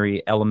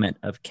revolutionary element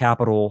of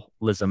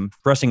capitalism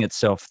expressing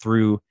itself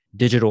through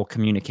digital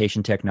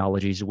communication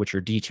technologies, which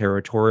are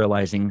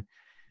deterritorializing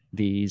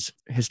these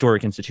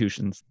historic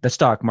institutions, the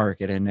stock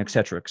market, and et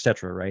cetera,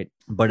 right?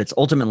 But it's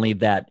ultimately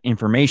that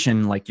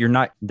information,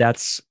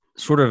 that's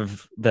sort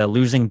of the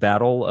losing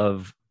battle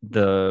of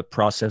the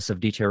process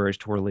of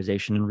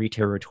deterritorialization and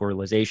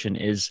reterritorialization.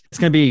 It's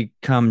going to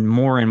become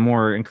more and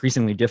more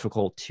increasingly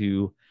difficult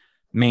to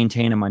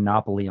maintain a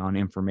monopoly on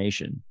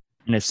information.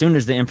 And as soon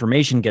as the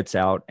information gets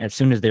out, as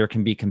soon as there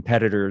can be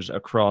competitors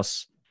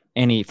across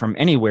from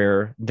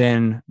anywhere,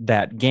 then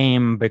that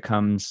game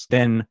becomes,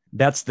 then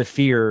that's the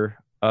fear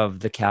of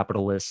the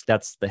capitalists.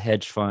 That's the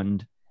hedge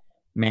fund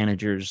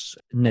managers.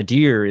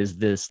 Nadir is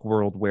this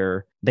world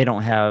where they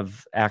don't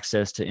have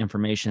access to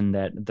information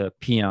that the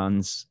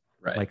peons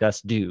like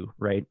us do,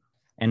 right?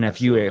 And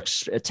Absolutely.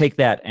 If you take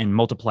that and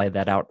multiply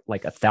that out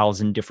like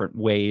 1,000 different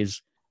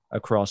ways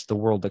across the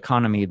world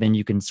economy, then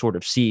you can sort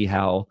of see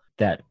how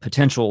that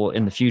potential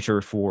in the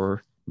future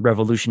for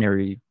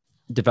revolutionary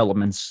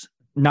developments,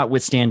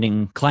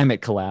 notwithstanding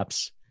climate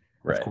collapse,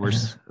 of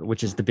course,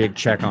 which is the big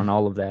check on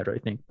all of that, I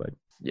think. But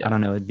I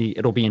don't know,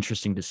 it'll be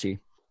interesting to see.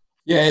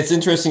 Yeah, it's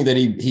interesting that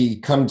he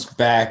comes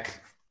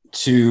back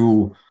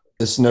to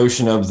this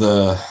notion of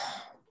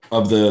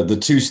the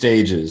two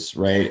stages,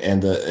 right?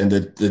 And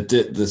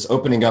this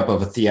opening up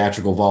of a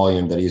theatrical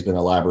volume that he's been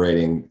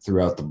elaborating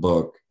throughout the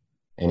book.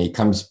 And he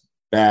comes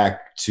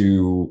back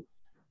to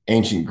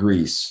ancient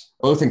Greece,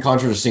 both in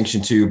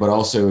contradistinction to, but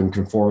also in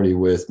conformity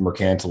with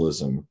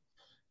mercantilism.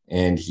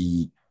 And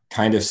he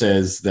kind of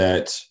says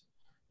that,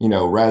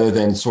 rather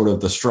than sort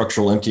of the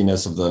structural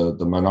emptiness of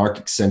the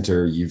monarchic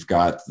center, you've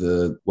got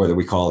whether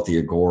we call it the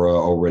agora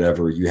or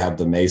whatever, you have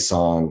the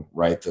meson,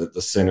 right?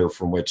 The center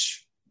from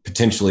which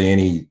potentially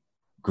any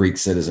Greek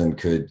citizen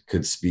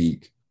could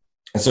speak.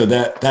 And so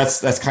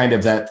that's kind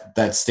of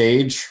that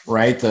stage,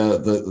 right?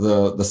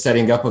 The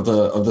setting up of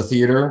the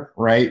theater,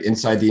 right?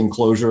 Inside the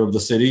enclosure of the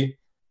city.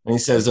 And he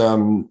says,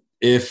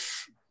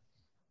 if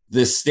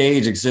this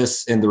stage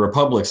exists in the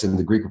republics, in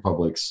the Greek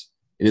republics,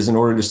 it is in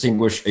order to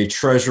distinguish a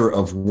treasure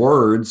of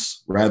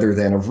words rather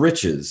than of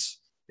riches.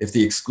 If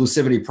the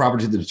exclusivity proper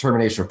to the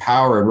determination of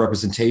power and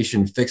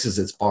representation fixes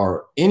its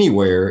bar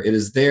anywhere, it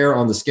is there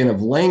on the skin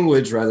of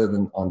language rather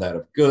than on that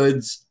of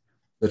goods.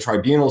 The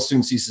tribunal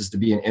soon ceases to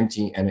be an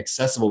empty and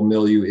accessible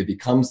milieu. It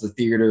becomes the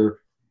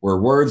theater where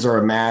words are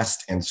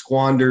amassed and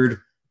squandered,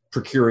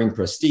 procuring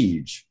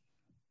prestige.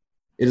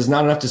 It is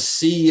not enough to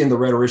see in the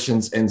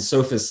rhetoricians and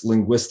sophists'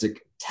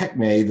 linguistic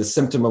techne the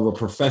symptom of a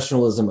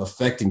professionalism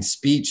affecting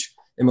speech.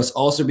 It must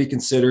also be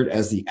considered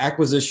as the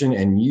acquisition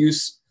and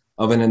use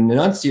of an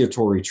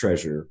enunciatory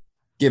treasure,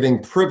 giving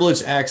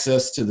privileged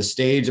access to the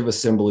stage of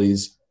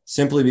assemblies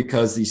simply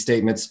because these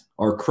statements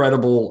are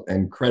credible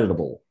and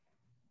creditable.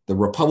 The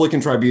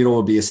Republican tribunal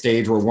would be a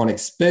stage where one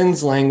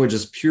expends language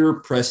as pure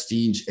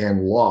prestige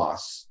and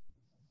loss.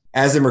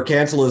 As in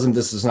mercantilism,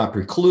 this does not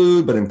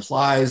preclude, but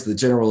implies the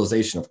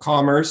generalization of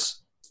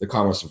commerce, the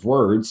commerce of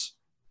words.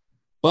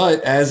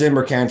 But as in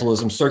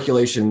mercantilism,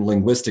 circulation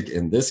linguistic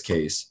in this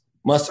case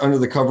must, under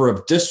the cover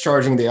of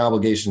discharging the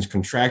obligations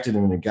contracted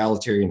in an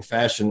egalitarian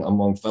fashion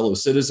among fellow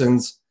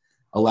citizens,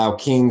 allow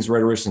kings,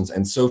 rhetoricians,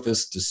 and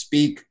sophists to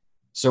speak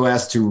so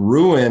as to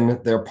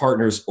ruin their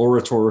partner's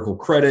oratorical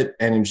credit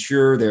and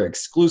ensure their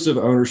exclusive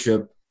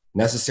ownership,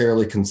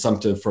 necessarily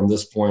consumptive from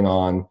this point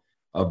on,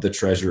 of the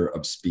treasure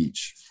of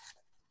speech.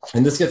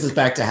 And this gets us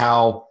back to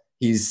how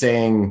he's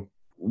saying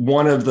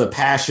one of the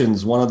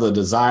passions, one of the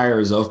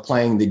desires of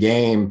playing the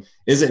game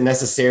isn't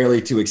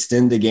necessarily to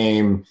extend the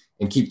game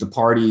and keep the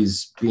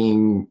parties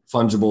being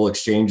fungible,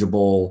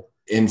 exchangeable.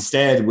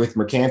 Instead, with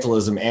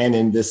mercantilism and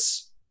in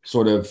this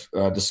sort of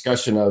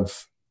discussion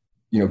of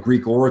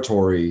Greek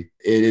oratory,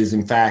 it is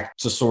in fact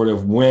to sort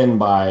of win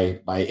by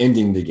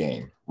ending the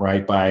game,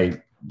 right?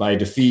 By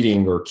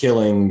defeating or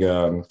killing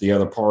the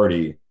other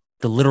party.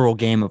 The literal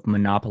game of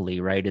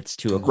Monopoly, right? It's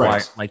to acquire,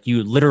 Right. like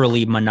you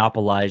literally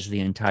monopolize the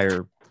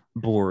entire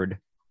board.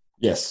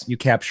 Yes. You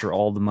capture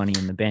all the money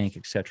in the bank,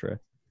 etc.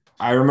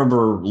 I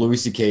remember Louis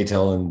C.K.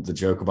 telling the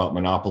joke about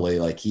Monopoly,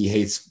 like he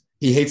hates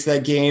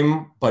that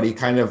game, but he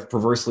kind of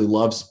perversely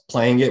loves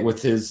playing it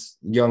with his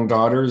young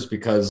daughters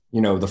because, the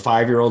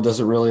 5-year-old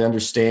doesn't really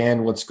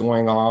understand what's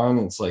going on.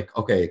 It's like,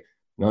 okay,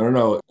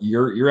 no,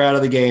 you're out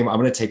of the game. I'm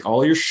going to take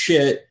all your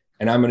shit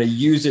and I'm going to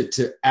use it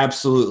to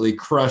absolutely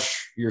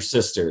crush your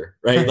sister,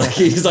 right? Like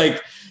he's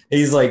like,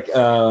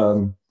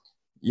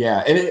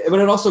 yeah. But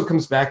it also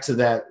comes back to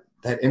that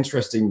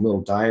interesting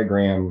little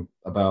diagram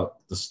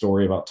about the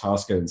story about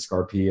Tosca and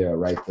Scarpia,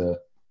 right?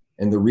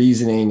 And the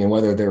reasoning and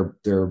whether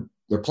they're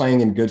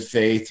playing in good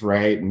faith,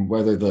 right? And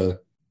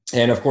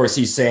and of course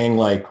he's saying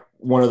like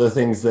one of the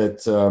things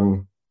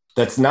that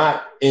that's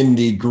not in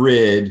the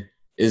grid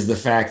is the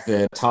fact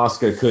that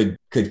Tosca could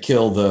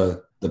kill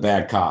the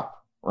bad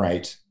cop,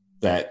 right?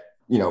 That,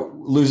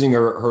 losing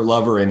her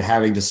lover and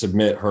having to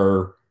submit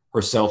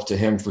herself to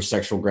him for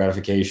sexual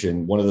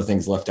gratification. One of the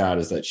things left out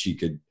is that she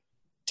could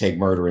take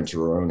murder into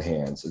her own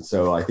hands. And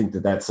so I think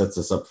that sets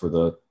us up for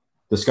the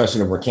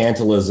discussion of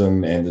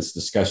mercantilism and this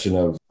discussion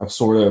of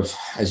sort of,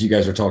 as you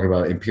guys are talking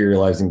about,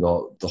 imperializing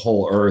the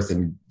whole earth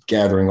and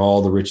gathering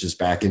all the riches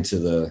back into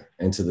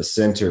the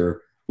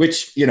center,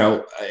 which, in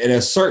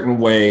a certain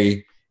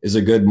way is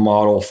a good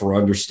model for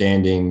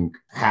understanding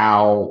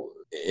how,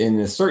 in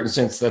a certain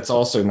sense, that's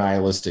also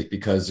nihilistic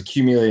because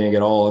accumulating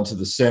it all into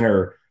the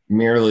center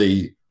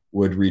merely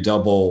would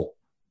redouble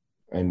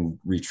and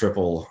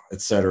retriple, et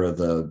cetera,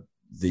 the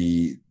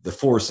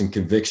force and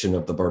conviction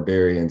of the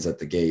barbarians at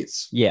the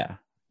gates. Yeah.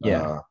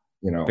 That's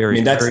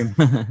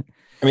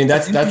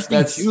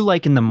too,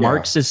 like in the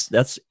Marxist,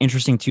 that's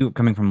interesting too,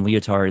 coming from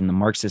Lyotard in the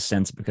Marxist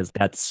sense, because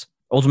that's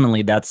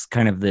ultimately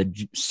kind of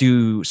the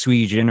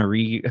sui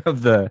generis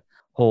of the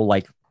whole,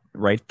 like,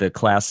 right, the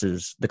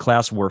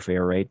class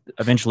warfare, right?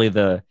 Eventually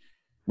the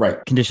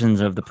conditions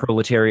of the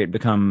proletariat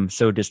become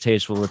so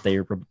distasteful that they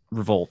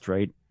revolt,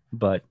 right?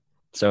 But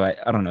so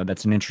I don't know,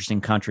 that's an interesting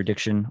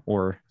contradiction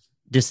or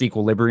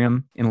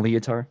disequilibrium in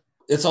Lyotard.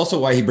 It's also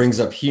why he brings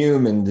up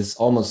Hume and this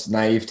almost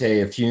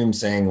naivete of Hume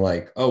saying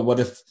like, oh, what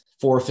if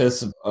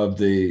 4/5 of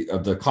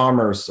the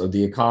commerce or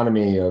the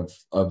economy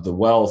of the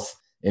wealth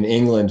in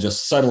England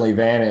just suddenly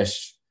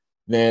vanished?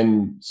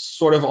 Then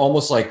sort of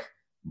almost like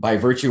by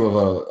virtue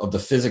of the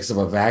physics of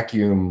a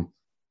vacuum,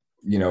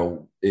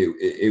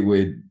 it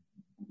would,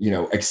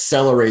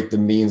 accelerate the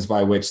means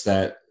by which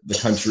that the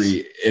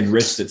country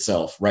enriched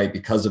itself, right?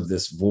 Because of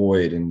this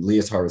void. And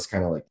Lyotard is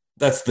kind of like,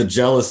 that's the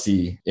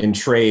jealousy in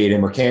trade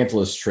and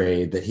mercantilist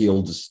trade that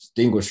he'll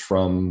distinguish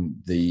from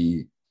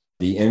the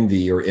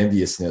envy or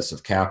enviousness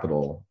of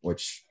capital,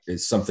 which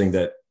is something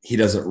that he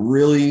doesn't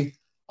really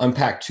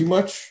unpack too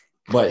much,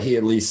 but he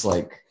at least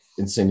like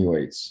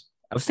insinuates.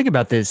 I was thinking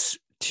about this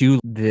too,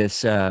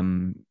 this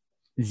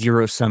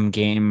zero-sum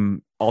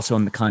game, also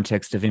in the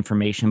context of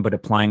information, but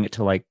applying it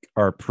to like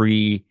our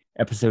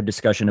pre-episode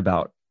discussion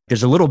about,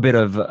 there's a little bit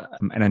of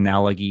an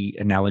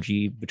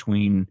analogy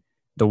between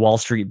the Wall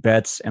Street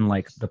bets and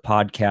like the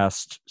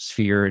podcast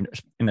sphere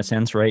in a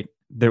sense, right?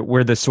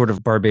 We're the sort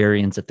of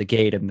barbarians at the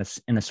gate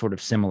in a sort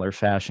of similar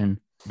fashion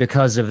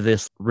because of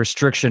this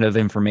restriction of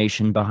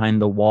information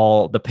behind the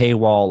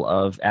paywall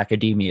of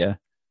academia.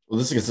 Well,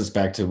 this gets us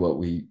back to what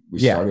we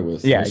started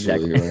with. Yeah,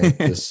 exactly.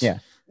 Right?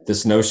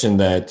 This notion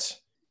that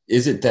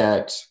is it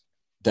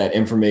that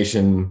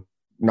information,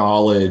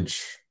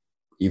 knowledge,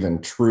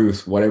 even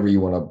truth, whatever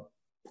you want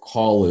to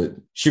call it,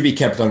 should be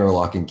kept under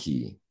lock and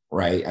key,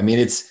 right? I mean,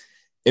 it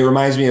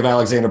reminds me of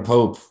Alexander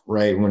Pope,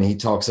 right? When he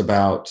talks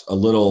about a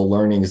little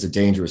learning is a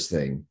dangerous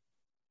thing,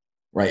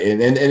 right?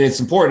 And it's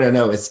important to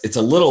know it's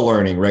a little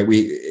learning, right?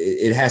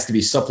 It has to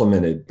be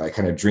supplemented by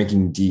kind of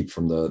drinking deep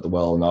from the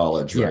well of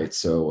knowledge, right? Yeah.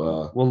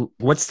 So, well,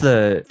 what's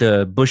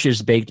the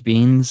Bush's baked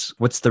beans?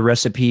 What's the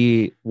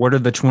recipe? What are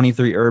the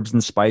 23 herbs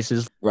and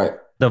spices? Right.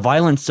 The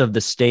violence of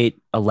the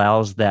state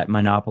allows that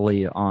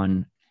monopoly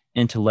on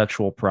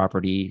intellectual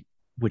property,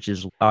 which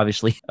is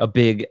obviously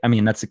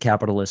that's a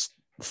capitalist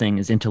thing,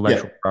 is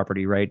intellectual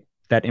property, right?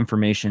 That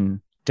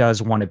information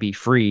does want to be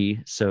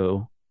free.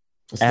 So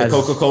it's the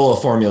Coca-Cola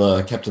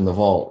formula kept in the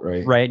vault,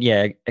 right? Right.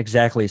 Yeah,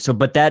 exactly. So,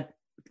 but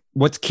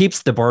what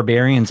keeps the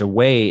barbarians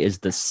away is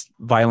this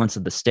violence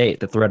of the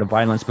state, the threat of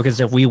violence. Because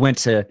if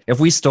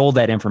we stole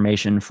that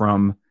information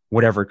from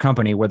whatever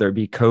company, whether it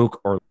be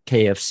Coke or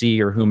KFC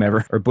or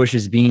whomever, or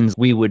Bush's Beans,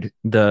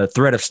 the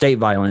threat of state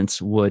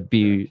violence would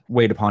be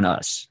weighed upon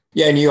us.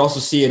 Yeah. And you also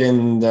see it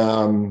in,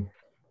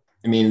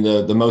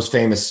 the most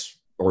famous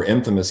or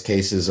infamous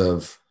cases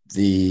of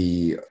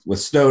with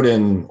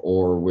Snowden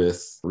or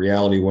with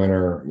Reality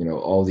Winner,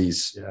 all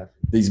these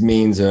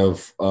means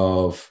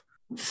of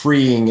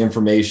freeing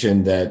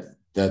information that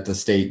the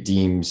state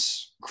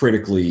deems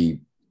critically,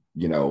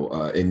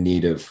 in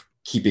need of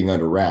keeping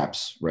under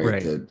wraps,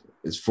 right? That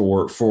is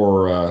for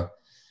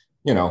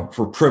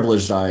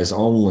privileged eyes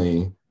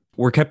only.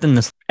 We're kept in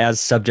this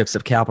as subjects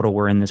of capital.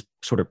 We're in this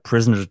sort of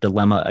prisoner's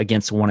dilemma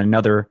against one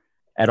another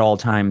at all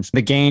times.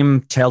 The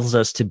game tells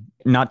us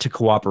not to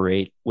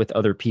cooperate with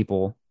other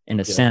people. In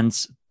a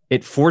sense,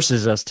 it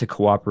forces us to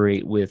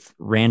cooperate with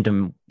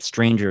random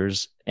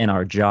strangers in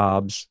our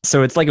jobs.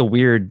 So it's like a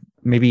weird,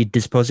 maybe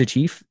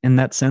dispositif in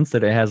that sense,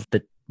 that it has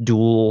the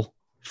dual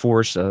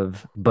force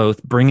of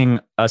both bringing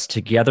us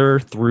together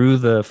through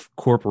the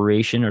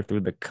corporation or through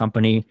the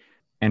company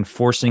and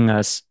forcing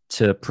us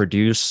to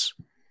produce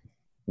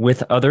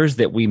with others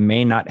that we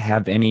may not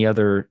have any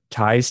other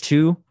ties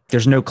to.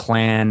 There's no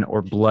clan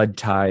or blood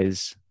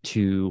ties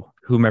to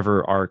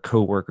whomever our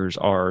coworkers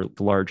are,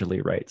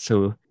 largely, right?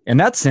 So in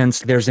that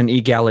sense, there's an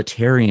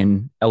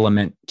egalitarian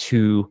element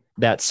to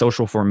that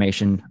social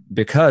formation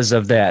because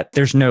of that.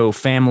 There's no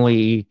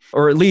family,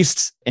 or at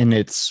least in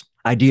its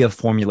idea of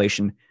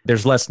formulation,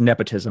 there's less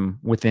nepotism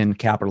within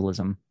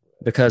capitalism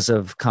because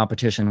of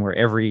competition where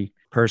every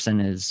person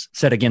is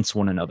set against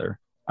one another.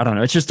 I don't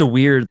know. It's just a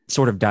weird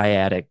sort of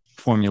dyadic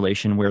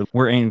formulation where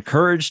we're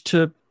encouraged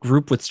to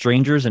group with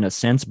strangers in a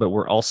sense, but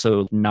we're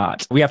also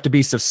not. We have to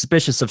be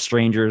suspicious of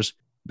strangers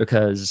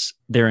because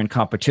they're in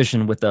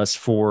competition with us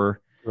for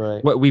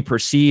what we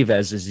perceive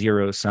as a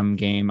zero-sum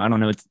game. I don't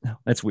know.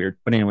 That's weird.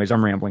 But anyways,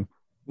 I'm rambling.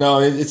 No,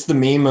 it's the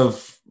meme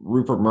of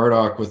Rupert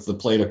Murdoch with the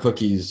plate of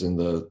cookies, and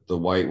the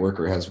white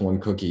worker has one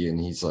cookie, and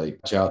he's like,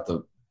 watch out,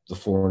 the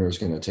foreigner's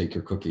going to take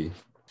your cookie.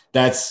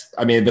 But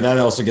that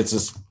also gets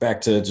us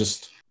back to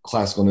just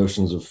classical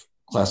notions of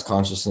class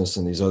consciousness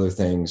and these other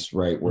things,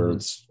 right? Where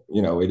it's,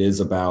 it is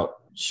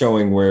about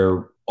showing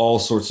where all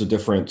sorts of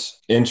different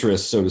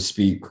interests, so to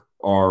speak,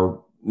 are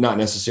not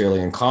necessarily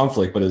in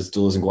conflict, but as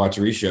Deleuze and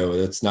Guattari show,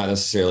 it's not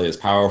necessarily as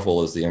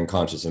powerful as the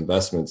unconscious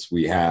investments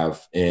we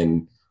have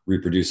in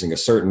reproducing a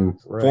certain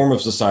form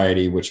of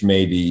society, which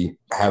maybe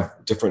have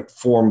different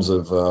forms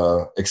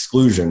of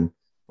exclusion,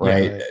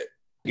 right? Yeah.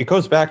 It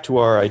goes back to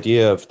our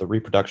idea of the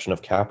reproduction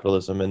of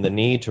capitalism and the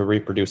need to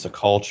reproduce a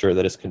culture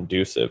that is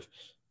conducive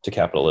to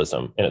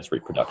capitalism in its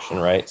reproduction,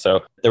 right?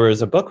 So there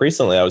was a book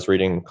recently I was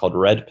reading called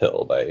Red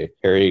Pill by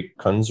Harry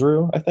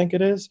Kunzru, I think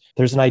it is.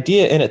 There's an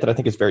idea in it that I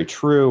think is very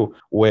true,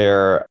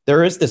 where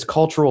there is this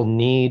cultural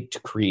need to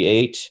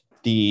create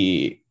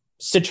the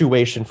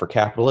situation for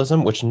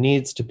capitalism, which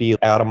needs to be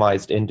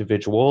atomized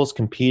individuals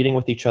competing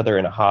with each other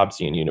in a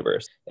Hobbesian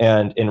universe.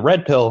 And in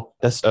Red Pill,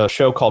 there's a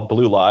show called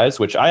Blue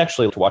Lies, which I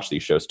actually like to watch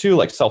these shows too,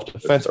 like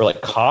Self-Defense or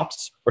like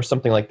Cops or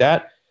something like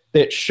that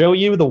show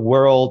you the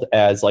world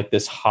as like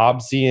this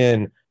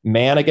Hobbesian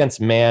man against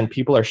man.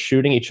 People are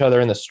shooting each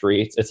other in the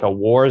streets. It's a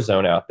war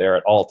zone out there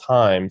at all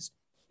times.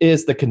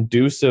 Is the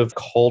conducive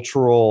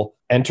cultural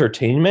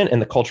entertainment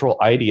and the cultural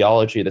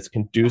ideology that's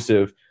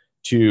conducive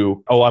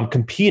to, I'm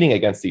competing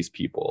against these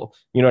people.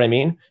 You know what I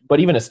mean? But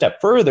even a step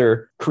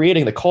further,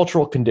 creating the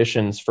cultural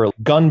conditions for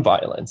gun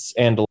violence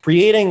and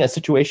creating a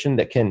situation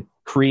that can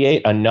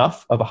create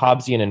enough of a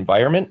Hobbesian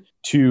environment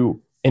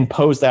to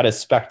impose that as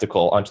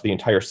spectacle onto the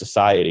entire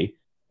society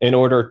in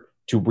order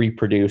to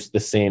reproduce the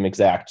same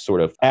exact sort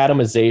of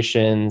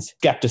atomizations,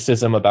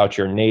 skepticism about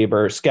your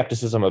neighbor,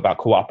 skepticism about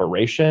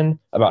cooperation,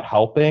 about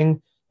helping,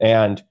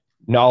 and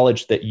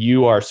knowledge that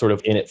you are sort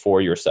of in it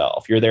for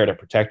yourself. You're there to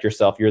protect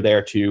yourself. You're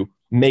there to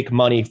make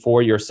money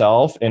for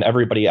yourself, and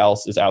everybody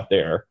else is out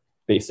there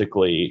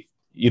basically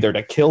either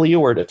to kill you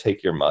or to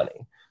take your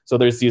money. So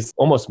there's these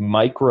almost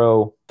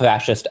micro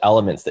fascist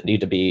elements that need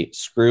to be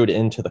screwed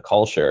into the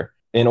culture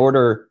in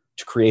order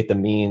to create the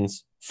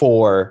means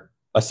for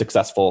a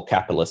successful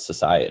capitalist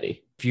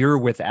society. If you're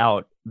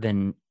without,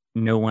 then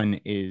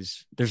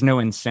there's no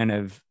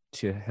incentive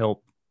to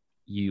help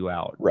you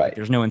out. Right.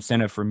 There's no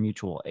incentive for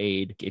mutual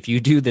aid. If you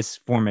do this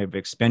form of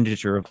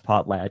expenditure of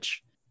potlatch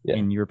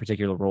in your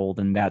particular role,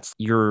 then that's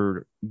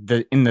in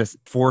the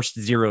forced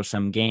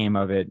zero-sum game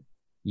of it,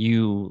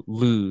 you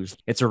lose.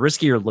 It's a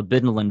riskier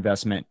libidinal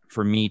investment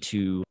for me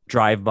to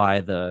drive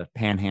by the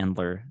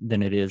panhandler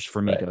than it is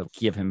for me to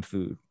give him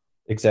food.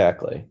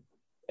 Exactly.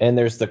 And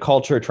there's the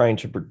culture trying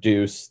to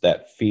produce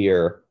that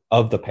fear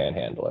of the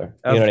panhandler.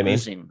 You know what I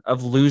mean?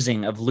 Of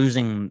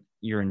losing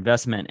your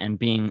investment and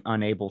being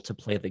unable to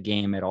play the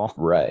game at all.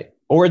 Right.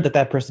 Or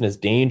that person is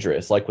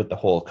dangerous, like with the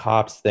whole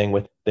cops thing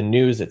with the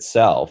news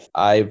itself.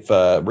 I've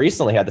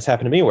recently had this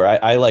happen to me where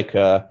I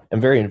am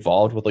very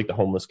involved with like the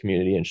homeless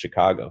community in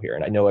Chicago here.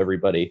 And I know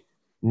everybody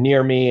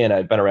near me and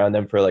I've been around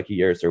them for like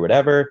years or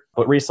whatever.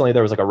 But recently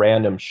there was like a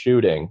random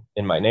shooting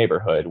in my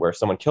neighborhood where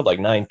someone killed like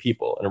 9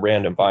 people in a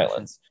random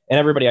violence. And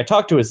everybody I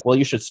talked to is, well,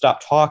 you should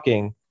stop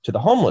talking to the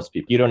homeless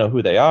people. You don't know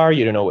who they are.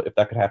 You don't know if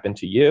that could happen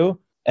to you.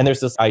 And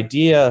there's this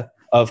idea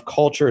of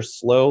culture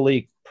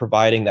slowly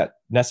providing that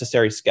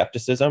necessary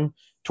skepticism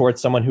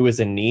towards someone who is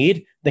in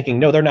need, thinking,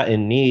 no, they're not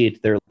in need.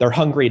 They're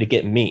hungry to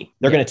get me.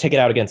 They're going to take it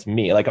out against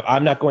me. Like if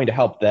I'm not going to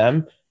help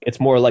them, it's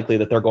more likely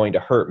that they're going to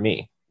hurt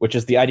me, which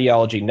is the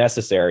ideology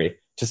necessary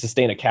to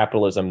sustain a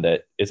capitalism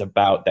that is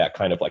about that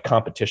kind of like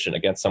competition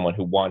against someone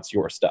who wants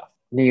your stuff.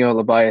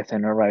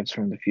 Neo-Leviathan arrives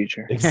from the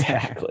future.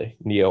 Exactly.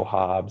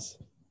 Neo-Hobbes.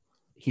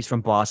 He's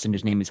from Boston.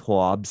 His name is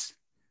Hobbes.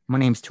 My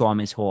name's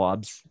Thomas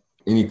Hobbes.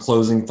 Any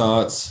closing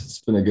thoughts?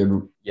 It's been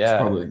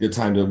it's probably a good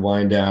time to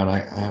wind down. I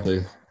have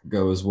to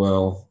go as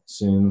well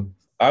soon.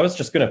 I was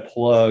just going to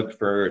plug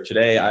for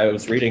today. I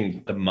was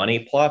reading The Money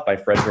Plot by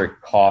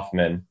Frederick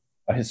Kaufman,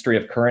 A History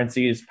of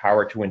Currencies,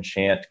 Power to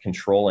Enchant,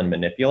 Control, and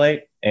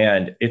Manipulate.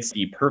 And it's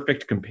the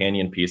perfect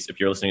companion piece if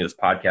you're listening to this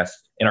podcast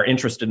and are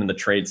interested in the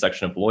trade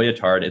section of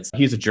Loyotard.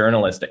 He's a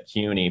journalist at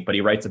CUNY, but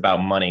he writes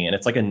about money. And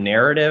it's like a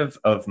narrative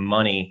of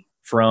money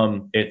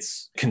from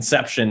its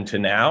conception to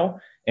now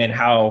and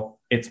how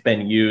it's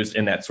been used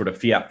in that sort of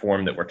fiat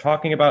form that we're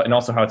talking about, and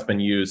also how it's been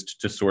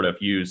used to sort of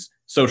use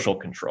social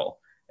control.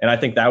 And I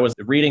think that was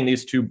reading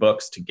these 2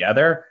 books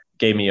together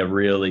gave me a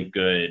really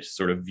good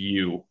sort of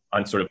view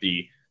on sort of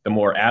the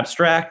more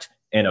abstract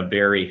and a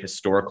very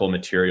historical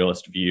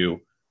materialist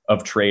view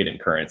of trade and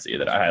currency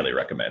that I highly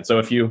recommend. So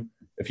if you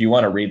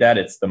want to read that,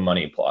 it's The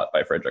Money Plot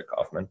by Frederick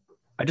Kaufman.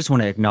 I just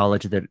want to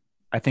acknowledge that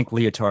I think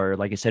Lyotard,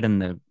 like I said in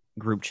the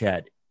group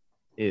chat,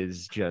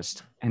 is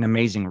just an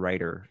amazing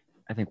writer.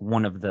 I think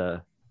one of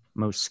the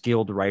most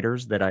skilled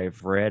writers that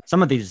I've read.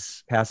 Some of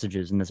these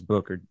passages in this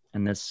book or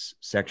in this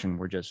section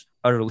were just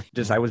utterly,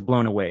 I was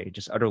blown away,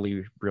 just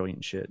utterly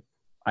brilliant shit.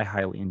 I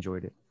highly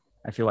enjoyed it.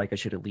 I feel like I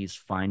should at least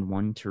find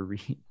one to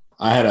read.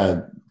 I had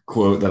a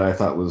quote that I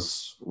thought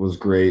was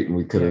great, and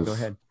we could have. Go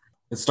ahead.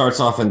 It starts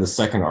off in the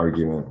second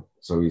argument.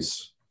 So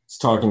he's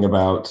talking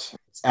about,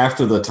 it's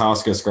after the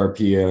Tosca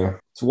Scarpia.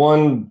 It's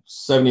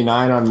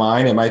 179 on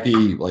mine. It might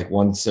be like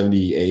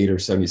 178 or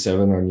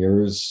 77 on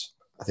yours.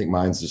 I think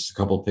mine's just a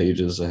couple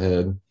pages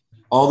ahead.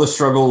 All the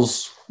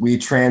struggles we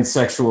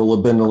transsexual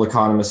libidinal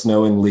economists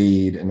know and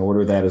lead in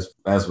order that,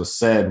 as was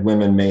said,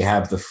 women may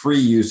have the free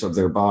use of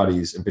their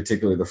bodies, in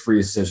particular the free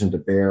decision to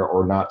bear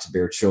or not to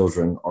bear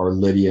children, are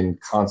Lydian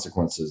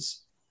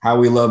consequences. How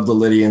we love the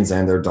Lydians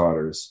and their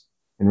daughters.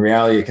 In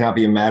reality, it cannot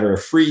be a matter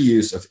of free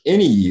use of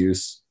any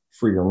use,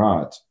 free or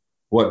not.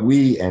 What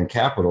we and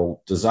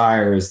capital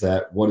desire is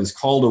that what is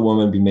called a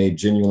woman be made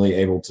genuinely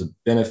able to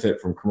benefit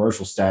from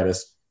commercial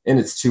status in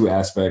its 2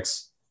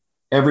 aspects.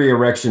 Every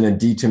erection and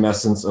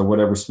detumescence of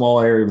whatever small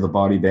area of the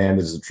body band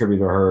that is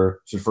attributed to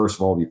her should first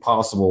of all be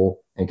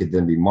possible and could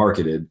then be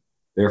marketed.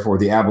 Therefore,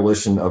 the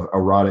abolition of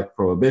erotic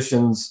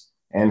prohibitions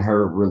and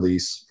her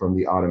release from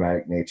the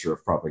automatic nature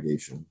of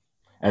propagation.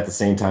 At the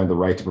same time, the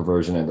right to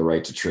perversion and the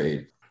right to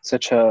trade.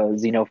 Such a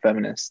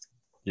xenofeminist.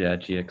 Yeah,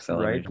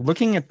 GXL. Right.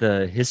 Looking at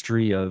the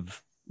history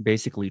of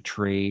basically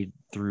trade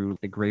through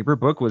the Graeber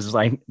book was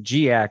like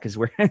GAC is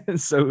where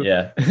it's so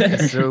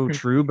so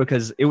true,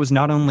 because it was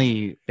not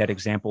only that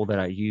example that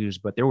I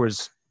used, but there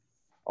was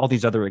all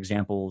these other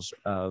examples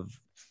of,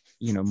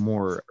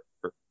 more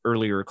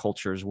earlier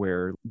cultures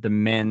where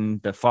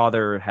the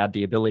father had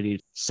the ability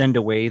to send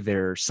away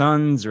their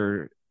sons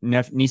or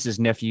nieces,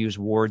 nephews,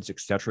 wards,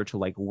 etc., to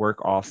like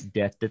work off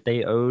debt that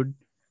they owed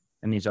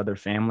in these other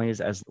families,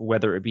 as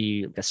whether it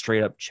be a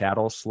straight up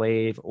chattel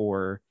slave,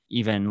 or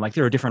even like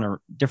there are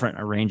different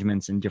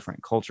arrangements in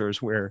different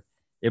cultures where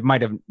it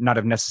might have not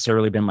have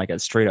necessarily been like a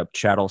straight up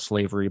chattel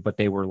slavery, but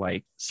they were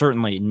like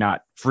certainly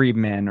not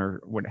freedmen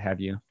or what have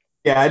you.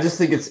 Yeah, I just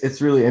think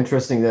it's really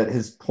interesting that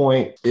his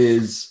point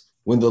is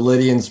when the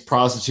Lydians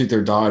prostitute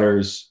their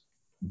daughters,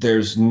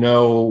 there's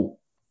no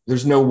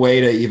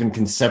way to even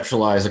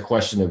conceptualize a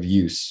question of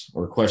use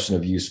or a question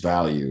of use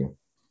value.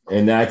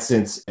 In that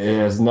sense, it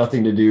has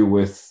nothing to do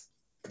with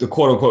the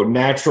quote unquote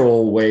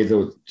natural way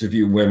to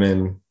view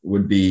women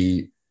would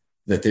be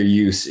that their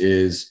use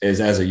is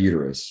as a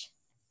uterus,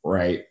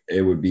 right?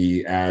 It would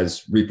be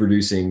as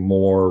reproducing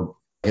more,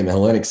 in the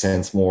Hellenic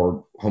sense,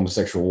 more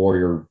homosexual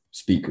warrior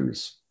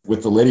speakers.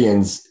 With the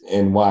Lydians,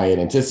 and why it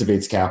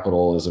anticipates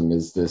capitalism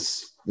is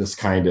this this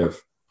kind of,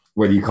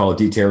 whether you call it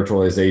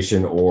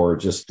deterritorialization or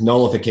just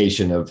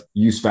nullification of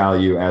use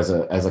value as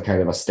a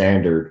kind of a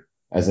standard,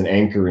 as an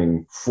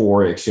anchoring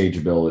for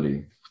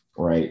exchangeability,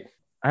 right?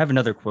 I have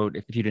another quote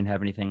if you didn't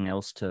have anything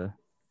else to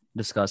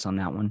discuss on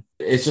that one.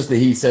 It's just that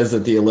he says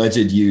that the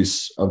alleged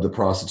use of the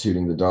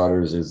prostituting the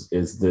daughters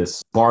is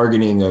this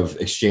bargaining of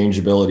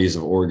exchangeabilities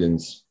of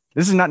organs.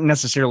 This is not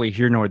necessarily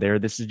here nor there.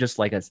 This is just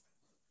like a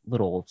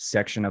little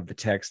section of the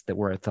text that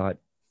where I thought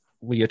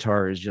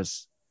Lyotard is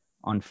just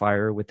on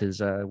fire with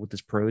his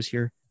prose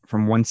here.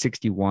 From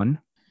 161.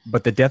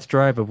 But the death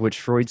drive of which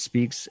Freud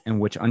speaks and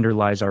which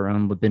underlies our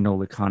own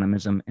libidinal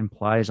economism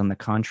implies, on the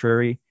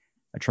contrary,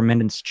 a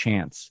tremendous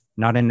chance,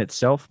 not in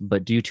itself,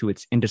 but due to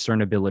its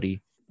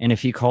indiscernibility. And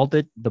if he called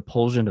it the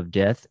pulsion of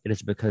death, it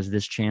is because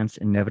this chance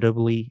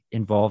inevitably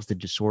involves the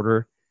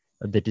disorder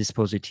of the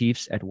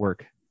dispositifs at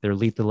work, their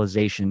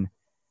lethalization,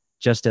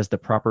 just as the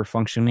proper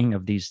functioning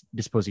of these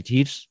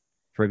dispositifs,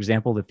 for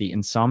example, that the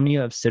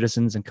insomnia of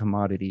citizens and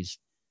commodities,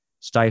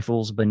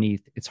 stifles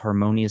beneath its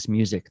harmonious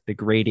music the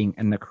grating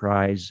and the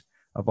cries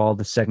of all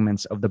the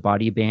segments of the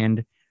body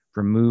band,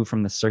 removed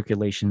from the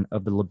circulation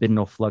of the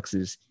libidinal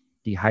fluxes,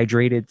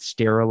 dehydrated,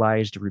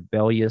 sterilized,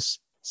 rebellious,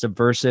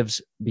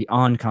 subversives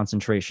beyond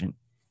concentration.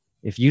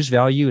 If use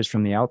value is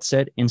from the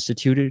outset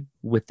instituted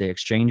with the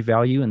exchange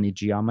value and the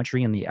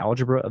geometry and the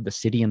algebra of the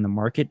city and the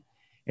market,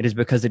 it is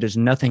because it is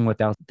nothing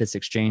without this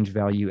exchange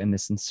value and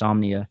this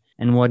insomnia,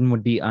 and one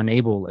would be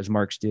unable, as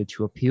Marx did,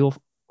 to appeal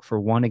for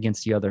one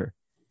against the other,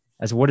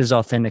 as what is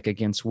authentic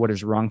against what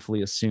is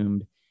wrongfully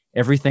assumed.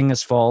 Everything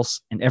is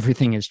false and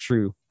everything is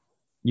true.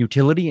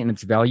 Utility and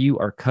its value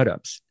are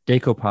cut-ups,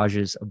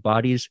 decoupages of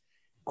bodies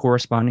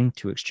corresponding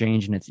to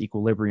exchange in its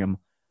equilibrium.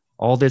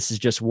 All this is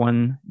just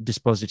one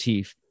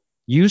dispositif.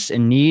 Use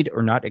and need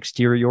are not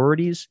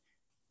exteriorities,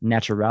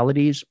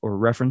 naturalities, or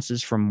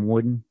references from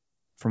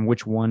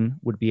which one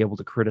would be able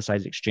to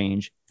criticize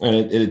exchange. And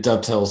it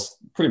dovetails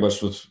pretty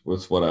much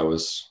with what I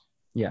was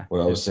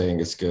saying.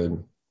 It's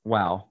good.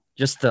 Wow.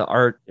 Just the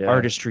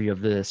artistry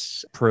of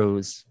this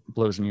prose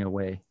blows me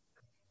away.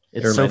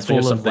 It's so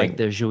full of like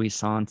the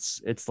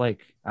jouissance. It's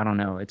like, I don't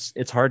know.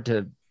 It's hard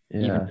to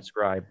even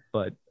describe,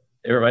 but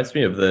it reminds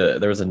me of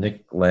there was a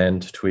Nick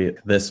Land tweet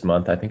this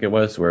month, I think it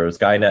was, where it was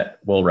Skynet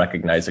will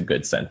recognize a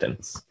good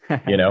sentence.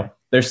 You know,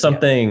 there's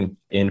something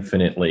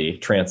infinitely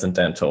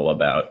transcendental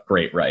about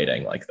great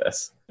writing like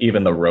this.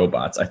 Even the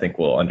robots, I think,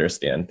 will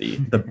understand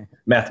the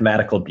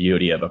mathematical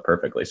beauty of a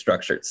perfectly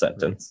structured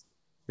sentence.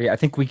 But yeah, I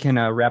think we can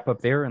wrap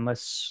up there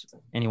unless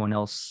anyone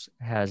else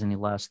has any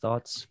last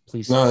thoughts.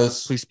 Please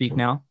speak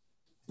now.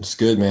 It's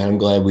good, man. I'm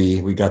glad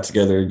we got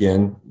together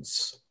again.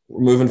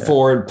 We're moving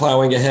forward,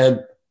 plowing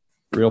ahead.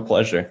 Real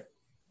pleasure.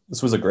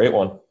 This was a great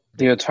one.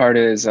 Lyotard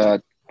is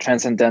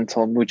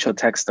transcendental mucho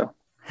texto.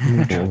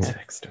 Mucho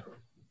texto.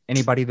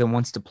 Anybody that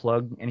wants to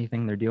plug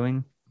anything they're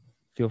doing,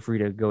 feel free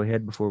to go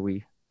ahead before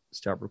we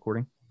stop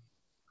recording.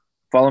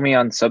 Follow me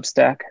on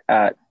Substack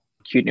at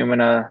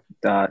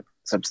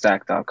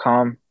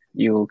cutenumina.substack.com.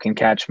 You can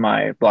catch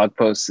my blog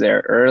posts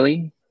there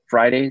early,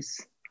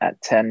 Fridays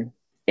at 10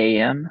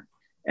 a.m.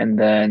 And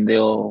then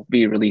they'll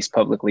be released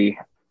publicly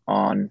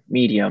on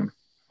Medium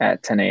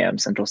at 10 a.m.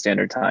 Central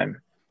Standard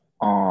Time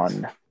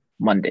on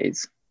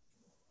Mondays.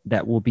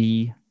 That will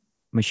be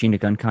Machine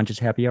to Unconscious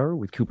Happy Hour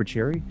with Cooper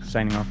Cherry,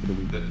 signing off for the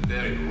week. The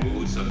very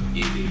roots of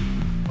evil,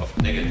 of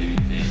negativity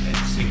and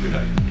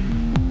singularity,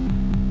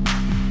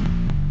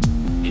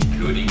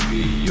 including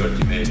the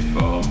ultimate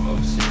form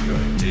of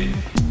singularity,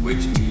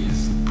 which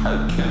is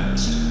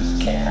outcast,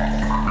 the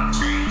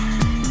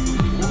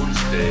whole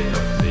state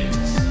of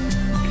things,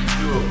 the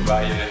pure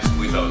violence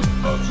without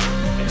object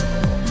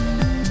anymore.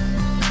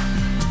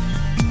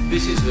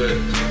 This is the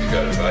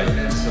typical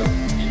violence of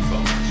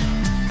information.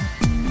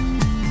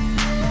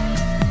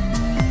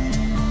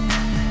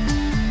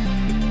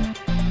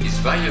 It's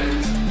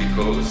violent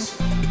because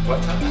what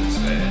happens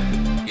there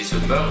is a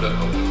murder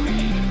of the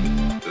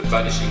real, the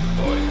vanishing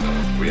point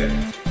of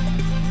reality.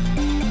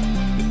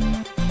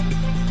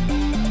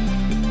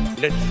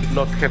 Let's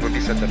not have a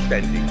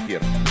misunderstanding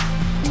here.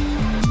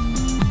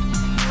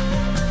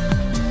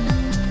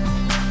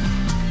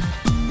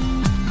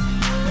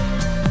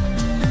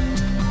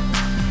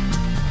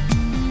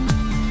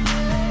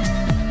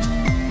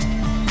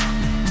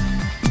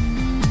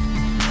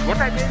 What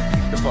I meant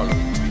is the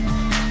following.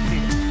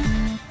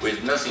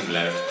 With nothing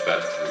left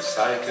but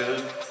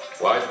recycled,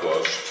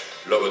 whitewashed,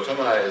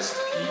 lobotomized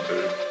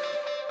people,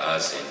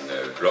 as in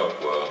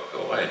Clockwork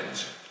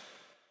Orange.